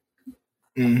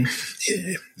 Yeah,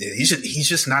 he's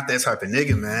just not that type of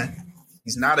nigga, man.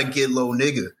 He's not a get low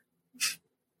nigga.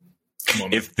 Come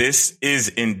on, if this is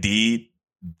indeed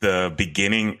the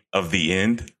beginning of the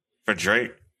end for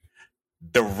Drake,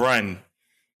 the run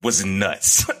was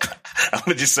nuts. I'm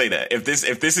gonna just say that if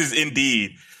this is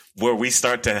indeed where we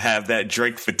start to have that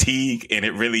Drake fatigue, and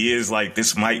it really is like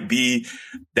this might be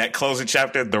that closing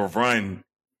chapter, the run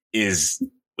is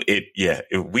it. Yeah,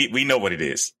 we know what it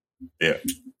is. Yeah.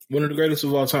 One of the greatest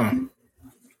of all time.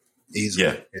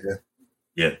 Easily.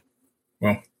 Yeah.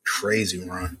 Well, crazy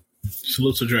run.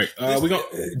 Salute to Drake. We go.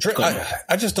 Drake.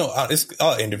 I just don't.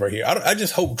 I'll end it right here. I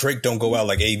just hope Drake don't go out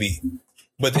like AB,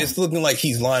 but it's looking like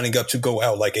he's lining up to go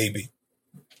out like AB.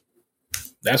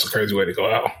 That's a crazy way to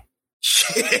go out.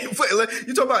 Shit. Wait,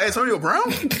 you talking about Antonio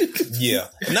Brown? Yeah,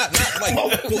 not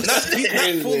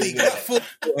fully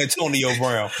Antonio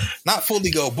Brown, not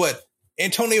fully go, but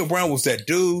Antonio Brown was that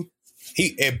dude.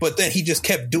 But then he just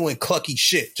kept doing clucky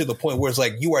shit to the point where it's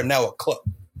like, you are now a cluck.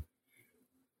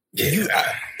 Yeah.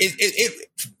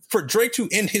 For Drake to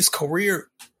end his career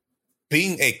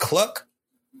being a cluck,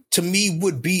 to me,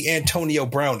 would be Antonio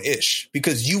Brown-ish,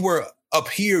 because you were up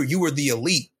here, you were the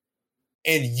elite,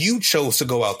 and you chose to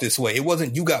go out this way. It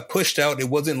wasn't you got pushed out. It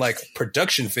wasn't like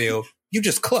production failed. You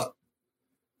just clucked.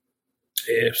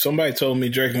 If somebody told me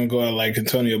Drake gonna go out like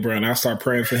Antonio Brown, I'll start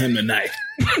praying for him tonight.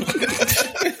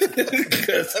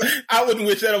 Because I wouldn't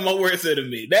wish that on my worst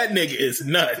enemy. That nigga is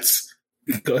nuts.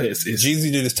 Go ahead, sis.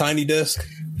 Jeezy did his Tiny Desk.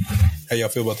 How y'all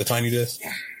feel about the Tiny Desk?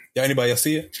 Yeah, anybody else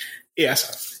see it?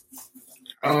 Yes.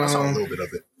 I saw a little bit of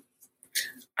it.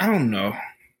 I don't know.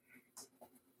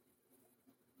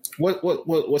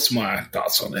 What's my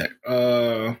thoughts on that?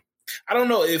 I don't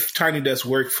know if Tiny Desk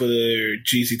worked for the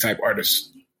Jeezy type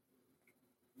artists.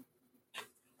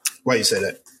 Why you say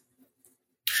that?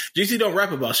 Jeezy don't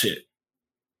rap about shit.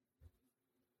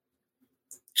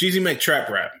 Jeezy make trap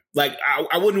rap. Like,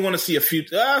 I wouldn't want to see a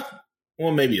Future.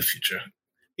 Well, maybe a Future.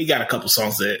 He got a couple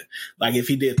songs that, like, if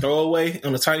he did Throwaway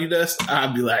on the Tiny Desk,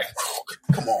 I'd be like,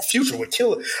 come on, Future would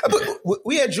kill it. But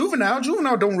we had Juvenile.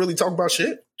 Juvenile don't really talk about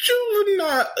shit.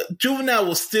 Juvenile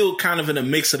was still kind of in a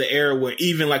mix of the era where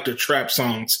even like the trap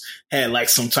songs had like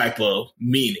some type of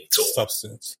meaning to it.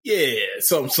 Substance. Yeah,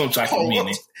 some type of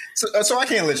meaning. So I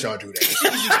can't let y'all do that.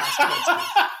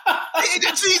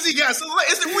 Jeezy got so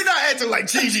we're not acting like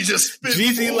Jeezy just spit.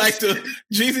 Jeezy like to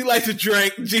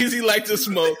drink. Jeezy like to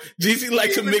smoke. Jeezy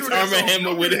like to mix Arm &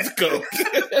 Hammer with his coke.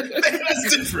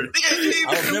 That's different.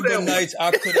 I remember nights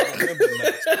I couldn't remember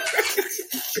nights.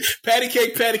 Patty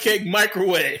cake,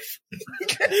 microwave.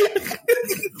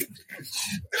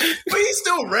 But he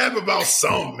still rap about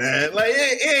something, man. Like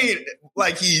it ain't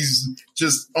like he's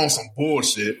just on some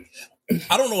bullshit.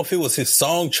 I don't know if it was his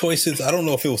song choices. I don't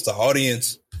know if it was the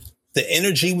audience. The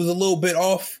energy was a little bit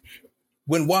off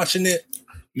when watching it.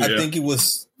 Yeah. I think it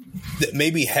was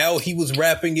maybe how he was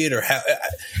rapping it, or how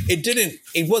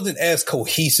it wasn't as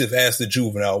cohesive as the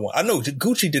Juvenile one. I know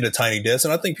Gucci did a Tiny Desk,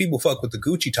 and I think people fuck with the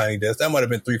Gucci Tiny Desk. That might have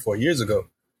been 3-4 years ago.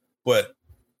 But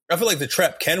I feel like the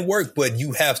trap can work, but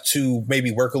you have to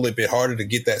maybe work a little bit harder to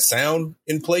get that sound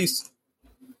in place.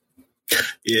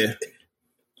 Yeah.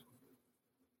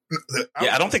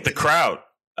 Yeah, I don't think the crowd.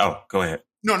 Oh, go ahead.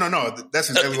 No. That's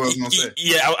exactly what I was going to say.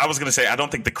 Yeah, I was going to say, I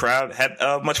don't think the crowd had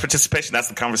much participation. That's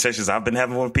the conversations I've been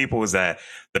having with people, is that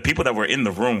the people that were in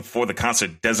the room for the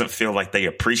concert doesn't feel like they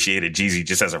appreciated Jeezy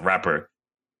just as a rapper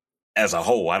as a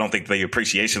whole. I don't think the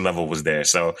appreciation level was there.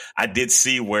 So I did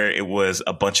see where it was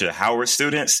a bunch of Howard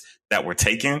students that were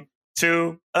taken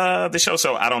to the show.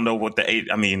 So I don't know what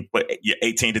you're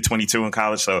 18 to 22 in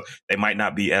college, so they might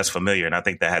not be as familiar. And I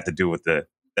think that had to do with that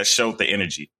showed the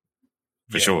energy.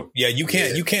 For sure. Yeah, you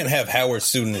can't have Howard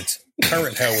students,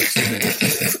 current Howard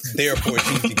students, therefore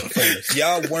choosing components.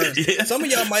 Y'all weren't. Some of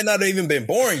y'all might not have even been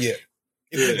born yet.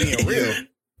 If we're being real,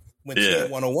 when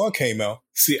 101 came out.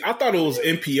 See, I thought it was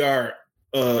NPR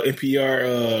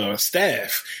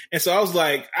staff, and so I was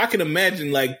like, I can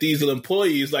imagine like these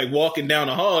employees like walking down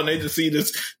the hall and they just see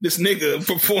this nigga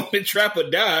performing Trap or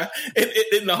Die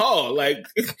in the hall. Like,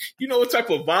 you know what type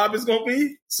of vibe it's gonna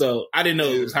be. So I didn't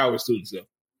know it was Howard students though.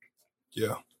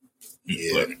 Yeah.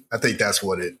 I think that's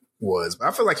what it was. But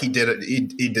I feel like he did it.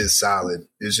 He did solid.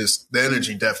 It's just the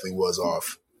energy definitely was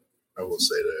off. I will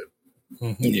say that.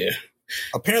 Mm-hmm. Yeah.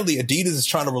 Apparently, Adidas is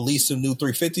trying to release some new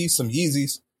 350s, some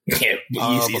Yeezys. Yeah, but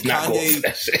Kanye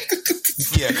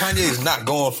is not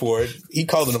going for it. He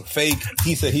called them fake.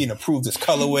 He said he improved his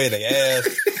colorway. They asked.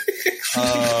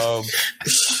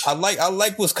 I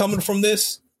like what's coming from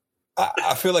this.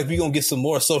 I feel like we're gonna get some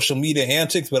more social media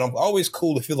antics, but I'm always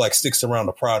cool if he like sticks around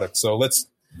the product. So let's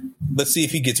see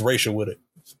if he gets racial with it.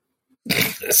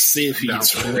 Let's see if he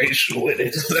gets racial with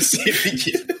it. Let's see if he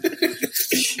gets.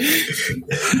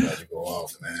 About to go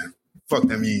off, man. Fuck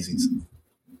them Yeezys.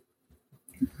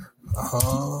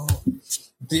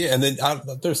 Yeah, and then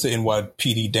there's the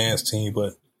NYPD dance team,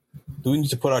 but do we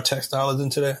need to put our textiles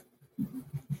into that?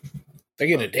 They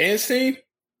get a dance team?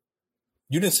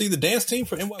 You didn't see the dance team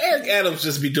for NYPD? Eric Adams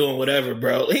just be doing whatever,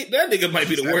 bro. That nigga might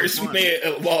be the worst man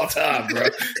of all time, bro.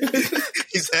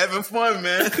 He's having fun,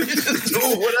 man. He's just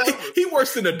doing whatever. He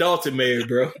worse than Adulting Mayor,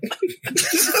 bro.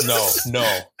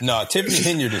 No. Tiffany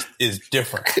Henyard is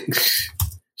different.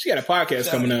 She got a podcast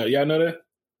coming out. Y'all know that?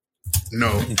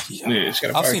 No. Yeah, she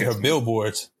got a podcast. I've seen her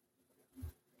billboards.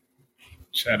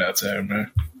 Shout out to her,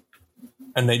 man.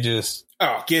 And they just...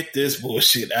 Oh, get this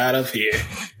bullshit out of here.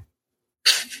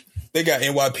 They got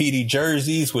NYPD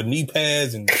jerseys with knee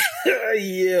pads and...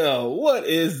 Yeah, what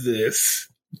is this?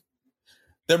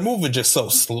 They're moving just so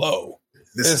slow.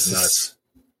 This is nuts.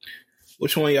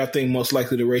 Which one of y'all think most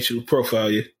likely to racial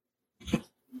profile you?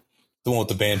 The one with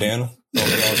the bandana? Oh, they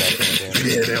all got bandana.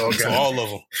 Yeah, they all got it. All of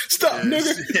them. Stop,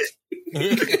 nigga.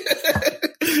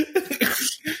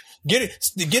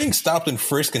 Getting stopped and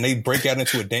frisked and they break out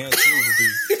into a dance move would be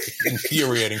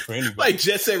infuriating for anybody. Like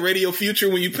Jet Set Radio Future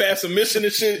when you pass a mission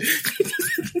and shit.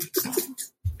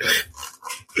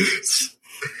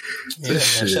 Yeah, man.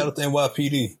 Shout out to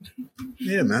NYPD.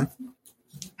 Yeah, man.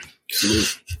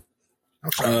 Salute.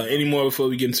 Any more before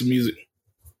we get into music?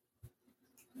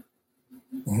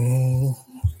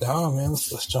 Nah, man.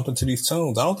 Let's jump into these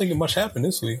tunes. I don't think much happened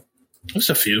this week. Just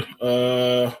a few.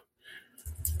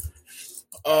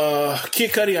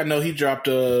 Kid Cudi, I know he dropped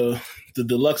the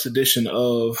deluxe edition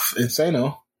of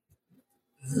Insano.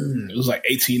 It was like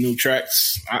 18 new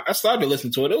tracks. I started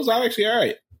listening to it. It was actually all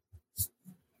right.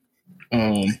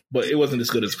 But it wasn't as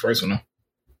good as the first one, though.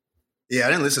 Yeah, I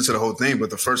didn't listen to the whole thing, but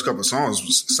the first couple of songs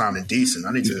was sounding decent.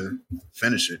 I need to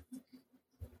finish it.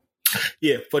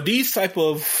 Yeah, for these type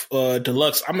of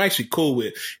deluxe, I'm actually cool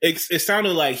with. It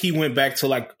sounded like he went back to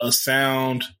like a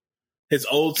sound, his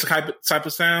old type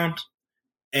of sound.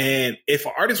 And if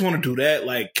an artist want to do that,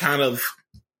 like kind of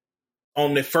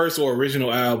on their first or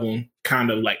original album, kind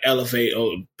of like elevate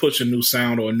or push a new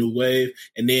sound or a new wave,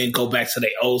 and then go back to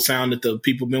their old sound that the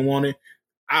people been wanting,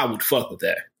 I would fuck with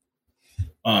that.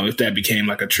 If that became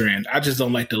like a trend, I just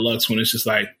don't like deluxe when it's just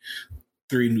like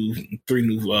three new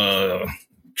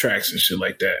tracks and shit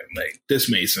like that. Like this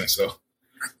made sense. So,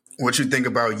 what you think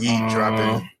about Yeet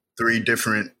dropping 3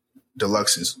 different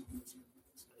deluxes?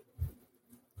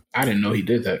 I didn't know he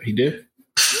did that. He did?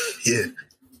 Yeah.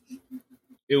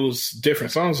 It was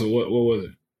different songs, or what was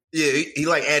it? Yeah, he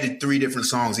like added 3 different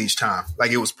songs each time.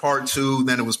 Like it was part 2,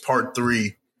 then it was part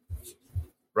 3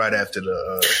 right after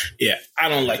the yeah, I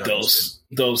don't like those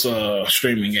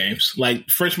streaming games. Like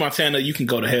French Montana, you can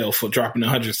go to hell for dropping the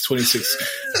 126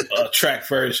 track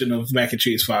version of Mac and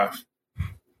Cheese 5.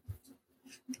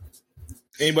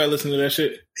 Anybody listen to that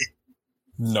shit?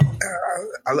 No.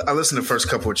 I listened to the first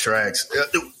couple of tracks.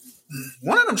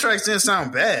 One of them tracks didn't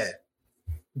sound bad,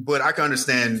 but I can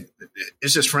understand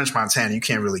it's just French Montana. You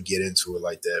can't really get into it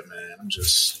like that, man. I'm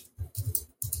just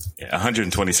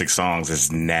 126 songs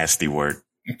is nasty work.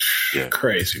 Yeah,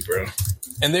 crazy, bro.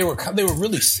 And they were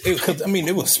really, because I mean,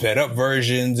 it was sped up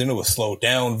versions and it was slowed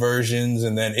down versions,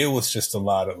 and then it was just a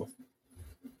lot of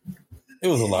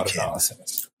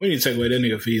nonsense. We need to take away that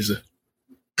nigga visa.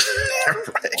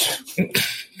 Right.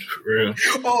 For real.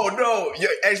 Oh no!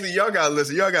 Actually, y'all gotta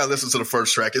listen. Y'all gotta listen to the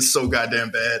first track. It's so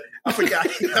goddamn bad. I forgot.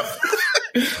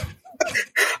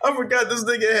 I forgot this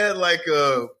nigga had like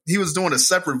he was doing a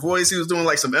separate voice. He was doing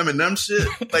like some Eminem shit.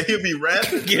 Like he'd be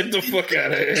rapping. Get the fuck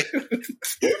out of here.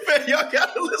 Man, y'all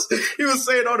gotta listen. He was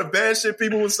saying all the bad shit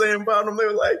people were saying about him. They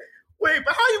were like, wait,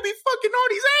 but how you be fucking all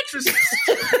these actresses?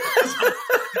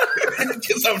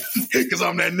 Because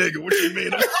I'm that nigga. What you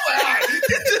mean? I'm like, all right,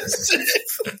 get this shit.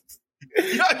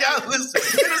 Y'all gotta listen.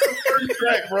 It is the first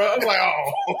track, bro. I'm like,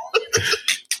 oh.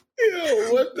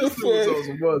 Yo, what the fuck?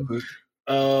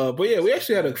 But yeah, we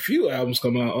actually had a few albums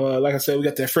come out. Like I said, we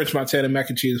got that French Montana Mac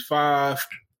and Cheese 5,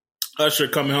 Usher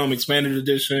Coming Home Expanded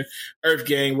Edition, Earth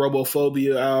Gang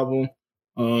Robophobia album,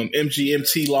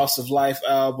 MGMT Loss of Life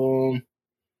album,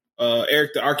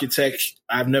 Eric the Architect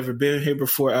I've Never Been Here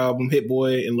Before album, Hit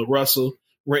Boy and La Russell,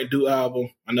 Rent Due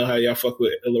album. I know how y'all fuck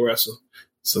with La Russell.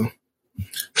 So,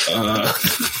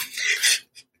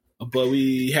 but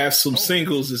we have some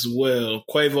singles as well.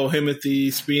 Quavo, Himothy,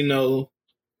 Spino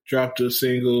dropped a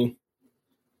single.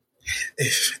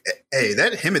 Hey,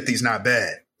 that Himothy's not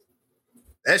bad.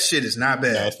 That shit is not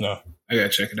bad. No, it's not. I gotta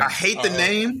check it out. I hate the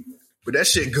name, but that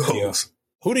shit goes. Yeah.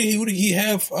 Who did he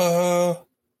have?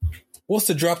 What's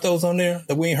the drop that was on there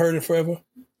that we ain't heard in forever?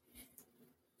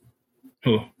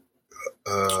 Who?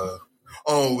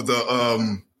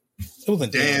 It was a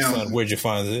damn son. Where'd you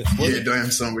find this?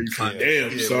 Damn son, where'd you find this?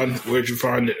 Damn son, where'd you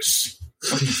find this?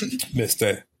 Missed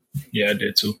that. Yeah, I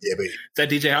did too. Yeah, but is that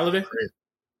DJ Holiday?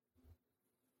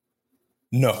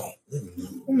 No.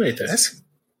 Who made that?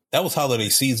 That was holiday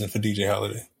season for DJ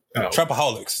Holiday. Oh.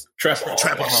 Trapaholics.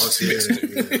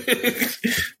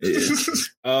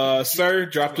 Yeah. Sir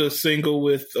dropped a single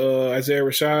with Isaiah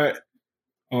Rashad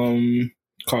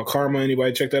called Karma.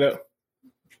 Anybody check that out?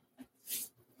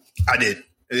 I did.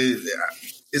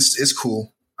 It's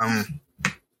cool. I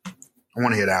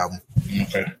want to hear the album.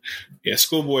 Okay. Yeah,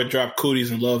 Schoolboy dropped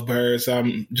Cooties and Lovebirds.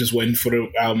 I'm just waiting for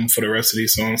the album for the rest of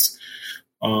these songs.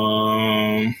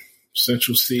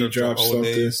 Central C dropped something.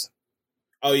 Days.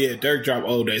 Oh yeah, Dirk dropped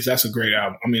Old Days. That's a great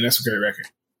album. I mean, that's a great record.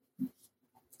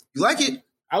 You like it?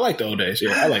 I like the Old Days.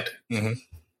 Yeah, I liked it. Mm-hmm.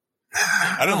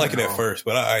 I didn't like it at first,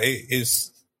 but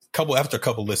it's after a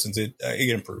couple listens, it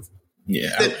improved.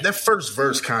 Yeah, that first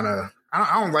verse kind of.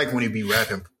 I don't like when he be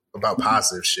rapping about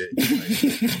positive shit. Like,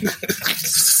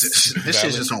 this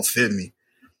shit just don't fit me.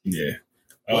 Yeah.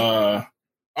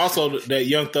 Also, that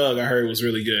Young Thug I heard was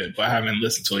really good, but I haven't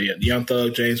listened to it yet. Young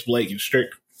Thug, James Blake, and Strick.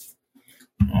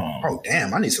 Oh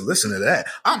damn! I need to listen to that.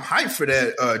 I'm hyped for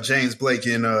that James Blake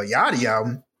and Yachty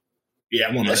album. Yeah,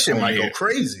 I'm on that shit might go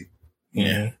crazy.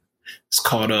 Yeah, it's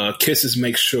called "Kisses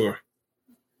Make Sure."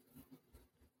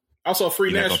 Also,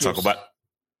 Free Nationals. Talk about.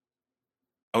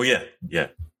 Oh yeah.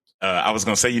 I was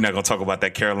gonna say you're not gonna talk about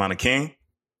that Carolina King.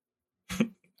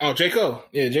 Oh, J. Cole.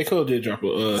 Yeah, J. Cole did drop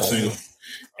a single.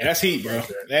 And that's heat, bro.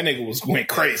 That nigga went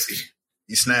crazy.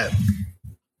 He snapped.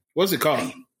 What's it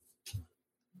called?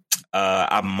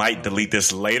 I might delete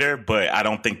this later, but I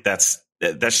don't think that's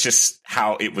just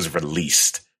how it was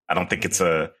released. I don't think it's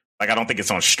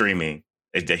on streaming.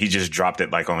 He just dropped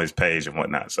it like on his page and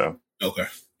whatnot. So okay,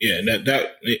 yeah,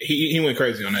 that he went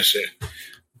crazy on that shit.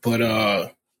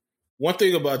 But one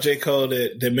thing about J. Cole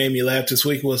that made me laugh this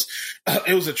week was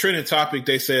it was a trending topic.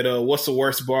 They said, "What's the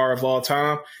worst bar of all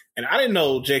time?" And I didn't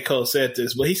know J. Cole said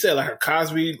this, but he said like a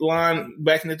Cosby line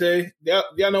back in the day.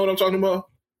 Y'all know what I'm talking about?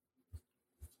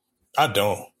 I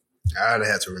don't. I'd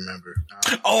have to remember.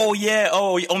 Oh yeah.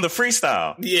 Oh, on the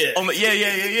freestyle. Yeah. On the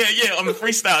yeah. On the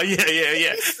freestyle. Yeah.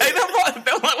 Hey,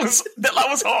 that line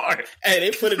was hard. Hey,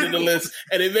 they put it in the list,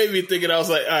 and it made me think. And I was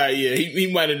like, all right, yeah,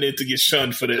 he might have need to get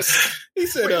shunned for this. He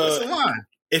said, what's the line?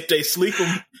 If they sleep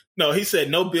him, no, he said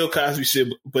no Bill Cosby shit,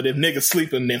 but if niggas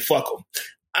sleep him, then fuck them.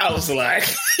 I was like,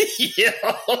 yeah,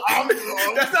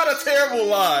 that's not a terrible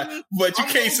line, but you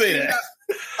can't say that.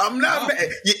 I'm not mad.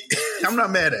 I'm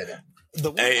not mad at it.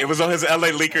 Hey, it was on his LA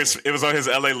Leakers. It was on his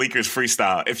LA Leakers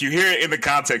freestyle. If you hear it in the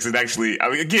context, it actually. I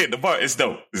mean, again, the bar. It's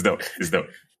dope.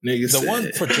 Niggas the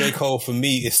one for J. Cole for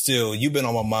me is still "You've Been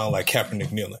on My Mind" like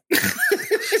Kaepernick kneeling.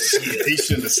 He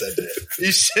shouldn't have said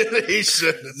that. He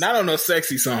should. Not on no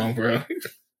sexy song, bro.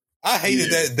 I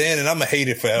hated that then, and I'm gonna hate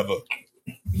it forever.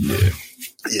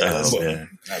 Yeah,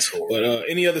 that's horrible. But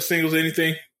any other singles,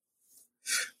 anything?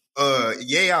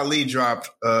 Ye Ali dropped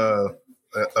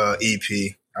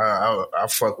EP. I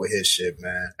fuck with his shit,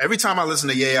 man. Every time I listen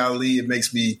to Ye Ali, it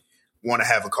makes me want to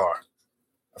have a car.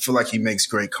 I feel like he makes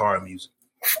great car music.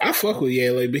 I fuck with Ye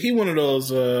Ali, but he one of those.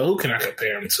 Who can I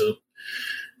compare him to?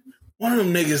 One of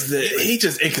them niggas that he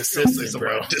just inconsistent,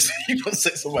 bro. You don't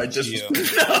say somebody just. No,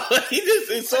 he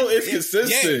just it's so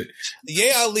inconsistent.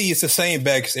 Ye Ali is the same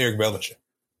bag as Eric Bellinger.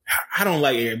 I don't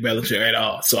like Eric Bellinger at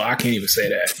all, so I can't even say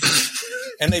that.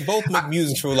 And they both make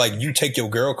music for like you take your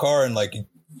girl car and like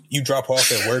you drop her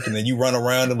off at work and then you run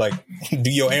around and like do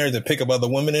your errands and pick up other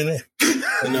women in it.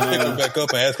 And then pick her back up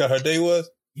and ask how her day was.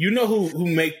 You know who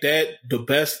make that the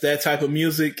best, that type of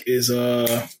music is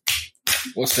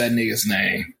what's that nigga's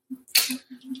name?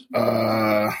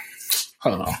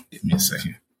 Hold on, give me a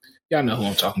second. Y'all know who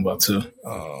I'm talking about too.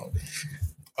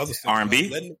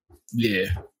 R&B? Yeah.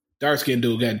 Dark skinned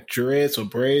dude got dreads or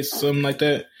braids, something like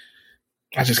that.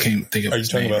 I just can't think of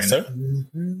his name. Are you talking about Sir?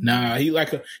 Nah, he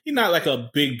not like a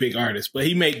big artist, but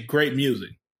he make great music.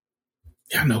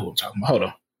 Y'all know who I'm talking about. Hold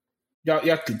on.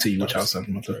 Y'all continue what y'all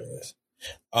talking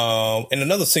about. And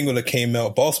another single that came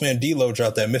out, Bossman D-Lo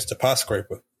dropped that Mr. Pot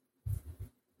Scraper.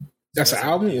 That's an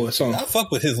album or a song? I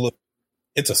fuck with his little.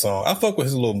 It's a song. I fuck with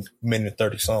his little minute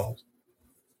 30 songs.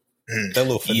 That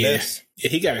little finesse. Yeah,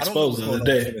 he got exposed the other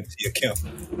day.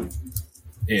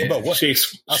 Yeah, about what? She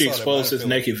exposed his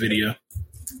naked video.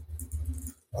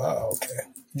 Oh,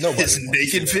 okay. His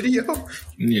naked video?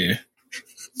 Yeah.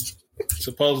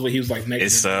 Supposedly he was like naked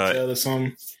or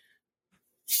something.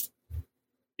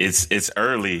 It's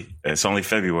early. It's only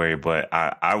February, but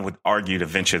I would argue to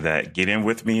venture that "Get In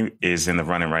With Me" is in the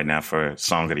running right now for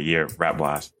Song of the Year, rap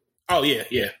wise. Oh yeah.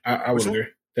 I would agree.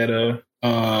 That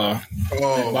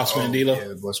Boss Man D-Lo.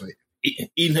 Yeah, Boss Man.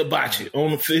 Eating hibachi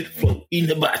on the fifth floor. Eating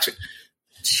hibachi.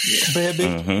 Yeah. Baby,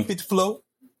 hit the floor.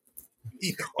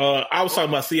 I was talking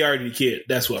about CR the Kid.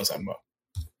 That's what I was talking about.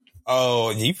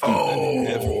 Oh,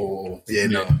 yeah,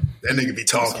 no. That nigga be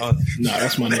talking. No,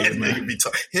 that's my nigga, man. Nigga be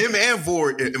talking. Him and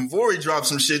Vori dropped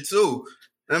some shit too.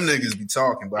 Them niggas be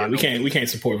talking. But yeah, we can't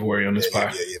support Vori on this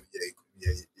pod. Yeah,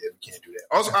 we can't do that.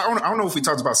 Also, I don't know if we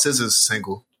talked about Ceaz's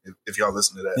single. If y'all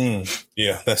listen to that,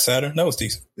 yeah, that's Saturn. That was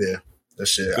decent. Yeah, that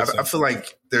shit. I feel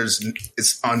like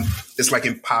it's like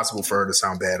impossible for her to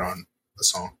sound bad on a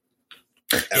song.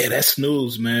 Yeah, that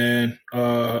Snooze, man.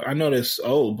 I know that's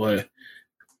old, but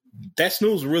that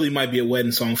Snooze really might be a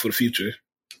wedding song for the future.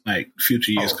 Like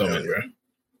future years coming, bro.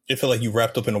 It feel like you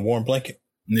wrapped up in a warm blanket.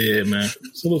 Yeah, man.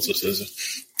 Salute to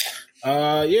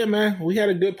SZA. Yeah, man. We had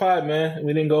a good pod, man.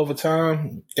 We didn't go over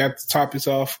time. Got the topics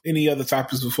off. Any other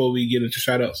topics before we get into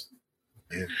shout outs?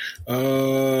 Yeah.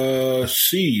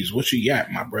 Ceaz, what you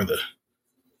got, my brother?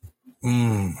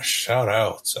 Shout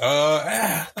outs. All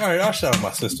right, I'll shout out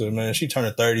my sister, man. She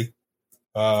turned 30. It's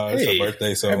her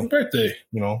birthday, so happy birthday.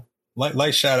 You know,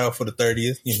 light shout out for the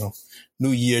 30th. You know,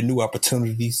 new year, new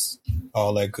opportunities,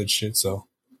 all that good shit. So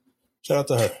shout out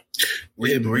to her.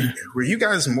 Were you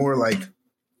guys more like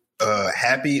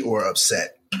happy or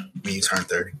upset when you turned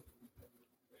 30?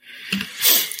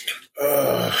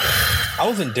 I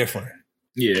was indifferent.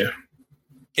 Yeah.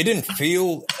 It didn't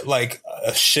feel like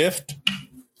a shift,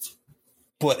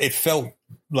 but it felt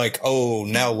like, oh,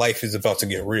 now life is about to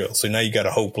get real. So now you got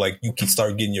to hope like you can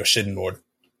start getting your shit in order.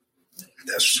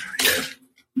 That's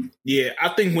yeah. I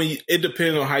think it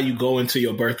depends on how you go into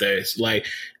your birthdays. Like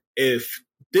if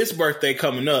this birthday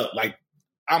coming up, like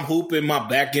I'm hooping, my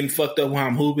back getting fucked up while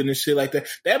I'm hooping and shit like that,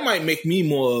 that might make me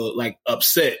more like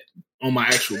upset on my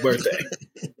actual birthday.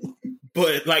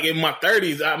 But like in my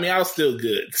 30s, I mean, I was still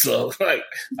good. So like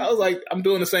I was like, I'm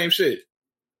doing the same shit.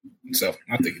 So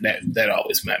I think that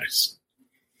always matters.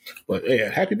 But yeah,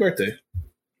 happy birthday.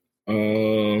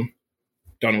 Donna,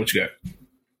 what you got?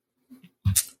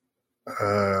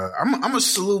 I'm gonna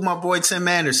salute my boy Tim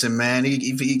Anderson, man.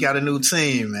 He got a new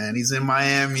team, man. He's in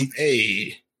Miami.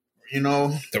 Hey, you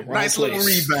know, the wrong nice place.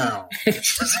 Little rebound.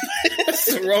 That's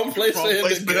the wrong place for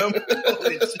him.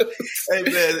 Hey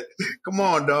man, come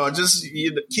on, dog. Just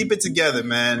keep it together,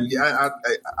 man. I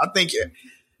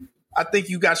think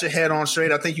you got your head on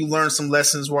straight. I think you learned some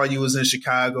lessons while you was in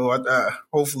Chicago.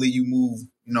 Hopefully you move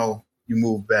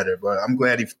better. But I'm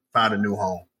glad he found a new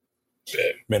home.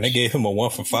 Man, they gave him a 1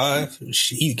 for 5.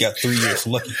 He got 3 years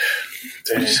lucky.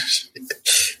 Damn.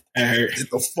 That hurt.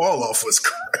 The fall off was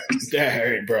crazy. That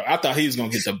hurt, bro. I thought he was gonna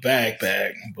get the bag,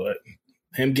 but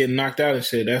him getting knocked out and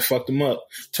shit, that fucked him up.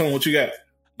 Tell him what you got.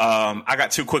 I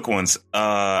got 2 quick ones.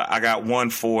 I got one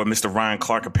for Mr. Ryan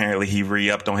Clark. Apparently he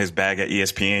re-upped on his bag at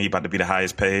ESPN. He about to be the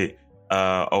highest paid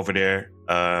over there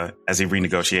as he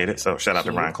renegotiated. So shout out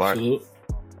to Ryan Clark. Salute.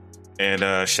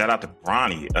 And shout out to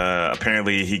Bronny.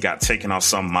 Apparently he got taken off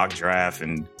some mock draft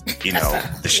and, you know,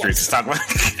 the streets is talking about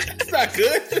It's not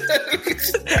good.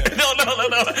 No,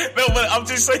 but I'm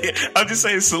just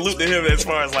saying salute to him as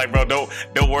far as like, bro, don't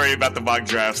worry about the mock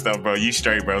draft stuff, bro. You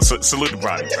straight, bro. Salute to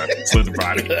Bronny, bro. Salute to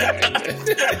Bronny.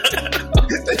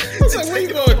 I was like, where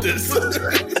you going with this?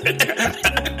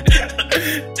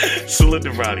 Salute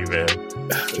to Bronny, man.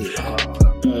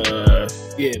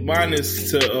 Yeah, mine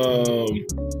is to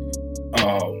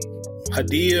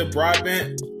Hadia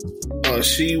Broadbent.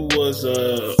 She was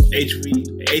a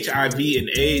HIV and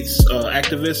AIDS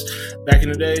activist back in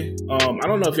the day. I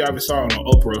don't know if y'all ever saw her on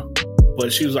Oprah,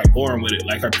 but she was like born with it.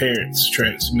 Like her parents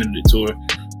transmitted it to her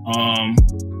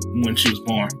when she was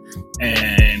born,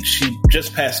 and she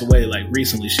just passed away like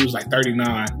recently. She was like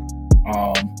 39,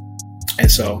 and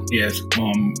so yes,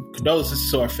 condolences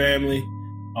to her family.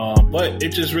 But it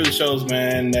just really shows,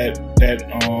 man, that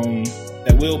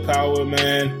willpower,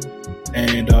 man,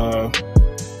 and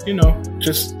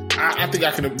just I think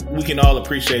we can all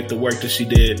appreciate the work that she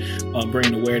did,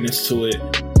 bringing awareness to it.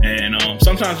 And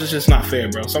sometimes it's just not fair,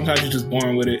 bro. Sometimes you're just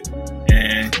born with it,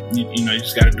 and you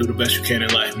just got to do the best you can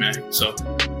in life, man. So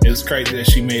it was crazy that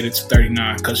she made it to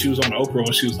 39 because she was on Oprah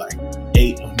when she was like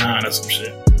 8 or 9 or some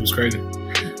shit. It was crazy.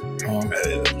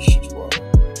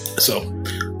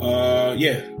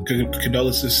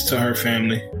 Condolences to her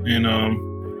family, and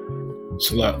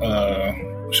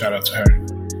shout out to her.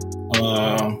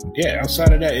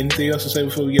 Outside of that, anything else to say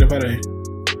before we get up out of here?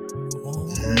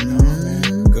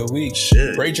 Good week.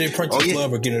 Shit. Ray J, Princess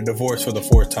Love are getting a divorce for the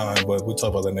 4th time, but we'll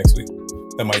talk about that next week.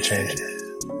 That might change.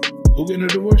 Who getting a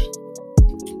divorce?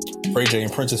 Ray J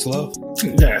and Princess Love.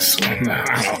 Yes.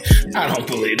 I don't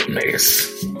believe the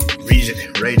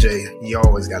niggas. Ray J, you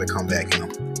always got to come back,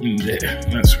 Yeah,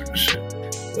 that's real shit.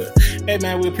 But hey,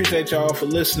 man, we appreciate y'all for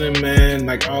listening, man.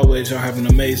 Like always, y'all have an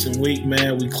amazing week,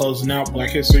 man. We closing out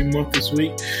Black History Month this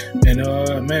week, and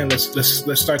man,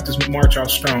 let's start this March out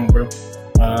strong, bro.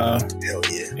 Hell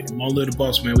yeah. Mo Little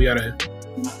Boss, man. We out of here.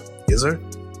 Yes, sir.